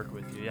to be working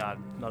with you. Yeah,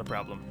 not a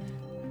problem.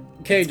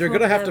 Kane, you're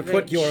gonna have to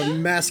put average. your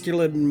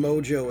masculine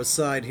mojo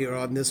aside here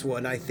on this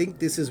one. I think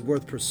this is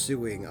worth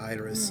pursuing,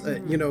 Iris.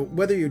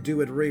 Whether you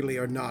do it really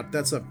or not,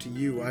 that's up to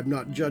you. I'm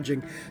not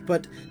judging.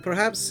 But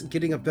perhaps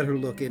getting a better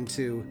look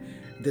into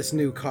this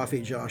new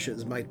Coffee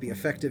Josh's might be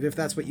effective, if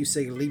that's what you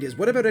say lead is.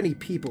 What about any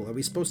people? Are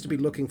we supposed to be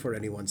looking for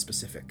anyone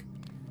specific?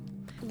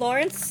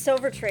 Lawrence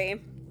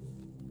Silvertree.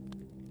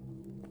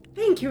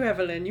 Thank you,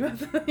 Evelyn. You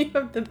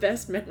have the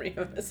best memory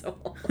of us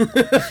all.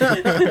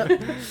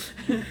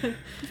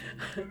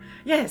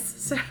 Yes,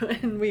 so,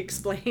 and we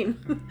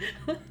explain.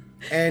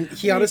 And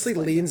he honestly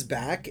leans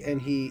back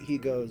and he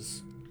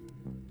goes,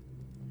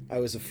 I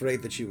was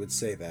afraid that you would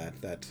say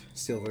that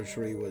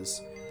Silvertree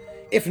was,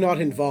 if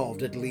not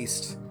involved, at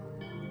least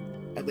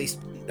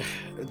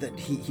that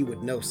he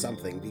would know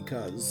something,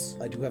 because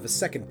I do have a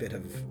second bit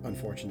of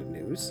unfortunate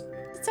news.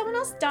 Did someone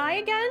else die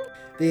again?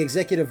 The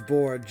executive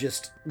board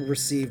just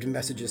received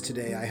messages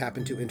today. I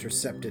happen to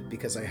intercept it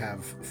because I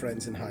have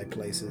friends in high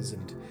places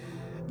and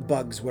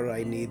bugs where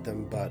I need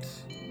them, but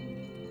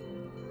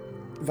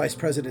Vice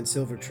President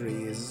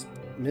Silvertree is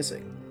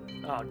missing.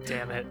 Oh,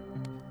 damn it.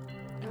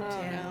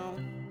 Oh no.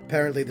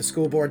 Apparently the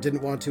school board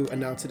didn't want to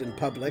announce it in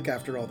public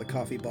after all the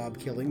Coffee Bob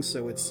killings,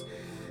 so it's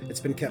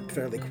been kept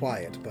fairly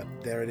quiet, but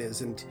there it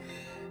is, and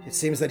it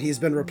seems that he's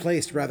been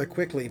replaced rather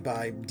quickly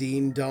by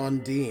Dean Don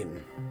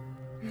Dean.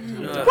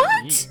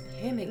 What?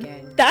 Him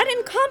again. That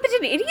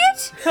incompetent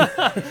idiot?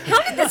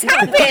 How did this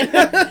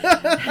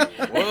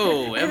happen?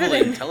 Whoa,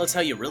 Evelyn, tell us how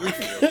you really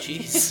feel.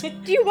 Jeez.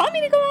 Do you want me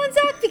to go on,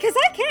 Zach? Because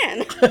I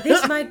can.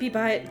 This might be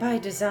by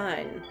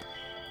design.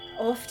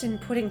 Often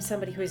putting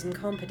somebody who is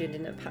incompetent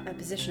in a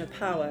position of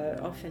power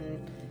often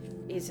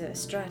is a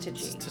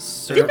strategy. To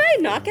serve. Did I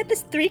not get the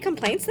 3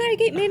 complaints that I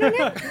made on it?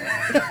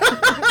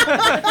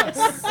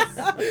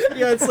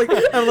 Yeah, it's like, I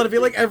don't know, I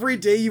feel like every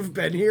day you've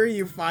been here,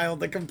 you filed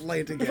the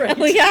complaint again.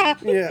 Well, yeah.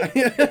 Yeah.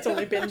 It's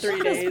only been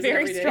 3 days. Feels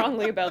very every day.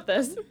 strongly about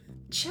this.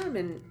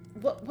 Chairman,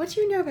 what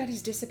do you know about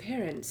his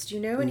disappearance? Do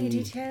you know any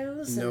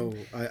details? No,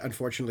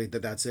 unfortunately,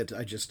 that's it.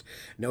 I just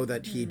know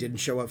that he didn't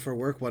show up for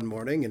work one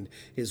morning, and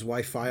his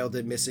wife filed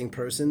a missing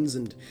persons,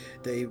 and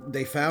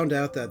they found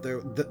out that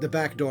the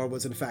back door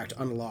was in fact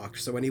unlocked,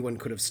 so anyone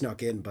could have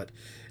snuck in. But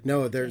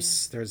no,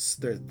 there's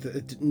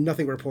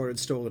nothing reported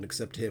stolen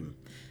except him.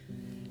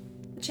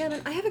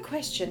 Chairman, I have a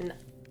question.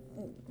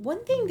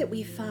 One thing that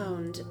we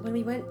found when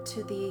we went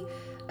to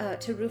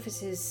to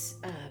Rufus's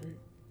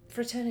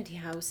fraternity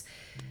house,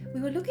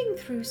 we were looking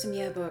through some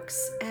yearbooks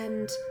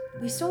and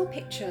we saw a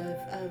picture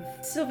of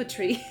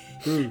Silvertree,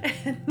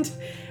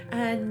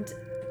 and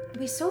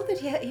we saw that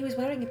he was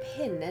wearing a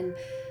pin, and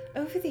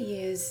over the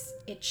years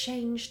it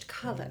changed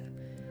color.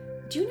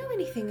 Do you know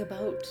anything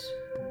about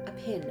a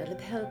pin, a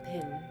lapel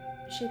pin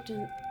shaped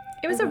in?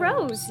 It was a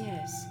rose.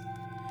 Yes.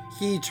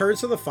 He turns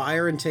to the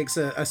fire and takes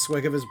a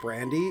swig of his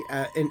brandy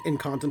in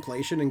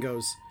contemplation and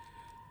goes,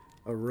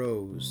 "A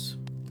rose?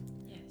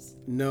 Yes.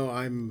 No,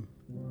 I'm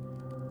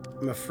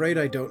afraid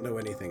I don't know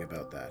anything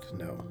about that,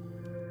 no."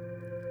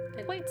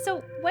 Wait,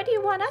 so what do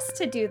you want us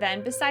to do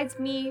then? Besides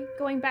me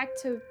going back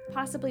to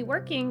possibly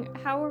working,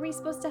 how are we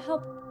supposed to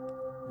help?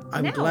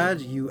 I'm now?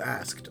 glad you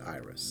asked,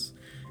 Iris.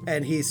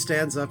 And he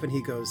stands up and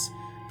he goes,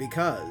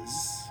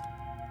 "Because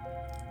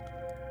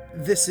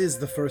this is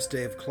the first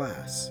day of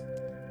class.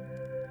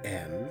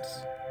 And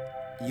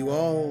you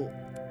all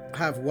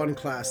have one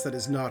class that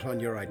is not on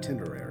your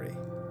itinerary.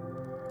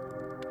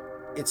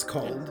 It's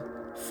called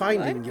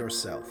Finding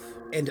Yourself,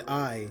 and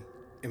I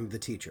am the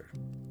teacher."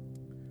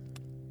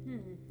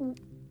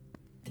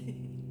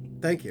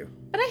 Thank you.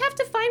 But I have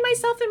to find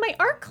myself in my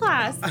art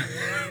class.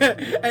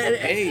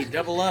 Hey,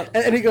 double up.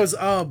 And he goes,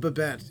 "Oh,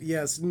 Babette,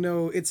 yes,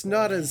 no, it's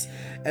not as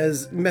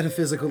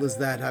metaphysical as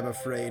that, I'm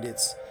afraid.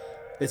 It's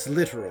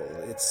literal.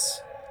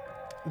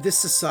 This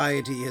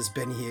society has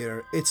been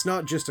here. It's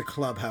not just a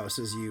clubhouse,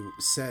 as you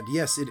said.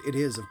 Yes, it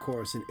is, of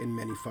course, in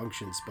many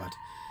functions, but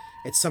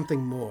it's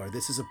something more.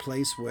 This is a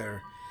place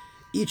where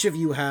each of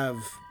you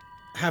have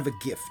a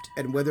gift,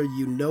 and whether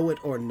you know it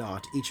or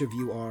not, each of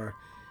you are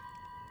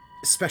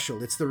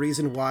special. It's the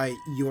reason why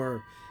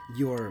you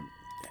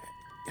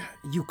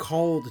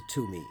called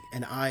to me,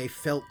 and I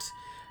felt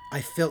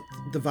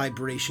the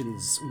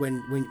vibrations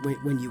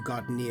when you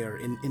got near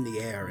in the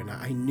air, and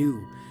I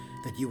knew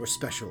that you were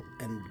special,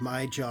 and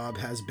my job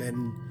has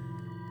been,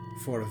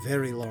 for a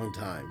very long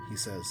time," he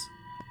says,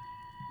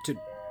 "to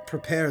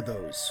prepare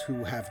those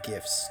who have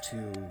gifts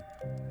to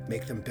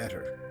make them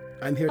better.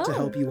 I'm here to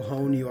help you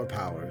hone your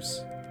powers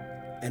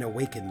and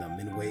awaken them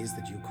in ways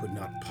that you could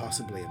not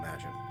possibly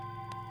imagine."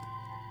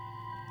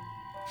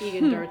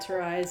 Egan darts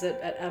her eyes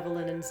at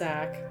Evelyn and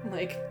Zach,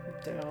 like,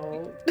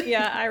 don't.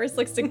 Yeah, Iris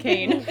looks to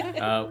Kane.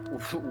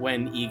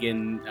 When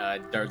Egan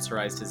darts her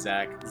eyes to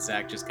Zach,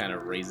 Zach just kind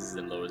of raises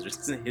and lowers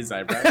his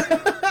eyebrows.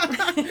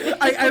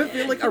 I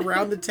feel like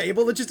around the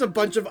table, it's just a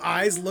bunch of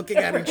eyes looking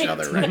at each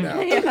other right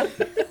now. Yeah.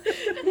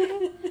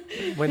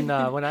 When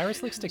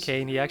Iris looks to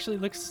Kane,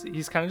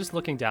 he's kind of just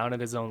looking down at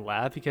his own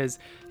lab, because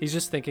he's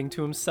just thinking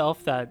to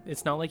himself that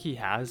it's not like he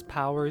has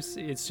powers,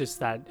 it's just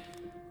that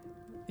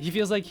he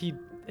feels like he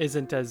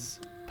isn't as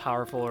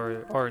powerful,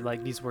 or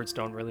like these words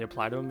don't really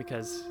apply to him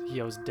because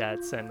he owes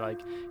debts, and like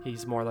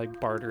he's more like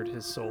bartered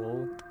his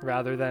soul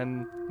rather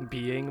than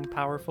being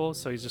powerful,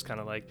 so he's just kind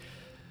of like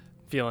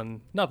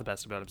feeling not the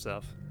best about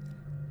himself.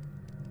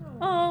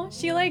 Oh,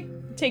 she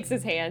like takes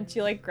his hand.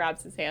 She like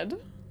grabs his hand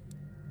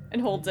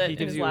and holds it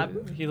in his lap.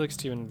 He looks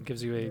to you and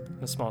gives you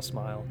a small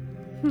smile.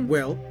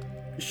 "Well,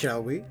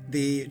 shall we?"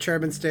 The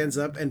chairman stands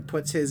up and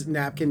puts his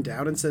napkin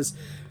down and says,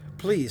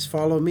 "Please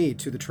follow me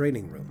to the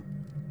training room."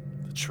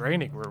 The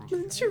training room.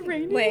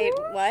 Wait,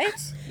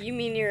 what? You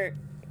mean you're...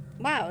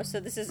 Wow, so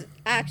this is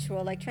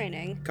actual, like,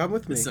 training. "Come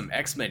with me." This is some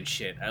X-Men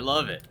shit. I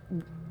love it.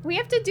 We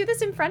have to do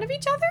this in front of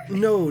each other?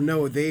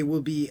 No, they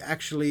will be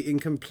actually in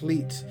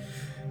complete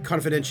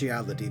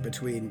confidentiality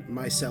between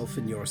myself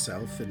and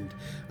yourself, and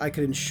I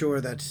can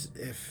ensure that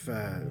if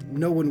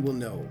no one will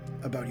know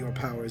about your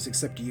powers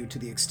except you to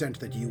the extent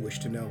that you wish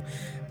to know.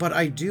 But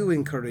I do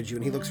encourage you,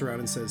 and he looks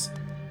around and says,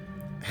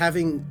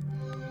 having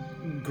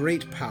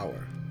great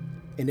power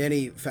in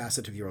any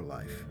facet of your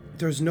life,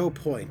 there's no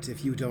point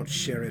if you don't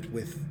share it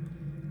with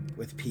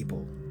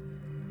people.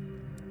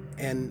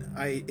 And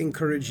I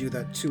encourage you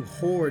that to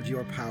hoard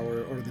your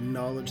power or the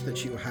knowledge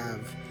that you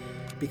have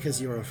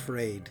because you're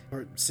afraid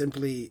or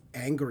simply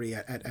angry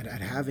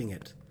at having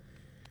it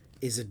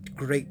is a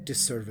great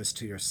disservice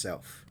to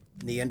yourself.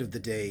 In the end of the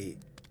day,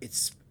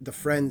 it's the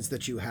friends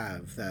that you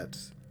have that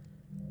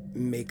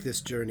make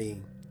this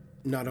journey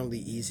not only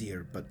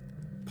easier, but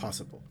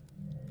possible.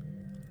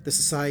 The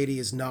society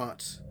is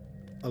not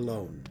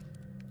alone.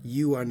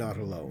 You are not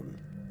alone.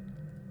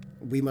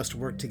 We must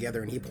work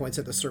together. And he points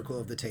at the circle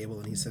of the table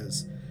and he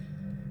says,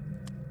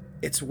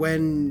 it's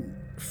when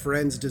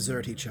friends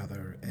desert each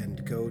other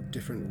and go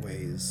different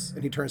ways.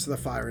 And he turns to the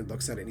fire and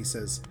looks at it and he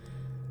says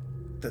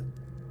that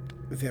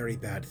very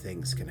bad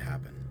things can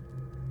happen.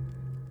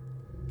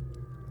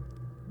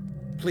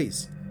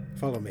 Please,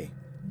 follow me.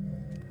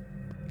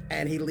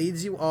 And he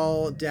leads you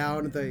all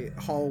down the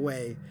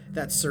hallway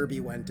that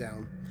Serby went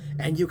down.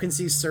 And you can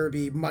see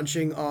Serby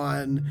munching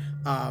on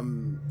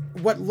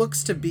what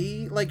looks to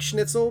be like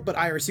schnitzel, but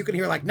Iris, you can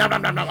hear like, nom,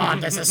 nom, nom, nom, oh,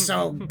 this is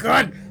so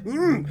good.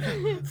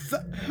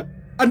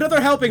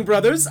 Another helping,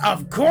 brothers,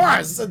 of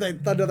course. And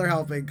then another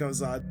helping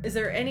goes on. Is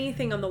there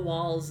anything on the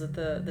walls of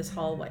this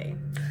hallway?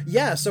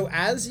 Yeah, so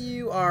as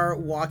you are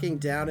walking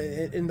down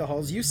in the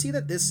halls, you see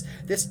that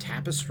this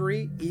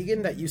tapestry,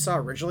 Egan, that you saw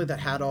originally that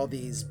had all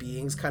these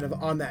beings kind of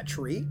on that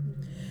tree,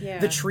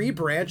 the tree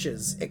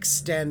branches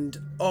extend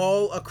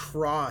all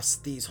across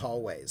these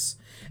hallways.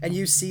 And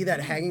you see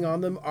that hanging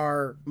on them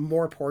are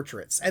more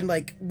portraits. And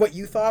like what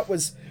you thought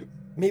was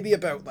maybe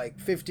about like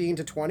 15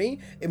 to 20,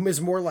 it was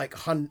more like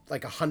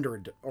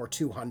 100 or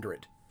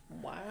 200.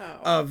 Wow.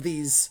 Of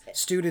these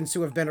students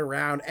who have been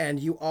around, and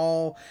you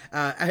all,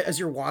 as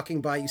you're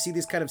walking by, you see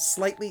these kind of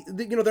slightly,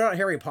 they're not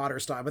Harry Potter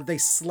style, but they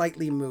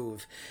slightly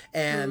move.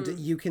 And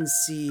you can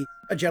see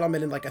a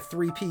gentleman in like a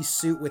 3-piece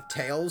suit with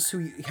tails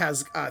who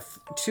has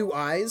 2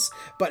 eyes,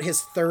 but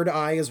his third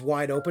eye is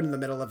wide open in the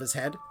middle of his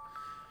head.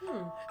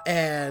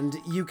 And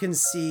you can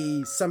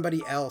see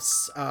somebody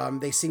else.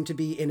 They seem to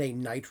be in a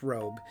night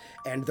robe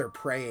and they're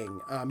praying.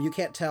 You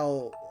can't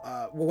tell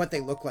what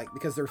they look like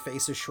because their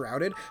face is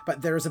shrouded,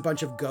 but there's a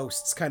bunch of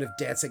ghosts kind of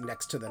dancing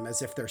next to them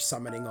as if they're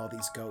summoning all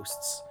these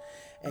ghosts.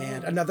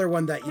 And another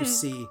one that you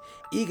see,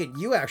 Egan,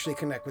 you actually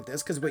connect with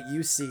this because what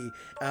you see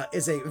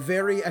is a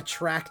very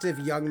attractive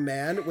young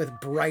man with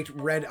bright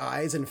red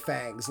eyes and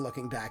fangs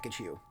looking back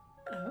at you.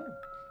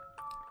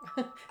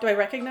 Oh. Do I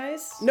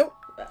recognize? Nope.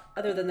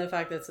 Other than the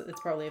fact that it's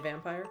probably a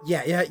vampire?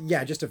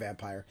 Yeah, just a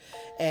vampire.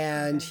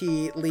 And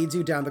he leads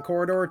you down the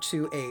corridor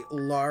to a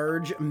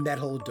large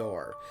metal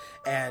door.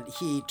 And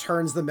he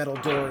turns the metal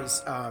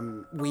door's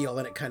wheel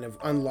and it kind of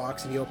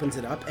unlocks and he opens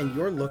it up. And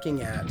you're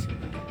looking at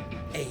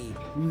a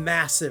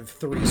massive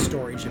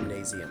 3-story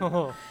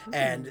gymnasium.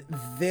 And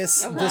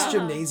this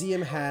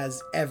gymnasium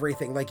has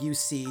everything. Like you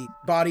see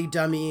body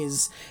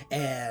dummies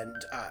and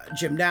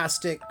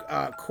gymnastic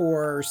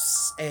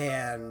course,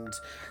 and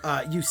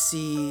you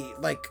see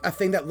like a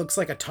thing that looks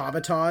like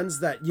automatons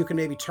that you can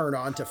maybe turn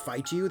on to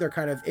fight you. They're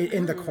kind of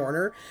in the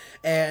corner,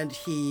 and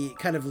he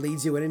kind of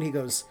leads you in and he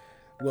goes,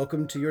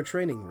 "Welcome to your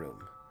training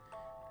room.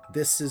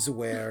 This is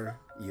where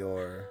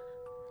your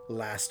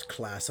last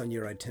class on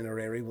your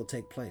itinerary will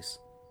take place."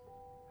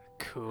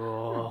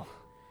 Cool.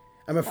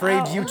 I'm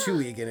afraid you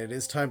too, Egan. It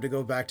is time to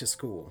go back to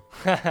school.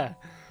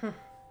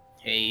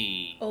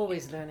 Hey.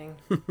 Always learning.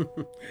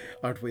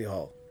 Aren't we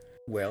all?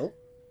 Well,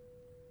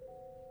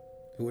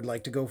 who would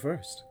like to go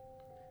first?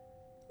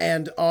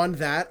 And on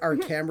that, our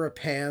camera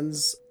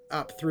pans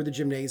up through the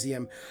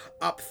gymnasium,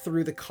 up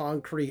through the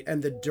concrete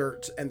and the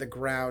dirt and the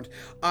ground,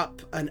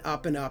 up and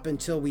up and up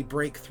until we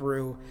break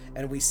through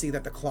and we see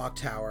that the clock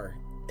tower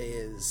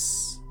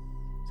is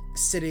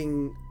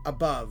sitting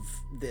above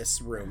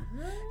this room.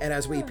 And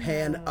as we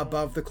pan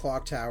above the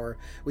clock tower,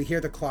 we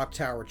hear the clock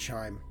tower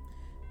chime.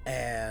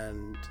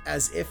 And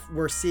as if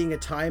we're seeing a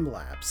time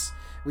lapse,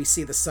 we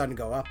see the sun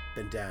go up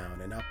and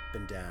down and up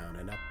and down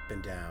and up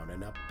and down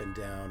and up and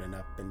down and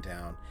up and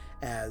down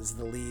as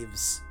the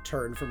leaves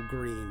turn from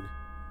green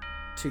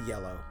to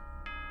yellow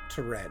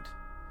to red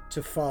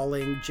to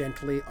falling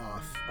gently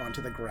off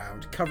onto the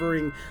ground,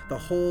 covering the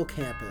whole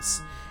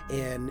campus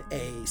in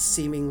a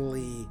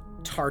seemingly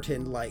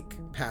tartan-like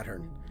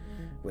pattern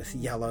with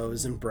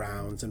yellows and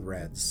browns and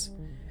reds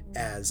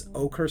as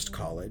Oakhurst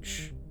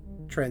College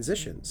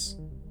transitions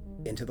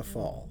into the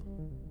fall.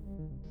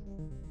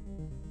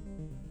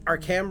 Our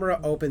camera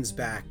opens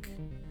back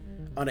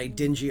on a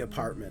dingy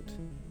apartment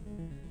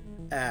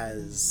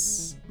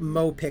as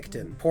Mo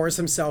Picton pours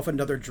himself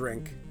another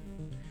drink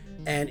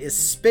and is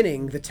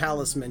spinning the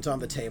talisman on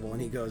the table,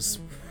 and he goes,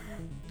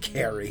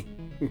 "Carrie."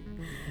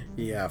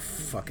 Yeah,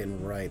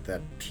 fucking right,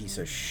 that piece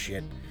of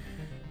shit.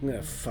 I'm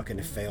gonna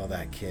fucking fail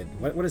that kid.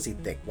 What does he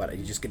think? What, are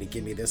you just gonna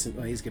give me this? And,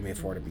 well, he's giving me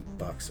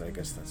 $40, so I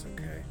guess that's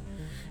okay.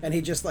 And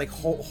he just like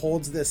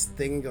holds this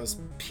thing and goes,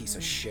 "Piece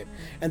of shit,"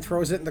 and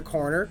throws it in the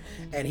corner,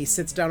 and he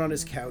sits down on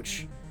his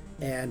couch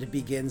and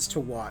begins to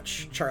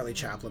watch Charlie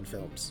Chaplin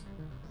films.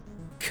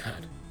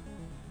 God,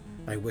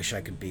 I wish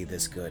I could be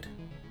this good.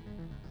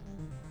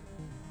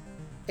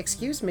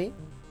 Excuse me?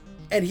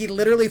 And he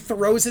literally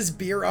throws his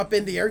beer up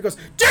in the air and goes,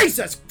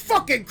 "Jesus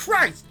fucking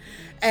Christ!"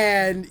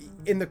 And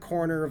in the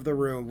corner of the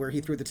room where he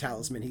threw the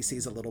talisman, he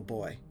sees a little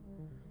boy.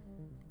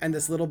 And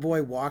this little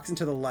boy walks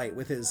into the light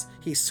with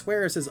he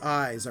swears his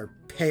eyes are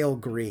pale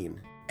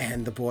green.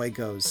 And the boy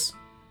goes,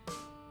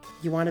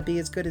 "You want to be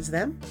as good as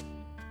them?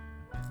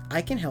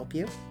 I can help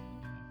you."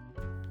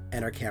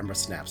 And our camera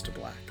snaps to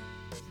black.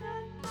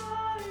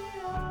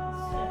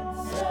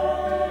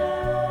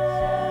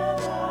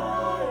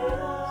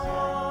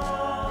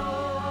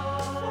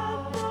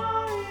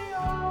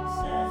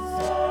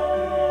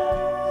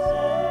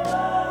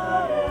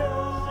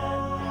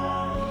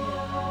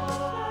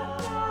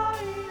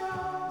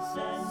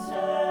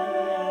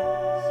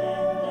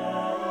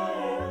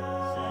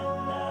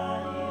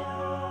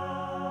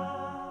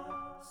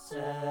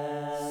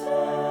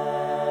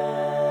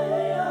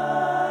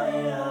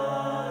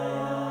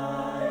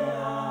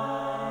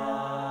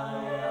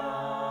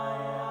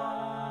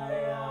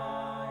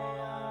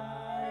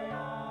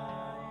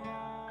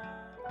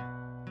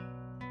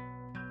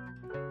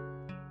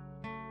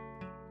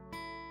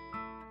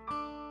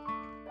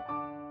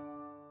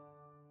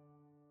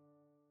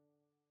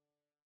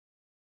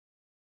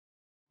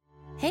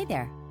 Hey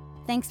there.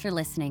 Thanks for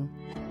listening.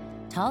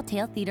 Tall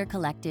Tale Theater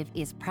Collective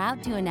is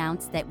proud to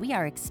announce that we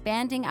are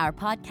expanding our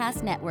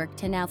podcast network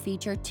to now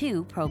feature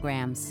 2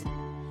 programs.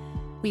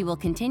 We will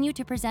continue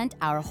to present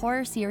our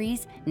horror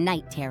series,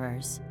 Night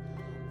Terrors.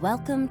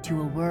 Welcome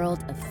to a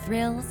world of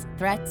thrills,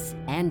 threats,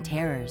 and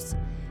terrors.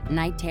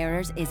 Night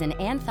Terrors is an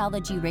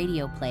anthology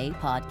radio play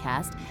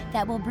podcast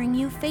that will bring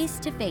you face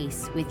to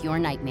face with your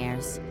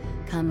nightmares.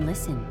 Come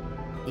listen,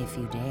 if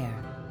you dare.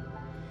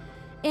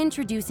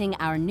 Introducing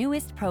our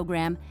newest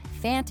program,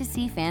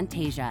 Fantasy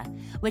Fantasia,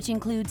 which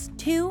includes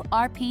 2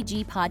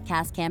 RPG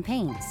podcast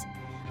campaigns.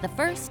 The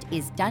first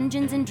is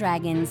Dungeons &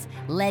 Dragons: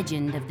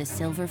 Legend of the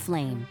Silver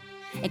Flame.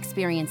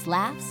 Experience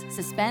laughs,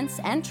 suspense,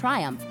 and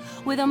triumph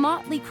with a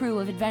motley crew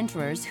of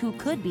adventurers who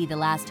could be the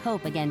last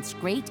hope against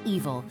great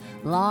evil,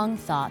 long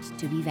thought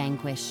to be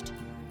vanquished.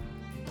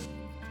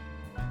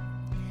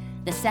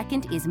 The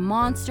second is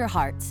Monster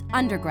Hearts: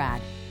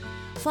 Undergrad.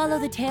 Follow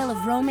the tale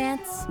of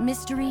romance,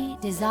 mystery,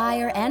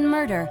 desire, and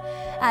murder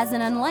as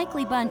an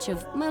unlikely bunch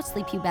of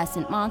mostly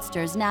pubescent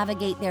monsters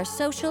navigate their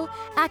social,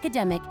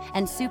 academic,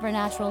 and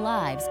supernatural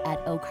lives at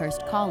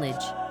Oakhurst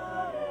College.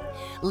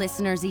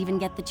 Listeners even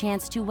get the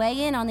chance to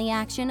weigh in on the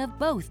action of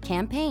both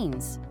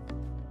campaigns.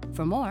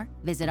 For more,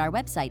 visit our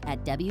website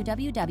at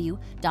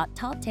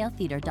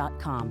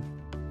www.talltaletheater.com.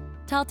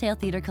 Tall Tale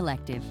Theater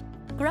Collective.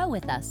 Grow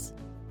with us.